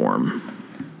Platform.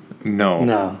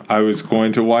 No. I was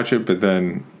going to watch it, but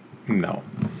then, no.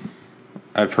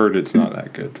 I've heard it's not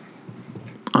that good.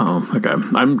 Oh, okay.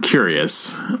 I'm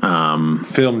curious.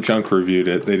 Film Junk reviewed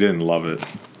it. They didn't love it.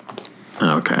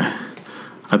 Okay.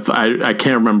 I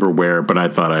can't remember where, but I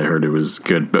thought I heard it was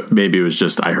good. But maybe it was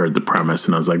just I heard the premise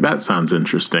and I was like, that sounds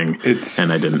interesting.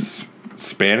 And I didn't.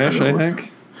 Spanish, I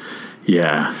think.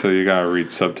 Yeah. So you gotta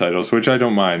read subtitles, which I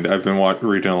don't mind. I've been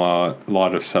reading a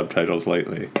lot of subtitles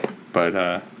lately.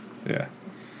 But yeah.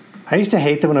 I used to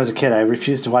hate them when I was a kid. I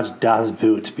refused to watch Das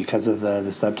Boot because of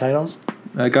the subtitles.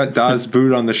 I got Das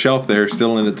Boot on the shelf there,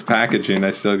 still in its packaging.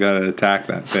 I still gotta attack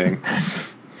that thing.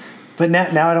 But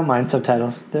now I don't mind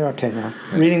subtitles. They're okay now.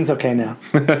 Reading's okay now.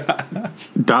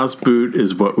 Das Boot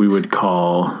is what we would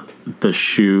call the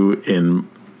shoe in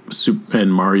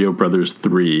Mario Brothers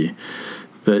 3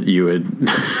 that you would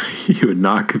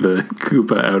knock the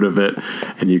Koopa out of it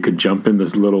and you could jump in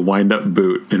this little wind-up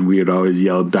boot, and we would always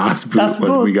yell Das Boot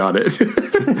when we got it.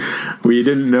 We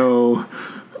didn't know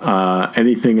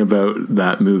anything about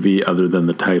that movie other than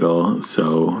the title,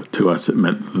 so to us it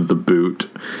meant the boot.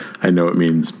 I know it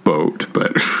means boat,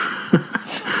 but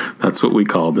that's what we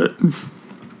called it.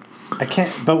 I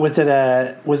can't. But was it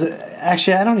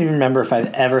actually? I don't even remember if I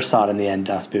ever saw it in the end.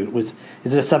 Das Boot is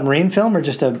it a submarine film or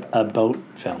just a boat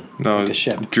film? No, like a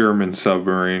ship. German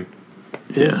submarine.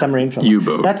 It is a submarine film.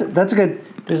 U-boat. That's a good.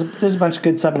 There's a bunch of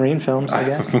good submarine films, I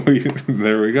guess.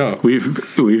 There we go.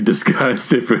 We've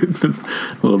discussed if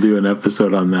we'll do an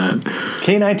episode on that.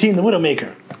 K-19, The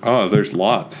Widowmaker. Oh, there's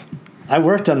lots. I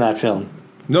worked on that film.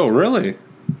 No, really?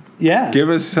 Yeah. Give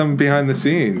us some behind the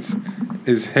scenes.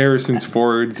 Is Harrison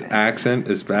Ford's accent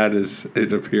as bad as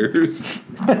it appears?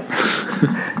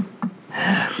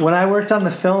 When I worked on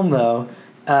the film, though,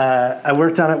 I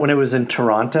worked on it when it was in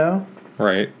Toronto.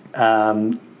 Right.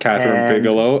 Catherine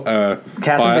Bigelow.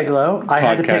 Catherine Bigelow. I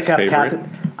had to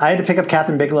pick up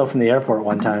Catherine Bigelow from the airport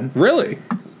one time. Really?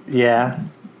 Yeah.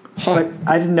 But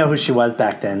I didn't know who she was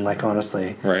back then, like,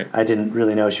 honestly. Right. I didn't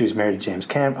really know she was married to James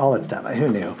Cameron, all that stuff. Who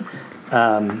knew?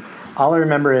 All I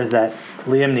remember is that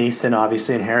Liam Neeson,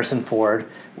 obviously, and Harrison Ford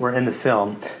were in the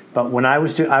film. But when I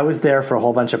was there for a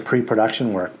whole bunch of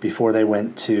pre-production work before they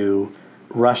went to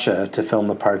Russia to film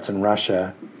the parts in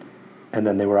Russia. And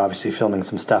then they were obviously filming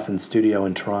some stuff in studio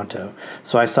in Toronto.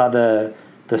 So I saw the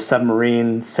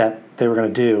submarine set they were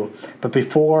going to do. But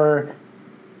before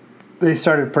they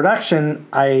started production,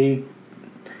 I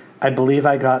believe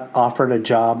I got offered a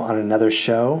job on another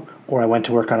show, or I went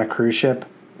to work on a cruise ship,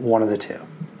 one of the two.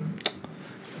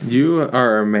 You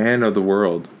are a man of the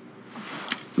world.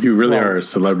 You really are a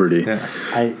celebrity. Yeah.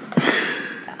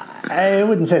 I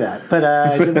wouldn't say that, but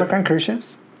I did work on cruise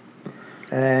ships.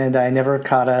 And I never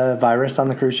caught a virus on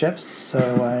the cruise ships, so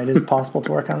it is possible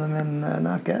to work on them and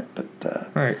not get.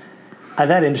 But right.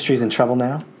 That industry's in trouble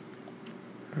now.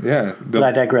 Yeah. But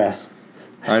I digress.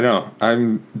 I know.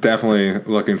 I'm definitely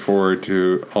looking forward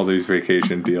to all these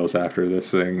vacation deals after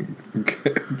this thing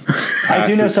I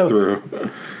do know. So, through.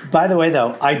 By the way,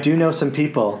 though, I do know some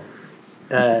people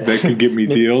that can get me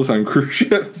deals on cruise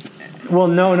ships. Well,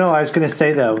 no. I was going to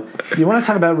say, though, you want to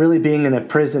talk about really being in a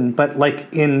prison, but like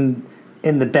in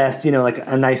the best, like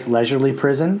a nice leisurely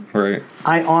prison. Right.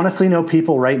 I honestly know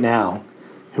people right now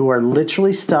who are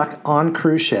literally stuck on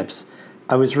cruise ships.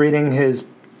 I was reading his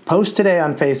post today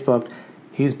on Facebook.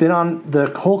 He's been on, the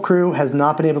whole crew has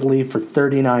not been able to leave for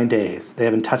 39 days. They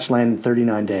haven't touched land in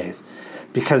 39 days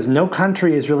because no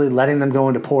country is really letting them go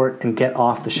into port and get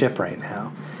off the ship right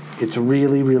now. It's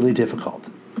really, really difficult.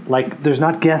 Like, there's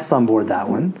not guests on board that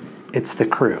one. It's the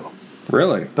crew.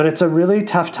 Really? But it's a really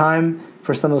tough time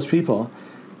for some of those people.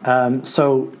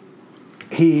 So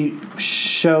he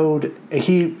showed,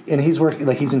 he's working,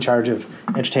 like he's in charge of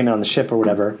entertainment on the ship or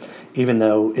whatever, even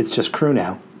though it's just crew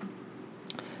now.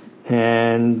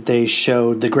 And they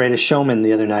showed The Greatest Showman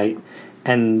the other night.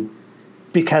 And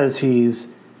because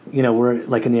he's, we're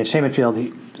like in the entertainment field,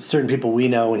 certain people we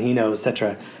know and he knows,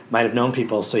 etc., might have known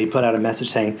people. So he put out a message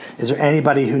saying, is there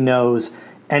anybody who knows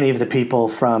any of the people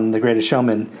from The Greatest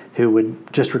Showman who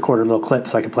would just record a little clip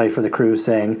so I could play for the crew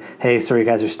saying, hey, sorry you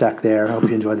guys are stuck there. Hope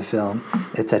you enjoy the film,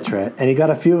 etc. And he got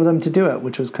a few of them to do it,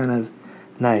 which was kind of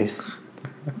nice.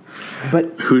 But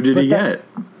who did he get?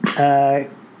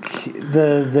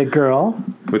 The girl.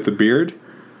 With the beard?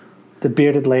 The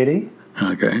bearded lady.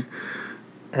 Okay.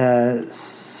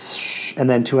 And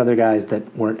then two other guys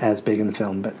that weren't as big in the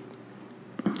film. But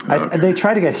they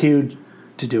tried to get Hugh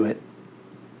to do it.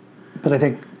 But I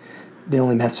think they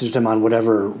only messaged him on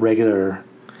whatever regular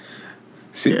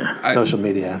social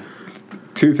media.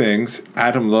 Two things.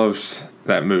 Adam loves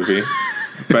that movie.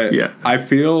 But I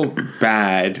feel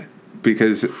bad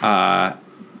because, I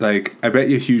bet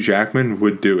you Hugh Jackman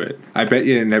would do it. I bet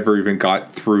you it never even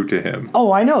got through to him.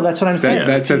 Oh, I know. That's what I'm saying.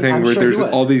 That's the thing where there's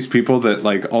all these people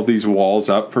that, all these walls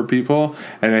up for people.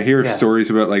 And I hear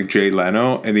stories about, Jay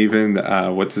Leno and even,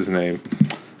 what's his name?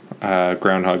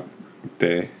 Groundhog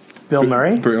Day. Bill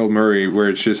Murray? Bill Murray, where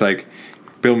it's just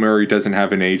Bill Murray doesn't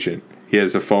have an agent. He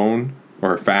has a phone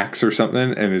or a fax or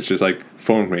something, and it's just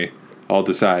phone me. I'll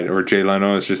decide. Or Jay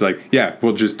Leno is just yeah,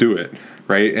 we'll just do it.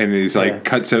 Right? And he's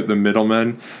cuts out the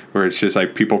middlemen, where it's just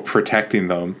people protecting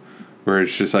them, where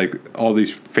it's just all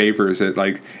these favors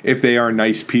that if they are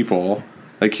nice people,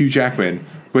 like Hugh Jackman,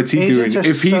 what's he doing?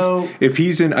 If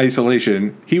he's in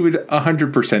isolation, he would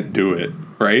 100% do it,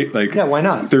 right? Why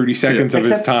not? 30 seconds of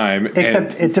his time.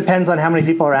 Except it depends on how many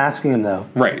people are asking him, though.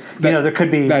 Right. There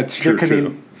could be that's true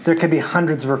too. There could be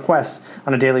hundreds of requests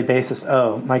on a daily basis.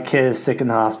 Oh, my kid is sick in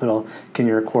the hospital. Can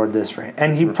you record this for him?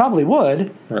 And he probably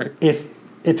would, right?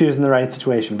 If he was in the right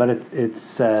situation. But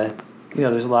it's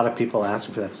there's a lot of people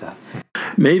asking for that stuff.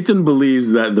 Nathan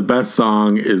believes that the best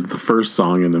song is the first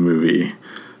song in the movie,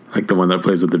 like the one that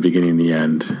plays at the beginning and the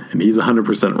end. And he's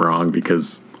 100% wrong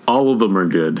because all of them are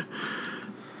good.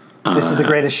 This is The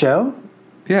Greatest Show?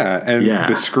 Yeah, and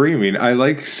the screaming. I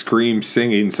like scream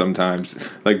singing sometimes,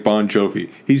 like Bon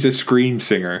Jovi. He's a scream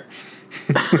singer.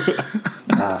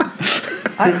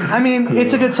 I mean,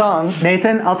 it's a good song.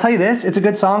 Nathan, I'll tell you this. It's a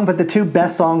good song, but the two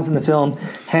best songs in the film,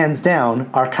 hands down,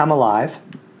 are Come Alive,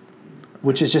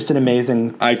 which is just an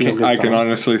amazing I can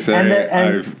honestly say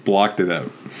I've blocked it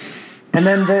out. And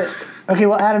then okay,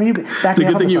 well, Adam, you back me up. It's a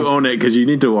good thing you own it because you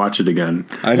need to watch it again.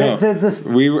 I know.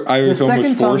 I was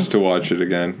almost forced to watch it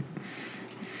again.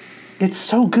 It's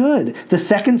so good. The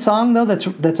second song, though,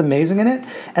 that's amazing in it.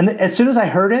 And as soon as I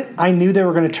heard it, I knew they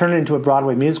were going to turn it into a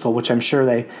Broadway musical, which I'm sure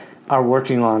they are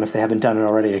working on if they haven't done it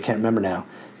already. I can't remember now.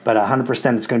 But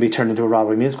 100% it's going to be turned into a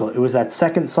Broadway musical. It was that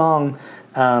second song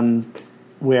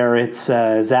where it's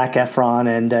Zac Efron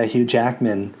and Hugh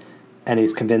Jackman and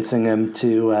he's convincing him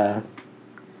to.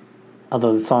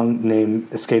 Although the song name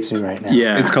escapes me right now.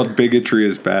 Yeah. It's called Bigotry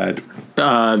is Bad.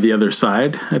 The Other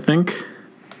Side, I think.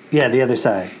 Yeah, The Other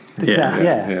Side. Exactly.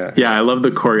 Yeah, I love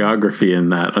the choreography in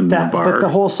that on the bar. But the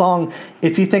whole song,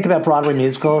 if you think about Broadway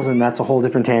musicals, and that's a whole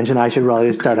different tangent, I should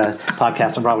really start a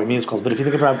podcast on Broadway musicals. But if you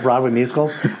think about Broadway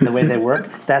musicals and the way they work,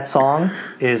 that song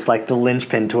is like the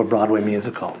linchpin to a Broadway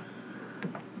musical.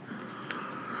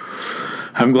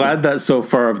 I'm glad that so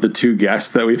far of the two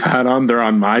guests that we've had on, they're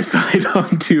on my side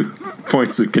on 2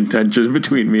 points of contention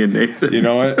between me and Nathan. You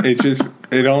know what? It makes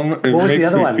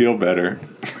me feel better.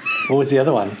 What was the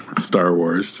other one? Star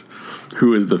Wars.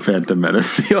 Who is the Phantom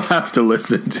Menace? You'll have to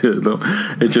listen to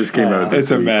it. It just came out. It's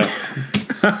a mess.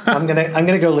 I'm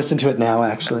gonna go listen to it now.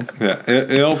 Actually, yeah,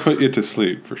 it'll put you to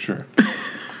sleep for sure.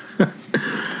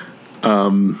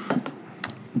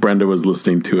 Brenda was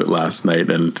listening to it last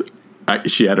night, and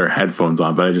she had her headphones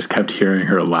on, but I just kept hearing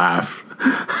her laugh.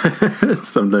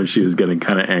 Sometimes she was getting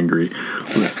kind of angry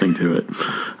listening to it.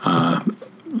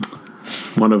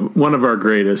 One of our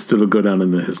greatest. It'll go down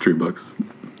in the history books.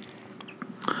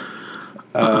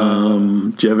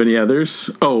 Do you have any others?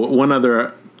 Oh, one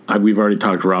other. We've already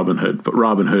talked Robin Hood, but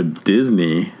Robin Hood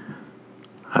Disney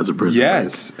has a prison break.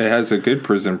 Yes, it has a good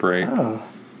prison break. Oh.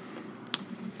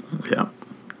 Yeah.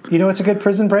 You know what's a good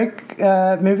prison break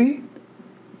movie?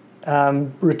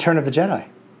 Return of the Jedi.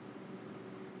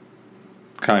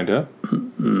 Kinda.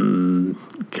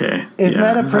 Okay. Isn't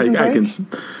that a prison break?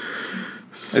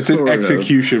 It's an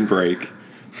execution break.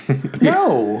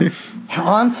 No.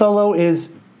 Han Solo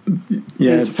is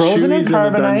frozen in Chewie's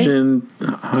carbonite. In a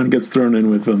dungeon. Han gets thrown in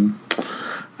with him.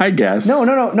 I guess.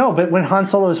 No. But when Han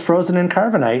Solo is frozen in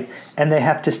carbonite and they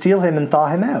have to steal him and thaw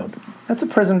him out, that's a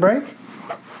prison break.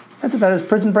 That's about as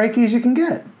prison breaky as you can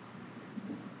get.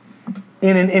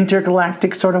 In an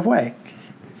intergalactic sort of way.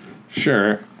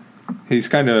 Sure. He's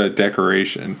kind of a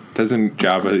decoration. Doesn't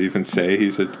Jabba even say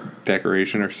he's a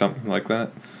decoration or something like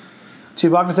that?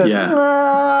 Chewbacca says, Yeah.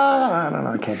 I don't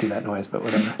know, I can't do that noise, but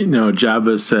whatever. No,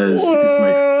 Jabba says, he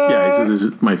says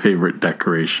it's my favorite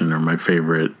decoration or my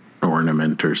favorite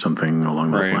ornament or something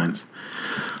along those lines.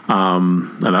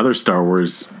 Another Star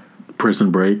Wars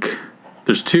prison break.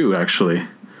 There's two, actually.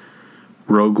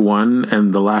 Rogue One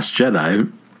and The Last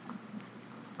Jedi.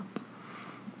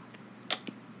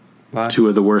 Two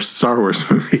of the worst Star Wars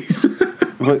movies.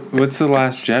 What's The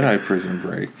Last Jedi prison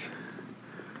break?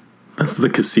 That's the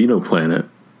casino planet.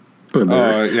 When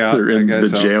they're in the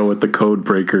jail with the code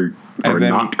breaker or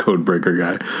not code breaker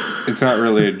guy. It's not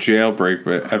really a jailbreak,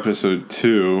 but episode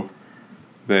 2,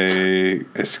 they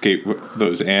escape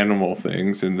those animal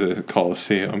things in the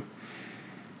Coliseum.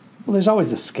 Well, there's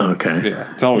always escape. Okay.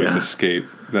 Yeah, it's always escape.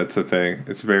 That's the thing.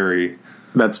 That's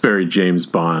very James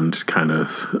Bond kind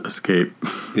of escape.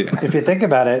 Yeah. If you think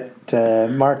about it,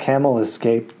 Mark Hamill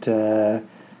escaped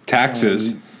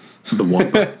taxes. The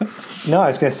one. No, I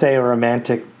was going to say a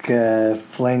romantic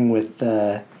fling with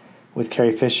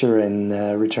Carrie Fisher in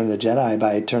Return of the Jedi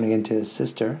by turning into his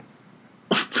sister.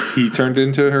 He turned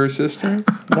into her sister?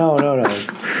 No.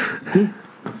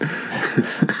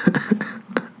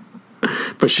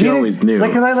 But she always knew.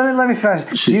 Like, let me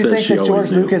question. Do you think that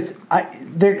George Lucas?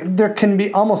 There can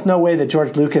be almost no way that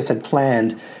George Lucas had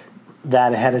planned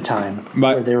that ahead of time,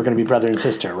 where they were going to be brother and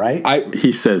sister, right?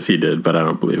 He says he did, but I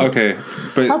don't believe it. Okay,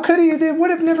 but how could he? They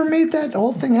would have never made that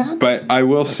whole thing happen. But I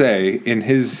will say, in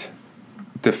his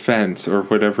defense, or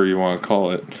whatever you want to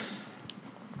call it,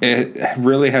 it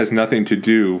really has nothing to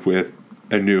do with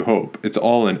A New Hope. It's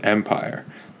all an Empire.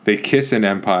 They kiss an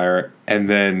Empire, and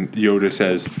then Yoda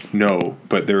says, no,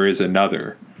 but there is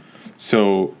another.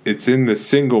 So it's in the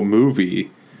single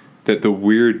movie that the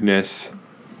weirdness,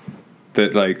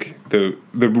 that like the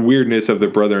weirdness of the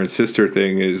brother and sister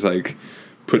thing is like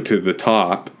put to the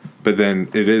top, but then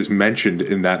it is mentioned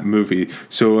in that movie.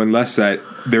 So unless that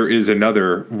there is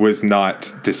another was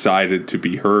not decided to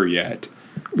be her yet.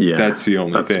 Yeah, that's the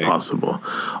only thing. That's possible.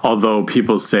 Although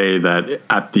people say that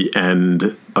at the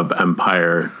end of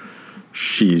Empire,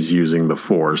 she's using the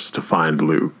Force to find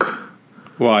Luke.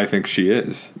 Well, I think she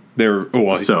is.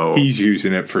 He's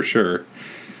using it for sure.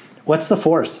 What's the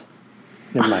Force?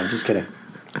 Never mind, just kidding.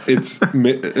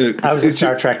 I was a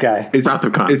Star Trek guy.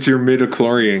 It's your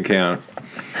midichlorian count.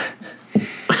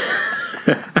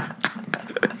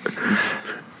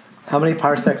 How many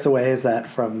parsecs away is that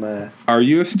from... Are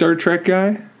you a Star Trek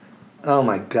guy? Oh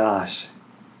my gosh.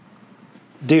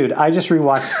 Dude, I just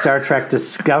rewatched Star Trek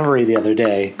Discovery the other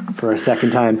day for a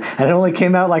second time, and it only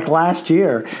came out like last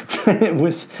year. It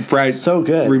was so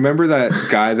good. Remember that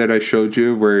guy that I showed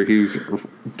you where he's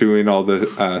doing all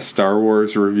the Star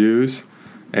Wars reviews,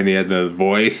 and he had the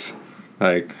voice?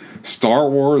 Like, Star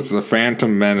Wars The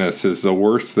Phantom Menace is the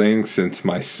worst thing since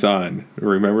my son.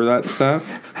 Remember that stuff?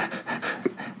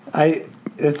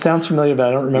 It sounds familiar, but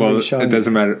I don't remember you showing it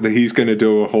doesn't matter. He's going to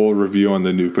do a whole review on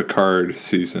the new Picard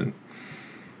season.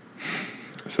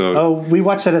 So, we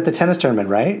watched that at the tennis tournament,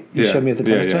 right? You showed me at the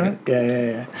tennis tournament?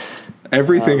 Yeah.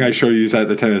 Everything I show you is at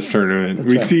the tennis tournament.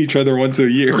 We see each other once a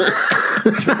year.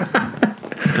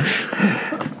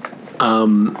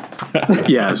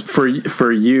 Yeah,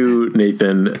 for you,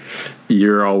 Nathan,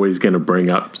 you're always going to bring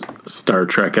up Star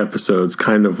Trek episodes,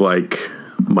 kind of like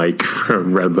Mike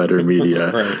from Red Letter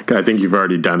Media. Right. I think you've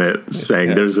already done it,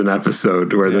 saying there's an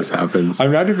episode where this happens.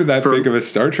 I'm not even that big of a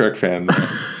Star Trek fan, though.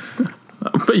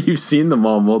 But you've seen them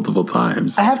all multiple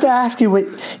times. I have to ask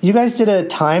you, you guys did a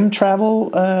time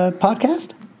travel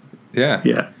podcast? Yeah.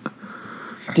 Yeah.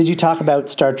 Did you talk about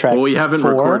Star Trek? Well, we haven't 4?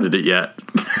 recorded it yet.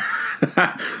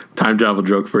 Time travel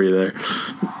joke for you there.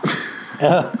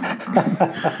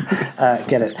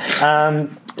 Get it.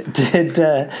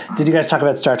 Did you guys talk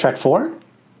about Star Trek 4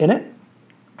 in it?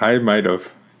 I might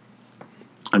have.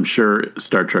 I'm sure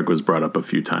Star Trek was brought up a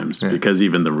few times because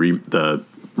even the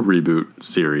reboot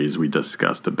series we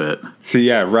discussed a bit. So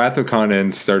yeah, Wrath of Khan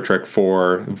and Star Trek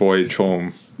 4 Voyage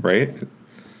Home, right?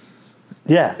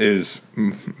 Yeah. Is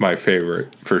my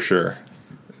favorite for sure.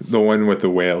 The one with the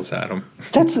whales, Adam.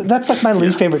 That's like my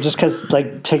least favorite, just because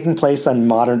like taking place on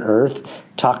modern Earth,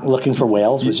 looking for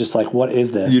whales was just like, what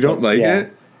is this? You don't like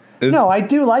it? No, I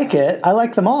do like it. I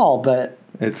like them all, but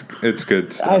it's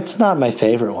good stuff. It's not my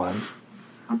favorite one.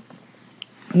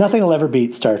 Nothing will ever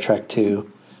beat Star Trek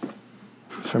 2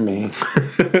 for me,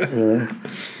 really.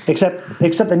 Except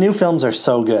the new films are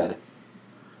so good.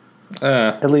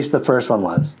 At least the first one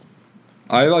was.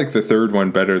 I like the third one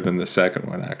better than the second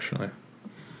one, actually.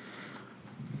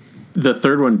 The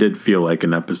third one did feel like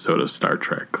an episode of Star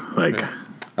Trek. Like,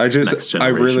 I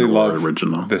really love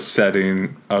original. The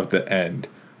setting of the end,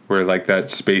 where like that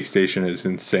space station is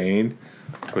insane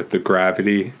with the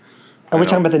gravity. Are we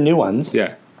talking about the new ones?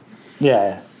 Yeah.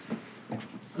 Yeah.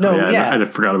 No, I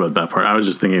forgot about that part. I was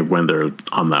just thinking of when they're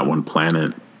on that one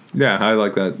planet. Yeah, I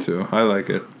like that too. I like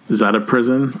it. Is that a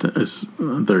prison?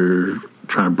 They're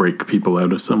trying to break people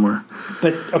out of somewhere?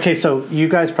 But, okay, so you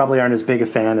guys probably aren't as big a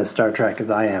fan of Star Trek as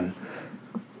I am.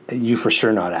 You for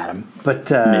sure not, Adam.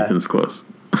 But Nathan's close.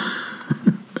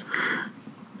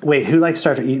 Wait, who likes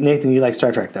Star Trek? Nathan, you like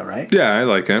Star Trek though, right? Yeah, I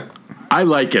like it. I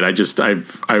like it.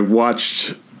 I've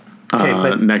watched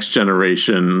Next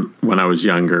Generation when I was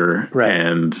younger,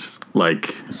 and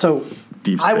like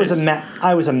Deep Space.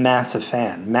 I was a massive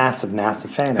fan. Massive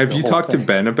fan. Have you talked to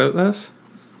Ben about this?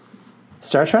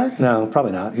 Star Trek? No,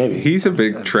 probably not. Maybe. He's a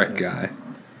big Trek guy.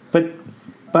 But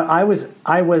I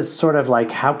was sort of like,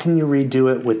 how can you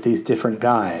redo it with these different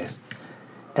guys?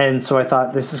 And so I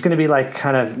thought this is going to be like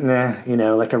kind of meh,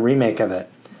 like a remake of it.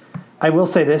 I will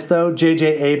say this though,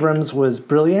 J.J. Abrams was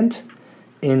brilliant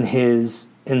in his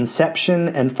inception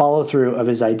and follow through of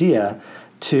his idea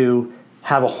to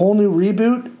have a whole new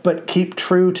reboot, but keep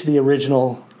true to the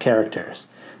original characters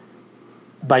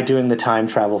by doing the time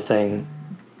travel thing.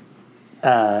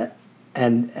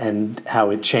 And how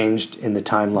it changed in the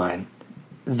timeline.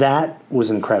 That was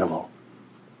incredible.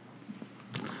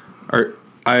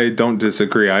 I don't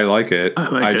disagree. I like it.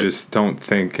 I just don't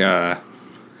think...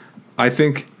 I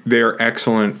think they're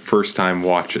excellent first-time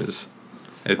watches.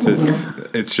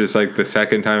 It's just like the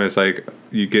second time, it's like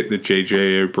you get the J.J.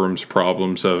 Abrams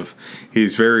problems of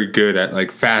he's very good at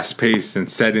like fast-paced and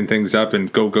setting things up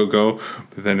and go.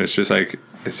 But then it's just like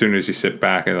as soon as you sit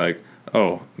back and like,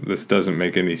 oh, this doesn't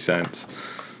make any sense.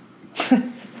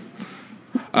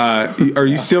 Are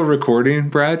you still recording,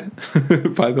 Brad?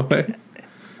 By the way?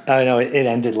 Oh, no, it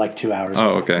ended like 2 hours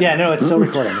ago. Oh, okay. Yeah, no, it's still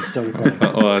recording.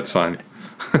 Well, that's fine.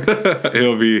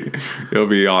 It'll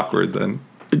be awkward then.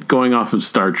 Going off of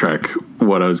Star Trek,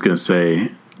 what I was going to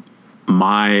say,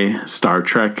 my Star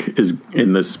Trek is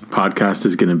in this podcast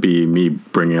is going to be me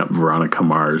bringing up Veronica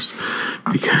Mars,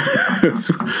 because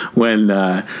when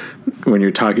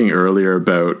you're talking earlier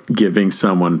about giving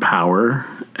someone power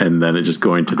and then it just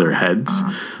going to their heads,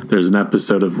 there's an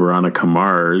episode of Veronica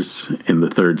Mars in the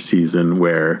third season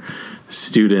where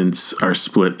students are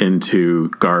split into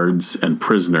guards and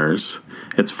prisoners.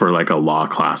 It's for like a law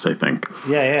class, I think.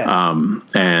 Yeah.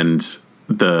 And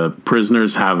the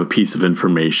prisoners have a piece of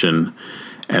information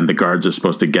and the guards are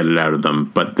supposed to get it out of them,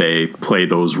 but they play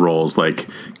those roles. Like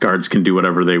guards can do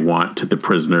whatever they want to the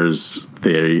prisoners.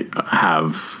 They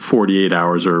have 48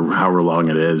 hours or however long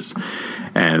it is.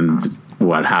 And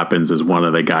what happens is one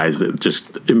of the guys that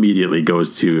just immediately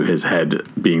goes to his head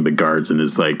being the guards and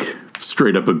is like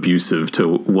straight up abusive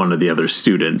to one of the other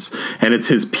students, and it's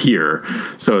his peer.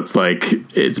 So it's like,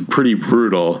 it's pretty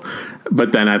brutal.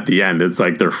 But then at the end, it's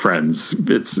like they're friends.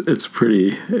 It's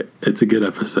a good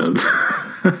episode.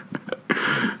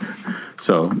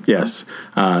 So, yes,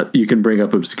 you can bring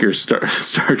up obscure Star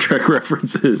Trek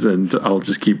references, and I'll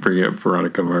just keep bringing up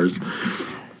Veronica Mars.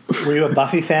 Were you a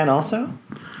Buffy fan also?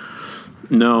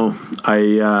 No,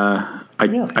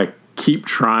 I keep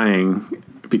trying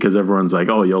because everyone's like,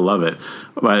 "Oh, you'll love it,"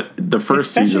 but the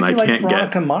first season I can't get.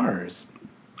 Veronica Mars.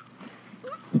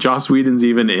 Joss Whedon's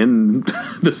even in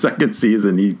the second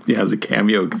season. He has a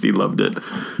cameo because he loved it,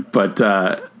 but.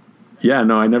 Yeah,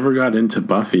 no, I never got into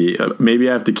Buffy. Maybe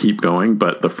I have to keep going,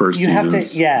 but the first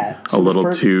season's a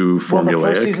little too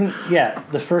formulaic.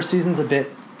 The first season's a bit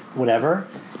whatever.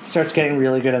 Starts getting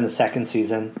really good in the second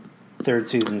season. Third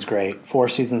season's great. 4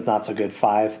 seasons not so good.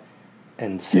 5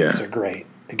 and 6 are great.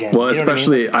 Again, well,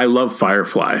 especially I love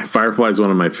Firefly. Firefly is one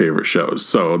of my favorite shows.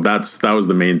 So that was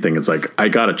the main thing. It's like I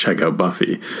got to check out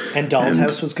Buffy. And Doll's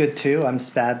House was good too. I'm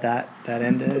sad that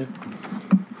ended.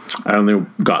 I only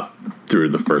got through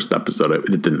the first episode.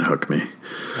 It didn't hook me.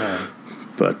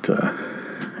 But,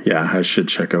 I should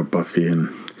check out Buffy.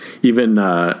 And even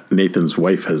Nathan's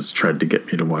wife has tried to get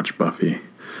me to watch Buffy.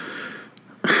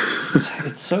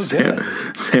 It's so good.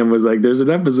 Sam was like, there's an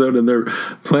episode and they're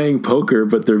playing poker,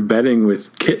 but they're betting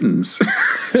with kittens.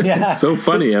 Yeah, it's so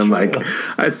funny. It's I'm true. like,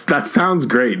 that sounds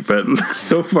great. But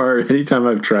so far, anytime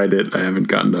I've tried it, I haven't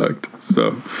gotten hooked.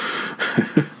 So...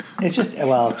 It's just,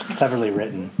 it's cleverly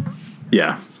written.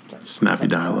 Yeah, snappy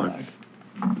dialogue.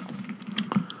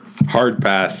 Hard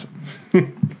pass.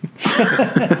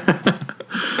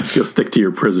 You'll stick to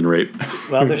your prison rape.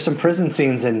 Well, there's some prison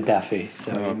scenes in Buffy,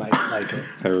 so you might like it.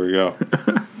 There we go.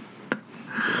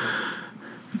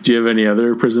 Do you have any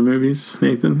other prison movies,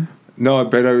 Nathan? No,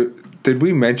 but did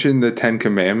we mention the 10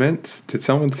 Commandments? Did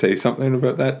someone say something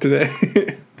about that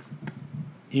today?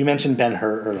 You mentioned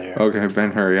Ben-Hur earlier. Okay,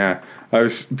 Ben-Hur, yeah. I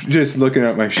was just looking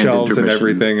at my shelves and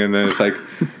everything, and then it's like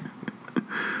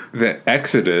the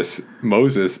Exodus,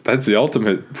 Moses, that's the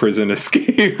ultimate prison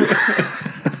escape.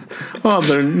 Well,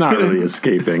 they're not really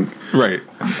escaping. Right.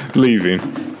 Leaving.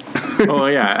 Oh,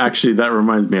 yeah. Actually, that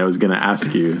reminds me. I was going to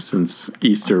ask you, since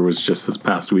Easter was just this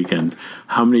past weekend,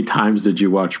 how many times did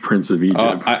you watch Prince of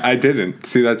Egypt? I didn't.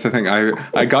 See, that's the thing.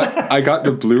 I got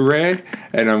the Blu-ray,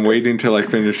 and I'm waiting till I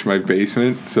finish my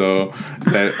basement so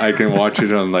that I can watch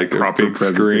it on like a big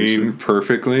screen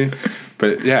perfectly.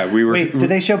 But yeah, we were. Wait, did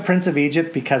they show Prince of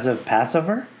Egypt because of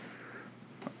Passover?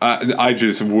 I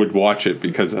just would watch it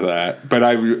because of that. But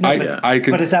I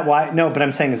could. But is that why? No, but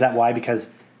I'm saying, is that why?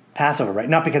 Because Passover, right?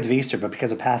 Not because of Easter, but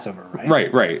because of Passover,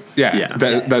 right? Right. Yeah.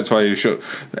 That's why you show.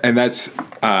 And that's,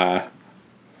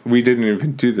 we didn't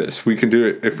even do this. We can do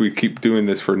it if we keep doing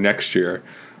this for next year.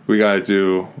 We got to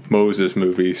do Moses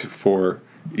movies for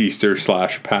Easter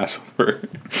 / Passover.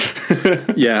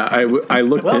 Yeah, I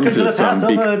looked into some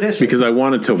because I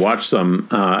wanted to watch some.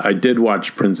 I did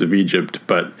watch Prince of Egypt,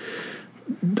 but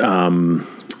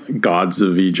Gods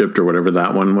of Egypt or whatever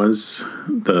that one was,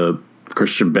 the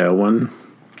Christian Bale one.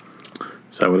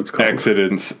 Is that what it's called?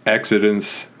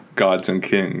 Exodus, Gods and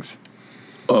Kings.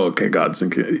 Oh, okay, Gods and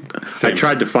Kings. I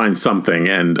tried to find something,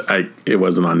 and it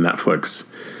wasn't on Netflix,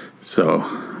 so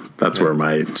that's where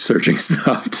my searching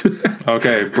stopped.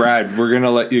 Okay, Brad, we're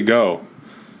gonna let you go.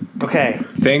 Okay.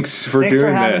 Thanks for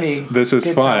doing this. This was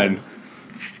fun. Times.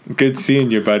 Good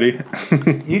seeing you, buddy.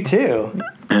 You too.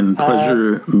 And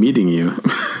pleasure meeting you.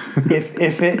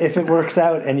 If it works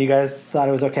out and you guys thought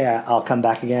it was okay, I'll come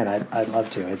back again. I'd love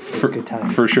to. It's good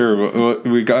times. For sure.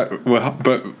 But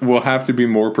we'll have to be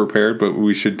more prepared. But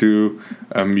we should do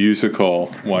a musical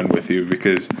one with you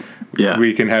because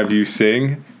we can have you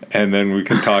sing and then we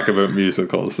can talk about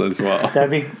musicals as well.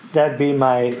 That'd be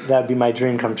my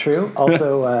dream come true.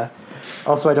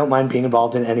 Also, I don't mind being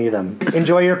involved in any of them.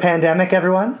 Enjoy your pandemic,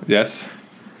 everyone. Yes.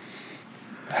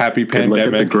 Happy pandemic.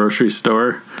 Good luck at the grocery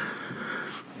store.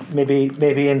 Maybe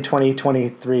in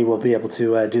 2023 we'll be able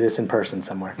to do this in person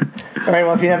somewhere. All right.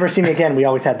 Well, if you never see me again, we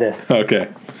always had this. Okay.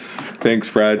 Thanks,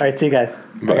 Brad. All right. See you guys.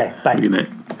 Bye. Okay. Bye. Good night.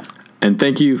 And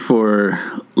thank you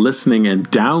for listening and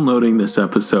downloading this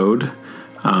episode.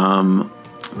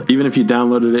 Even if you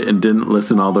downloaded it and didn't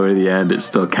listen all the way to the end, it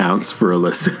still counts for a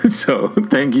listen. So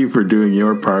thank you for doing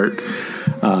your part.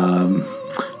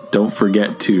 Don't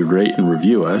forget to rate and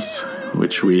review us,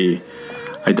 which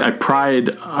I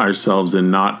pride ourselves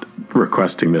in not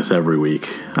requesting this every week.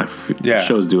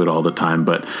 Shows do it all the time,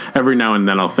 but every now and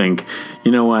then I'll think,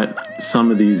 you know what?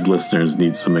 Some of these listeners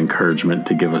need some encouragement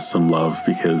to give us some love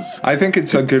because I think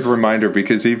it's a good reminder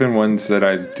because even ones that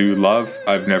I do love,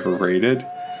 I've never rated.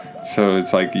 So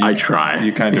it's like I try.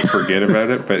 You kind of forget about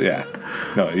it, but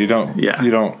no, you don't. Yeah.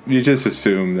 You don't. You just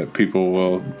assume that people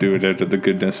will do it out of the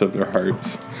goodness of their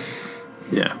hearts.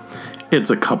 Yeah, it's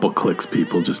a couple clicks.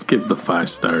 People just give the 5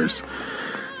 stars.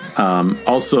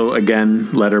 Also, again,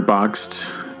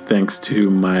 Letterboxd. Thanks to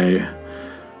my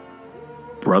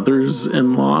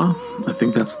brothers-in-law. I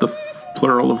think that's the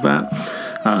plural of that.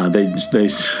 They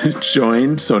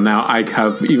joined, so now I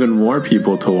have even more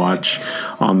people to watch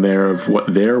on there of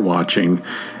what they're watching,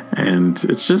 and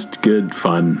it's just good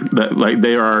fun. That like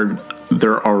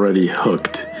they're already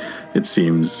hooked. It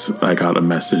seems. I got a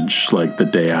message like the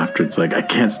day after. It's like I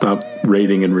can't stop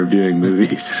rating and reviewing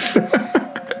movies.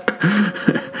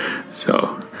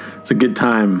 So it's a good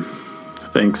time.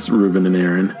 Thanks, Ruben and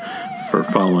Aaron, for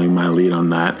following my lead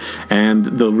on that. And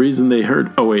the reason they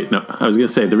heard... Oh, wait, no. I was going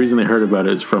to say, the reason they heard about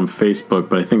it is from Facebook,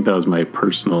 but I think that was my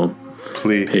personal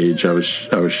page. I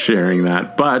was sharing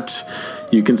that. But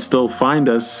you can still find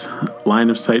us, Line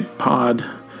of Sight Pod,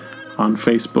 on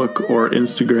Facebook or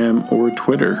Instagram or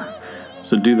Twitter.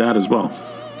 So do that as well.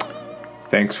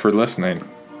 Thanks for listening.